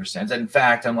American. He understands. In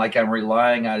fact, I'm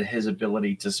relying on his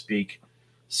ability to speak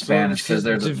Spanish because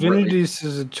there's Divinity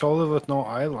is a chola with no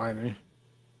eyeliner.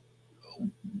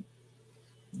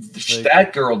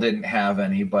 That girl didn't have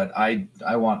any, but I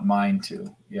want mine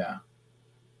to. Yeah.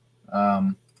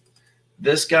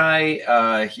 This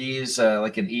guy, he's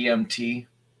like an EMT.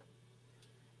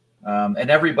 And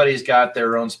everybody's got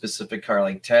their own specific car.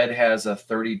 Like Ted has a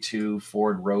 32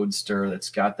 Ford Roadster that's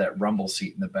got that rumble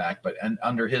seat in the back, but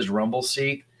under his rumble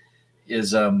seat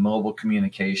is mobile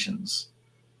communications.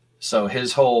 So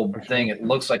his whole thing, it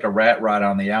looks like a rat rod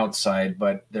on the outside,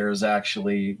 but there's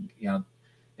actually,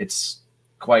 it's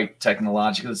quite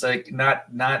technological. It's like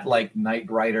not like Knight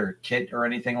Rider kit or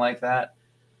anything like that,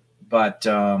 but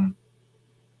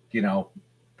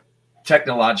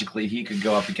technologically he could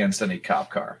go up against any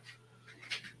cop car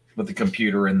with the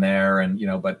computer in there, and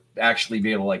but actually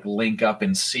be able to like link up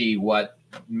and see what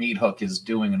Meat Hook is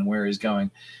doing and where he's going.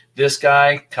 This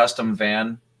guy, custom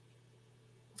van,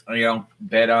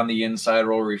 bed on the inside,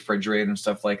 roll refrigerator and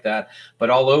stuff like that, but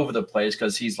all over the place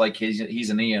because he's an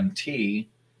EMT.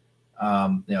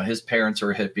 His parents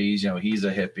are hippies. He's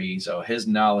a hippie, so his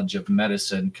knowledge of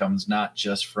medicine comes not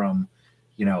just from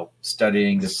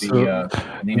studying to be an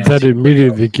EMT. That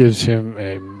immediately gives him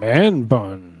a man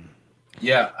bun.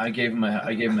 Yeah, I gave him a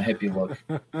hippie look.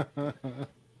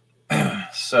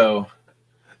 So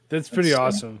that's pretty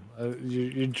awesome.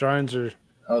 Your drawings are.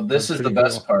 Oh, this is the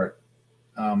best part.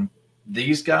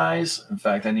 These guys, in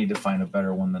fact, I need to find a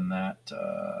better one than that.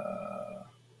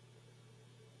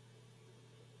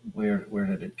 Where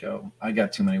did it go? I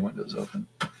got too many windows open.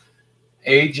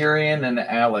 Adrian and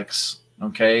Alex.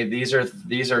 Okay,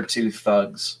 these are two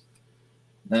thugs.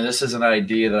 Now this is an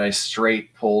idea that I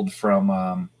straight pulled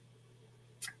from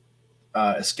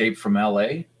Escape from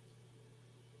LA.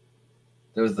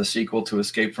 There was the sequel to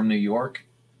Escape from New York.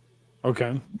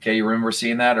 Okay, you remember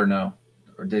seeing that or no?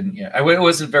 Or didn't you? It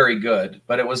wasn't very good,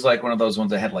 but it was like one of those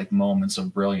ones that had like moments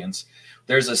of brilliance.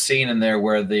 There's a scene in there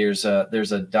where there's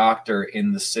a doctor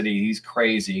in the city. He's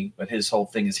crazy, but his whole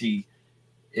thing is he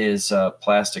is a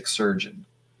plastic surgeon.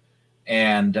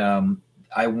 And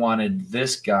I wanted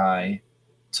this guy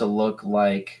to look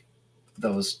like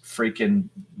those freaking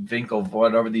Winkle,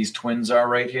 whatever these twins are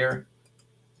right here.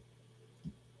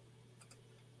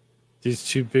 These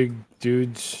two big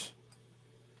dudes.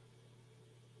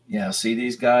 Yeah, see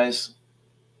these guys?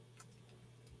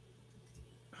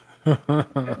 In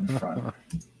front.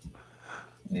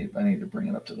 I need to bring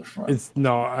it up to the front. It's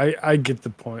no, I get the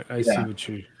point. I see what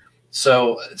you.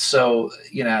 So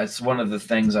it's one of the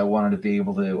things I wanted to be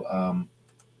able to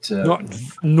Not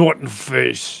in the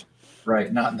face.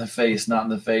 Right, not in the face, not in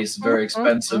the face. Very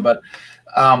expensive, but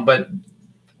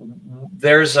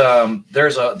there's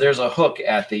a hook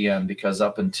at the end, because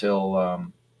up until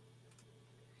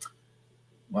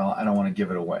well, I don't want to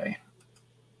give it away.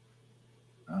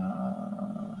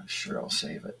 Sure, I'll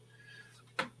save it.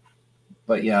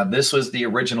 But yeah, this was the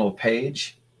original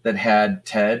page that had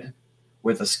Ted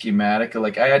with a schematic.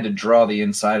 Like, I had to draw the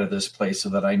inside of this place so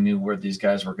that I knew where these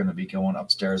guys were going to be going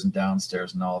upstairs and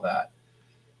downstairs and all that.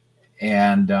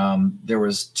 And there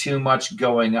was too much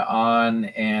going on,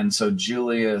 and so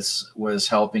Julius was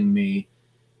helping me.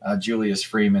 Julius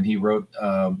Freeman, he wrote,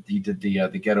 he did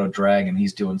the Ghetto Dragon.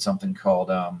 He's doing something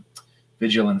called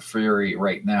Vigilant Fury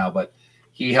right now, but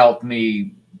he helped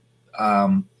me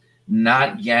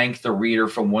not yank the reader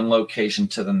from one location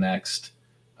to the next,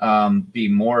 be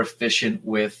more efficient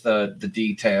with the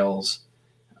details.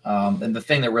 And the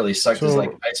thing that really sucked is,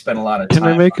 like, I spent a lot of time. Can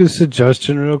I make a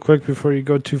suggestion real quick before you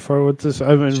go too far with this?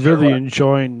 I've been really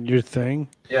enjoying your thing.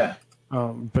 Yeah.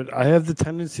 But I have the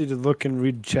tendency to look and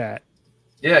read chat.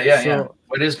 Yeah.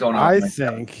 What is going on? I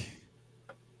think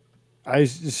you're going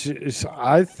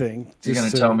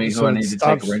to tell me who I need to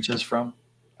take wrenches from?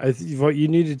 What you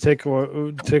need to take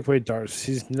away Darth.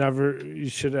 You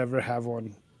should ever have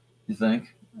one. You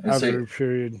think? Ever,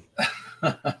 period.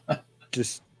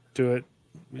 Just do it.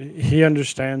 He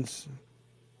understands.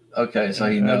 Okay, so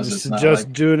he knows it's not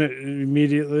just doing it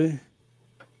immediately.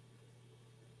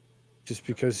 Just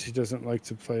because he doesn't like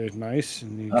to play it nice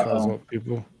and he calls out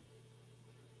people.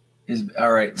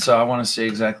 All right, so I want to see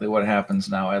exactly what happens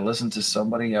now. I listened to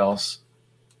somebody else.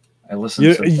 I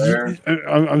listened to their...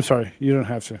 I'm sorry. You don't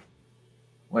have to.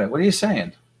 Wait, what are you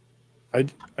saying? I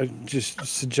just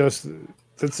suggest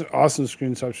that's an awesome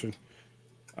screenception.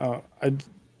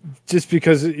 Just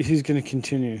because he's going to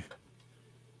continue.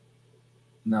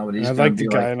 No, but he's I like the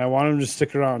guy, and I want him to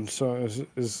stick around. So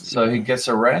he gets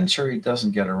a wrench, or he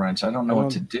doesn't get a wrench? I don't know what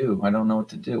to do.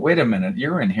 Wait a minute,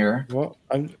 you're in here. Well,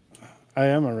 I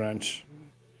am a wrench.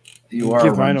 You are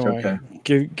give a mine wrench, away.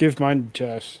 Okay. Give mine to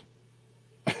Jess.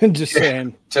 Just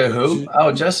saying. To who?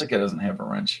 Oh, Jessica doesn't have a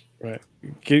wrench. Right.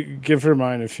 Give her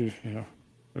mine if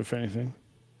if anything.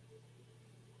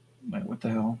 Wait, what the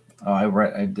hell? Oh,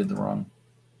 I did the wrong.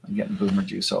 I'm getting boomer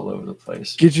juice all over the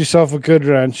place. Get yourself a good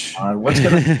wrench. What's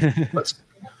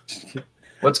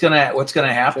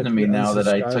gonna happen to me now that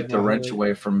I took the wrench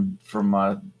away from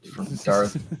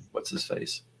Darth? What's his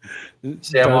face?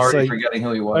 See, I'm already forgetting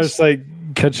who he was. It's like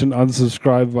catching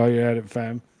unsubscribe while you're at it,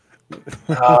 fam.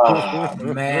 Oh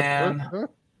man,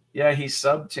 yeah, he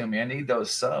subbed to me. I need those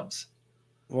subs.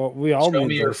 Well, we all show need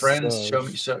me your friends.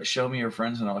 Subs. Show me your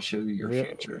friends, and I'll show you your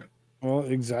future. Well,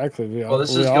 exactly.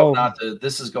 This is going out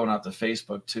to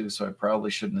Facebook too, so I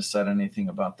probably shouldn't have said anything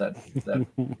about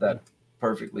that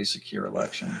perfectly secure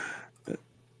election.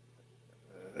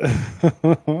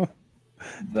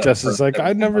 Jess is like,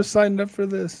 I never signed up for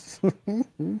this.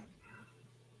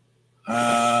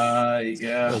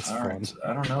 Yeah. That's all fun. right.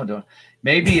 I don't know.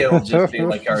 Maybe it'll just be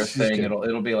like our thing.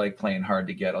 It'll be like playing hard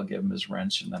to get. I'll give him his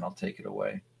wrench, and then I'll take it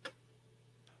away.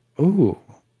 Ooh,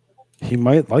 he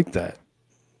might like that.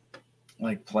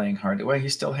 Like playing hard to. Well, he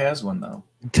still has one though.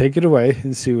 Take it away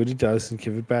and see what he does, and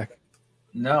give it back.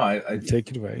 No, I take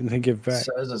it away and then give it back.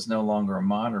 It says it's no longer a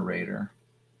moderator.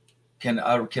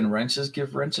 Can wrenches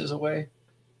give wrenches away,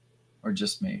 or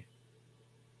just me?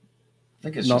 I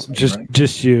think it's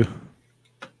just you.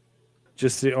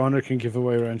 Just the owner can give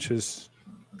away wrenches.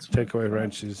 Take away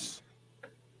wrenches.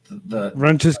 The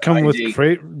wrenches come ID, with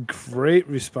great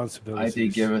responsibilities. ID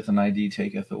giveth and ID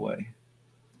taketh away.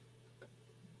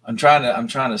 I'm trying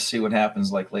to see what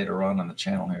happens like later on the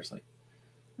channel here. It's like,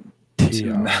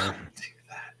 do that.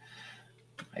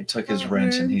 I took his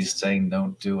wrench and he's saying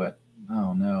don't do it.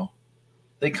 Oh no.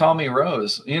 They call me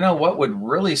Rose. You know what would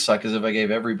really suck is if I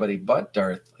gave everybody but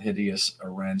Darth Hideous a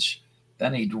wrench.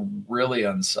 Then he'd really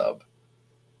unsub.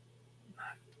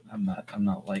 I'm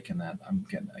not liking that.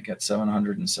 I got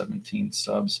 717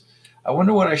 subs. I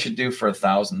wonder what I should do for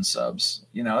 1,000 subs.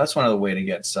 That's one of the way to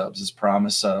get subs is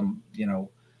promise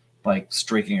like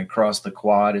streaking across the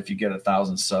quad if you get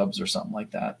 1,000 subs or something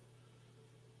like that.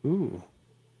 Ooh.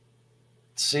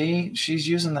 See, she's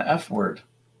using the F word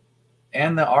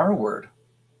and the R word.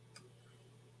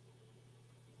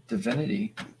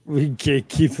 Divinity. We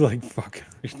keep like fucking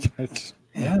retarded.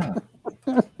 Yeah.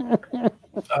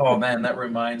 Oh man, that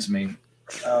reminds me.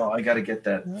 Oh, I got to get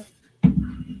that.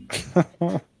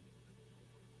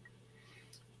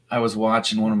 I was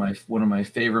watching one of my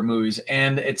favorite movies,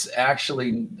 and it's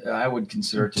actually I would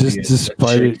consider it to Just be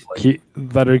despite chick it, flick.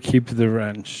 let her keep the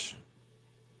wrench.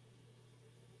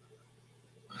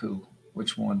 Who?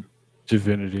 Which one?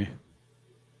 Divinity.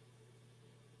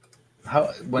 How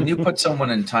when you put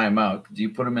someone in timeout, do you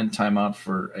put them in timeout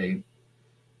for a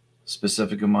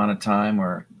specific amount of time,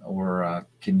 or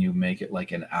can you make it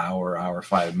like an hour,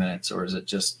 5 minutes, or is it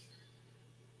just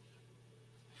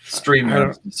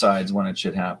StreamYard decides when it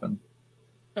should happen?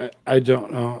 I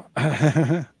don't know.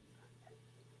 I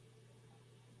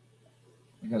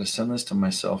got to send this to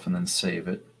myself and then save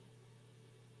it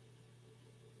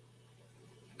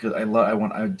because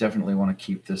I definitely want to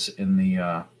keep this in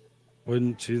the.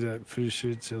 Wouldn't do that. Pretty sure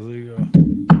it's illegal.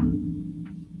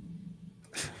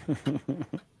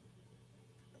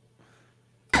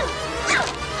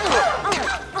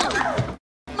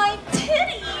 My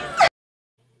titties.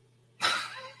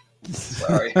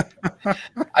 Sorry,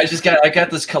 I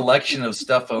got this collection of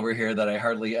stuff over here that I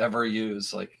hardly ever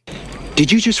use. Like,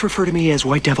 did you just refer to me as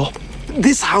White Devil?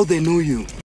 This how they know you.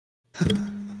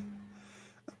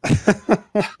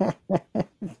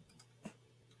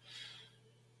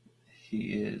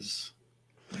 he is.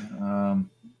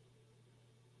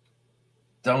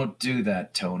 Don't do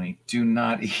that, Tony. Do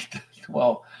not eat that.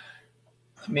 Well,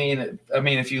 I mean,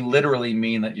 if you literally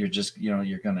mean that you're just,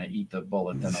 you're gonna eat the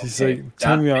bullet, then He's okay. like,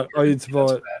 tell me, I'll eat the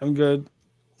bullet. I'm good.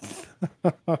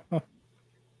 What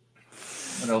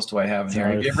else do I have in here?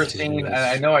 Have you ever seen?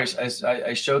 I know I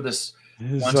showed this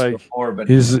once before, but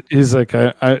he's like,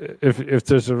 if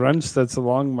there's a wrench that's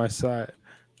along my side,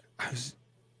 I was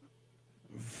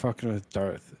fucking with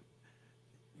Darth.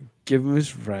 Give him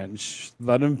his wrench.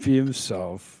 Let him be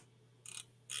himself.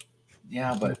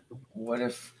 Yeah, but what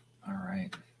if? All right.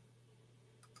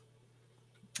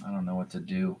 I don't know what to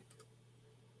do.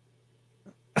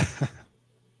 Wait a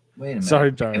minute. Sorry,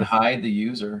 You Darth. can hide the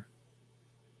user.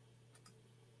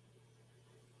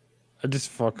 I just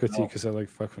fuck with you because I like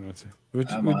fucking with you.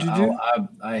 What'd you do?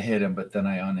 I hit him, but then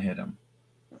I unhit him.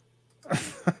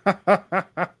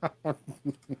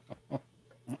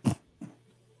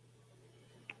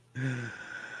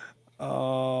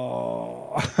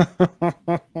 Oh.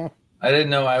 I didn't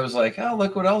know. I was like, oh,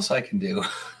 look what else I can do.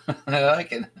 I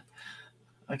can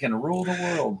rule the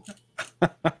world.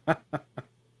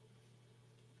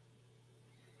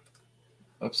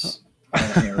 Oops.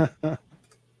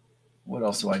 What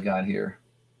else do I got here?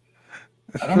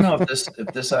 I don't know if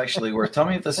this actually works. Tell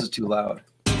me if this is too loud.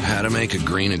 How to make a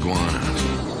green iguana.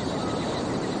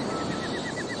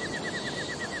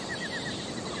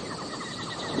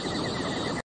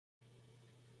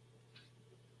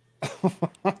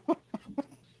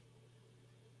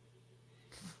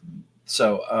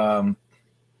 So,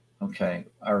 okay,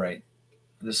 all right.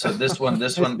 This one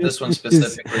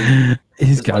specifically.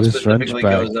 He's got his wrench back.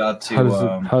 Goes out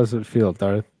to, how does it feel,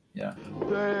 Darth? Yeah.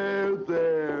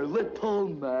 There, little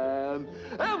man.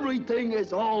 Everything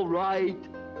is all right.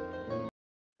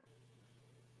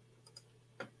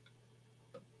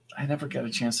 I never got a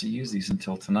chance to use these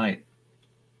until tonight.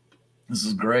 This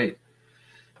is great.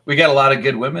 We got a lot of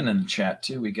good women in the chat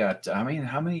too. We got. I mean,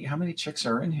 how many chicks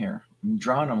are in here? I'm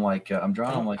drawing them like a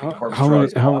corpse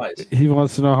draws flies. He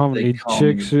wants to know how many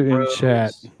chicks are in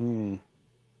chat.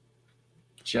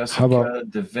 Jessica,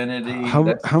 Divinity.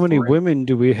 How many women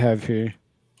do we have here?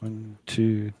 1,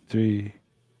 2, 3.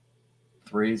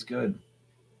 3 is good.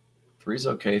 3's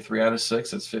okay. 3 out of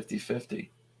 6. It's 50-50.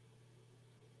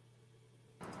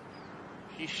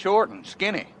 She's short and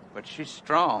skinny, but she's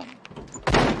strong.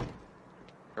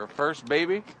 Her first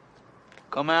baby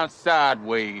come out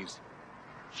sideways.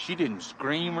 She didn't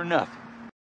scream or nothing.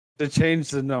 To change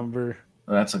the number.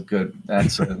 That's a good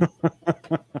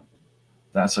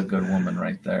woman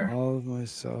right there. All of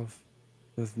myself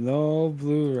with no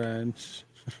blue wrench.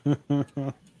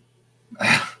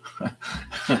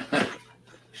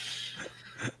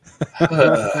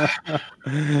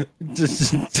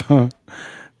 Just don't.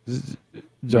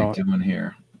 What are you doing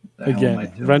here?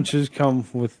 Again, wrenches come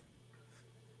with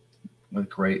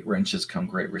great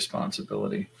great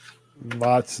responsibility.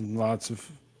 Lots and lots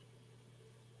of.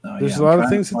 There's a lot of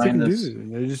things that they can do.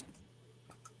 They just.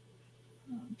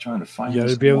 I'm trying to find. You got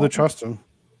to be able to trust them.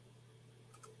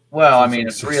 Well, I mean,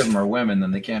 if 3 of them are women, then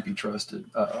they can't be trusted.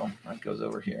 Uh-oh, that goes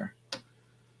over here.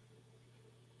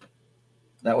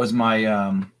 That was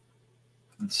my.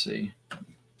 Let's see.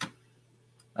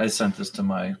 I sent this to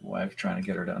my wife, trying to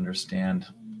get her to understand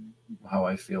how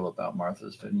I feel about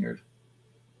Martha's Vineyard.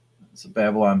 So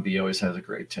Babylon Bee always has a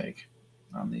great take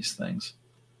on these things.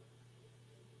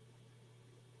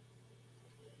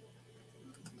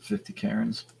 50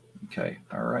 Karens. Okay.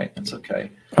 All right. That's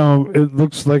okay. It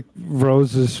looks like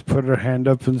Rose has put her hand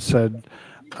up and said,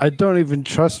 "I don't even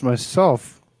trust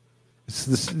myself."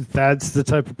 That's the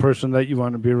type of person that you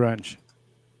want to be, Wrench.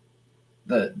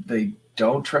 That they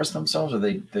don't trust themselves, or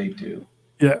they do.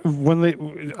 Yeah,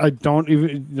 I don't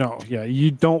even no. Yeah,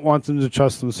 you don't want them to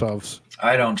trust themselves.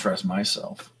 I don't trust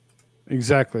myself.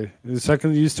 Exactly. The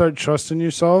second you start trusting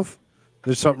yourself,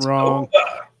 there's something wrong.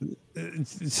 It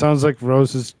sounds like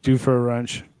Rose is due for a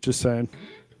wrench. Just saying.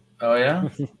 Oh yeah.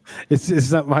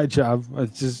 It's not my job.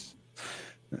 It's just.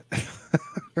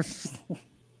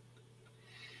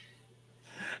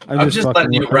 I'm just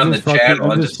letting you run the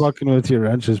channel. I'm just fucking with your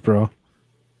wrenches, bro.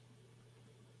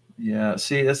 Yeah.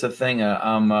 See, that's the thing.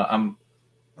 I'm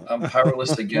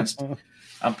powerless against.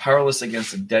 I'm powerless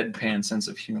against a deadpan sense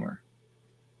of humor.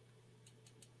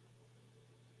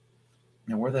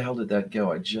 Now, where the hell did that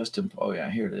go? Oh yeah,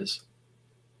 here it is.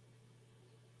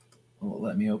 Will it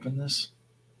let me open this?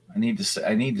 I need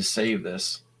to save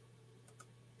this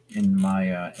in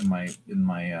my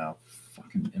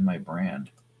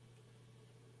brand.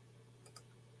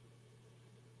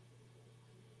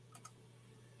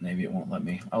 Maybe it won't let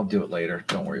me. I'll do it later.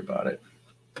 Don't worry about it.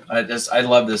 I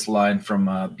love this line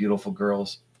from Beautiful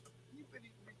Girls. You've been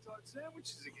eating retard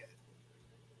sandwiches again.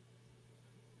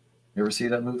 You ever see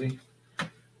that movie?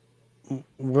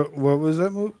 What was that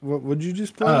movie? What would you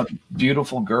just play?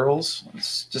 Beautiful Girls.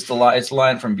 It's just a line. It's a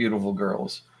line from Beautiful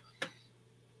Girls.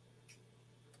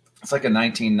 It's like a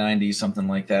 1990s something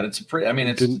like that. It's a pretty. I mean,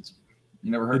 it's you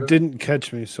never heard of it? It didn't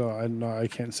catch me, so I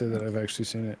can't say that I've actually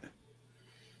seen it.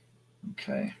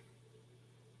 Okay.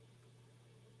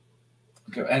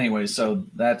 Okay. Anyway, so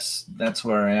that's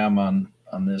where I am on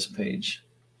this page.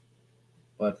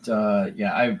 But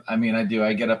yeah, I mean, I do.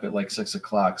 I get up at like 6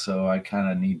 o'clock, so I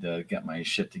kind of need to get my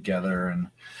shit together and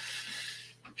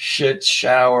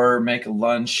shower, make a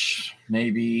lunch,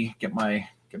 maybe get my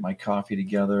coffee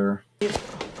together.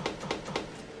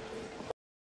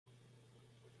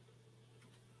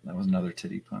 That was another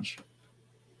titty punch.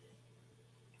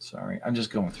 Sorry, I'm just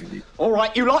going through these. All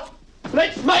right, you lot,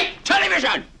 let's make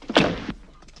television!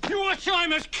 Your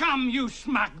time has come, you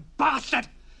smug bastard!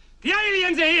 The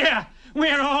aliens are here!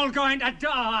 We're all going to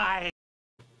die!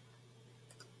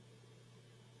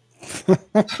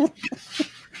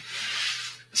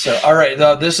 So, all right,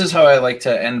 this is how I like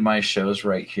to end my shows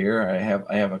right here. I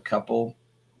have a couple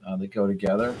that go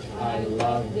together. I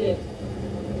loved it.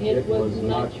 It was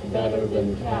much better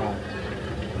than Cats.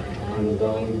 I'm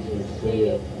going to see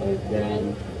it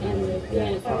again and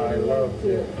again. I loved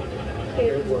it.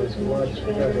 It was much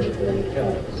better than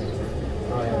Cats.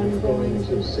 I'm going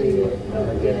to see it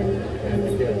again and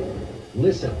again.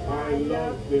 Listen. I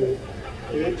loved it.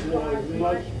 It was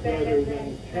much better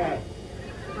than Cats.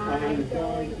 I'm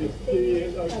going to see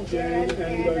it again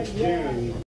and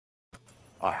again.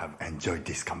 I have enjoyed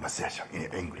this conversation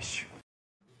in English.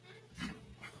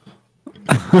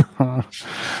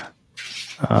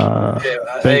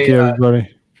 Thank you,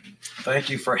 everybody. Thank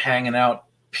you for hanging out,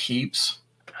 peeps.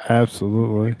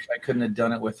 Absolutely. I couldn't have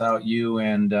done it without you.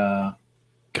 And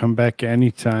come back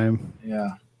anytime.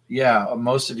 Yeah.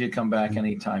 Most of you come back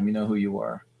anytime. You know who you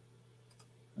are.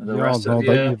 The you rest all know of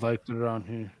you, that you liked it around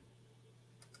here.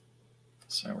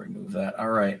 So remove that. All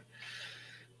right.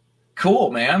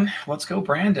 Cool, man. Let's go,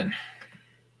 Brandon.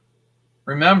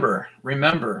 Remember,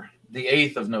 the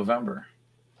 8th of November.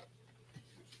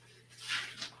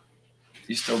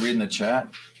 You still reading the chat?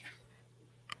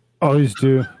 Always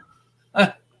do.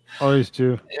 Always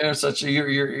do.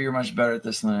 You're much better at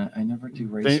this than I never do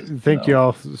races. Thank you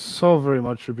all so very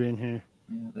much for being here.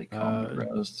 Yeah, they call me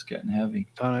Rose. It's getting heavy.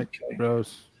 Tonic, okay.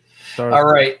 Rose. Sorry. All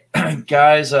right,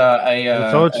 guys.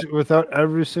 Without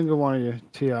every single one of you,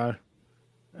 TR.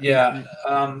 Yeah.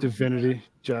 Divinity,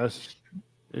 Jess.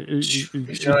 It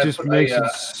just makes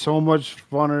it so much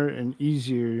funner and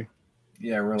easier.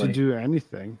 Yeah, really. To do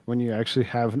anything when you actually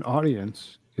have an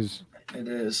audience, because it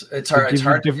is. It's hard. It's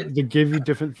hard to give you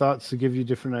different thoughts, to give you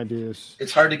different ideas.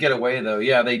 It's hard to get away, though.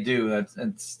 Yeah, they do.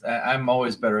 I'm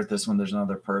always better at this when there's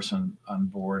another person on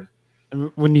board.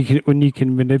 And when you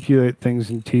can manipulate things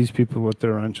and tease people with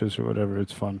their wrenches or whatever,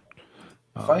 it's fun.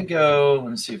 If I go, let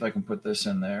me see if I can put this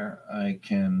in there. I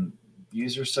can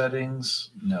user settings.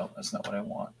 No, that's not what I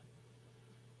want.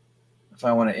 If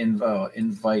I want to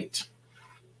invite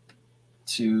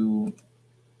to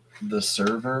the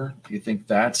server, do you think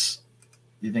that's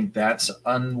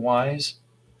unwise?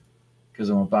 Because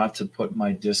I'm about to put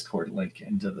my Discord link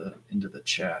into the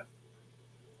chat.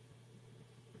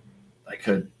 I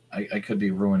could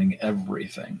be ruining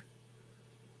everything.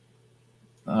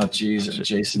 Oh geez,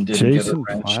 Jason didn't get a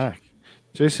wrench.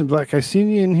 Jason Black, I seen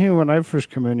you in here when I first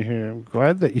come in here. I'm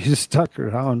glad that you stuck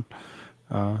around.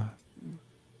 Nice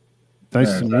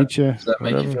to meet you. Does that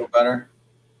make you feel better?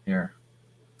 Here.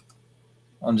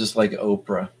 I'm just like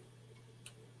Oprah.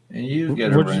 And you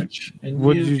get a wrench.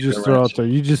 What did you just throw out there?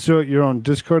 You just threw out your own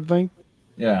Discord link?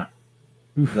 Yeah.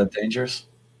 Is that dangerous?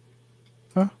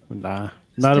 Huh? Nah.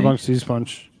 Not amongst these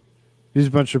bunch. These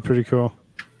bunch are pretty cool.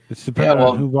 It's depending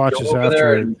on who watches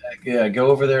after. Go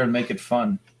over there and make it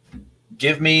fun.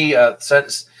 Give me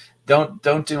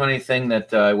don't do anything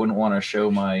that I wouldn't want to show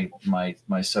my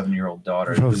 7-year-old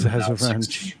daughter. Rose has a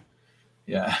wrench.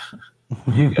 Yeah.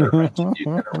 You get a wrench. You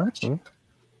get a wrench.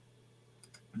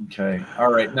 Okay.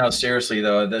 All right. No, seriously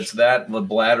though, that's that. The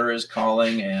bladder is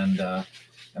calling, and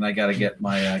I got to get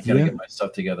my get my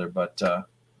stuff together. But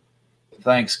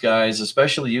thanks, guys,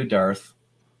 especially you, Darth.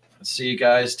 See you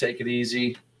guys. Take it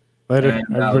easy. Later,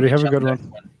 everybody. Have a good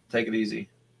one. Take it easy.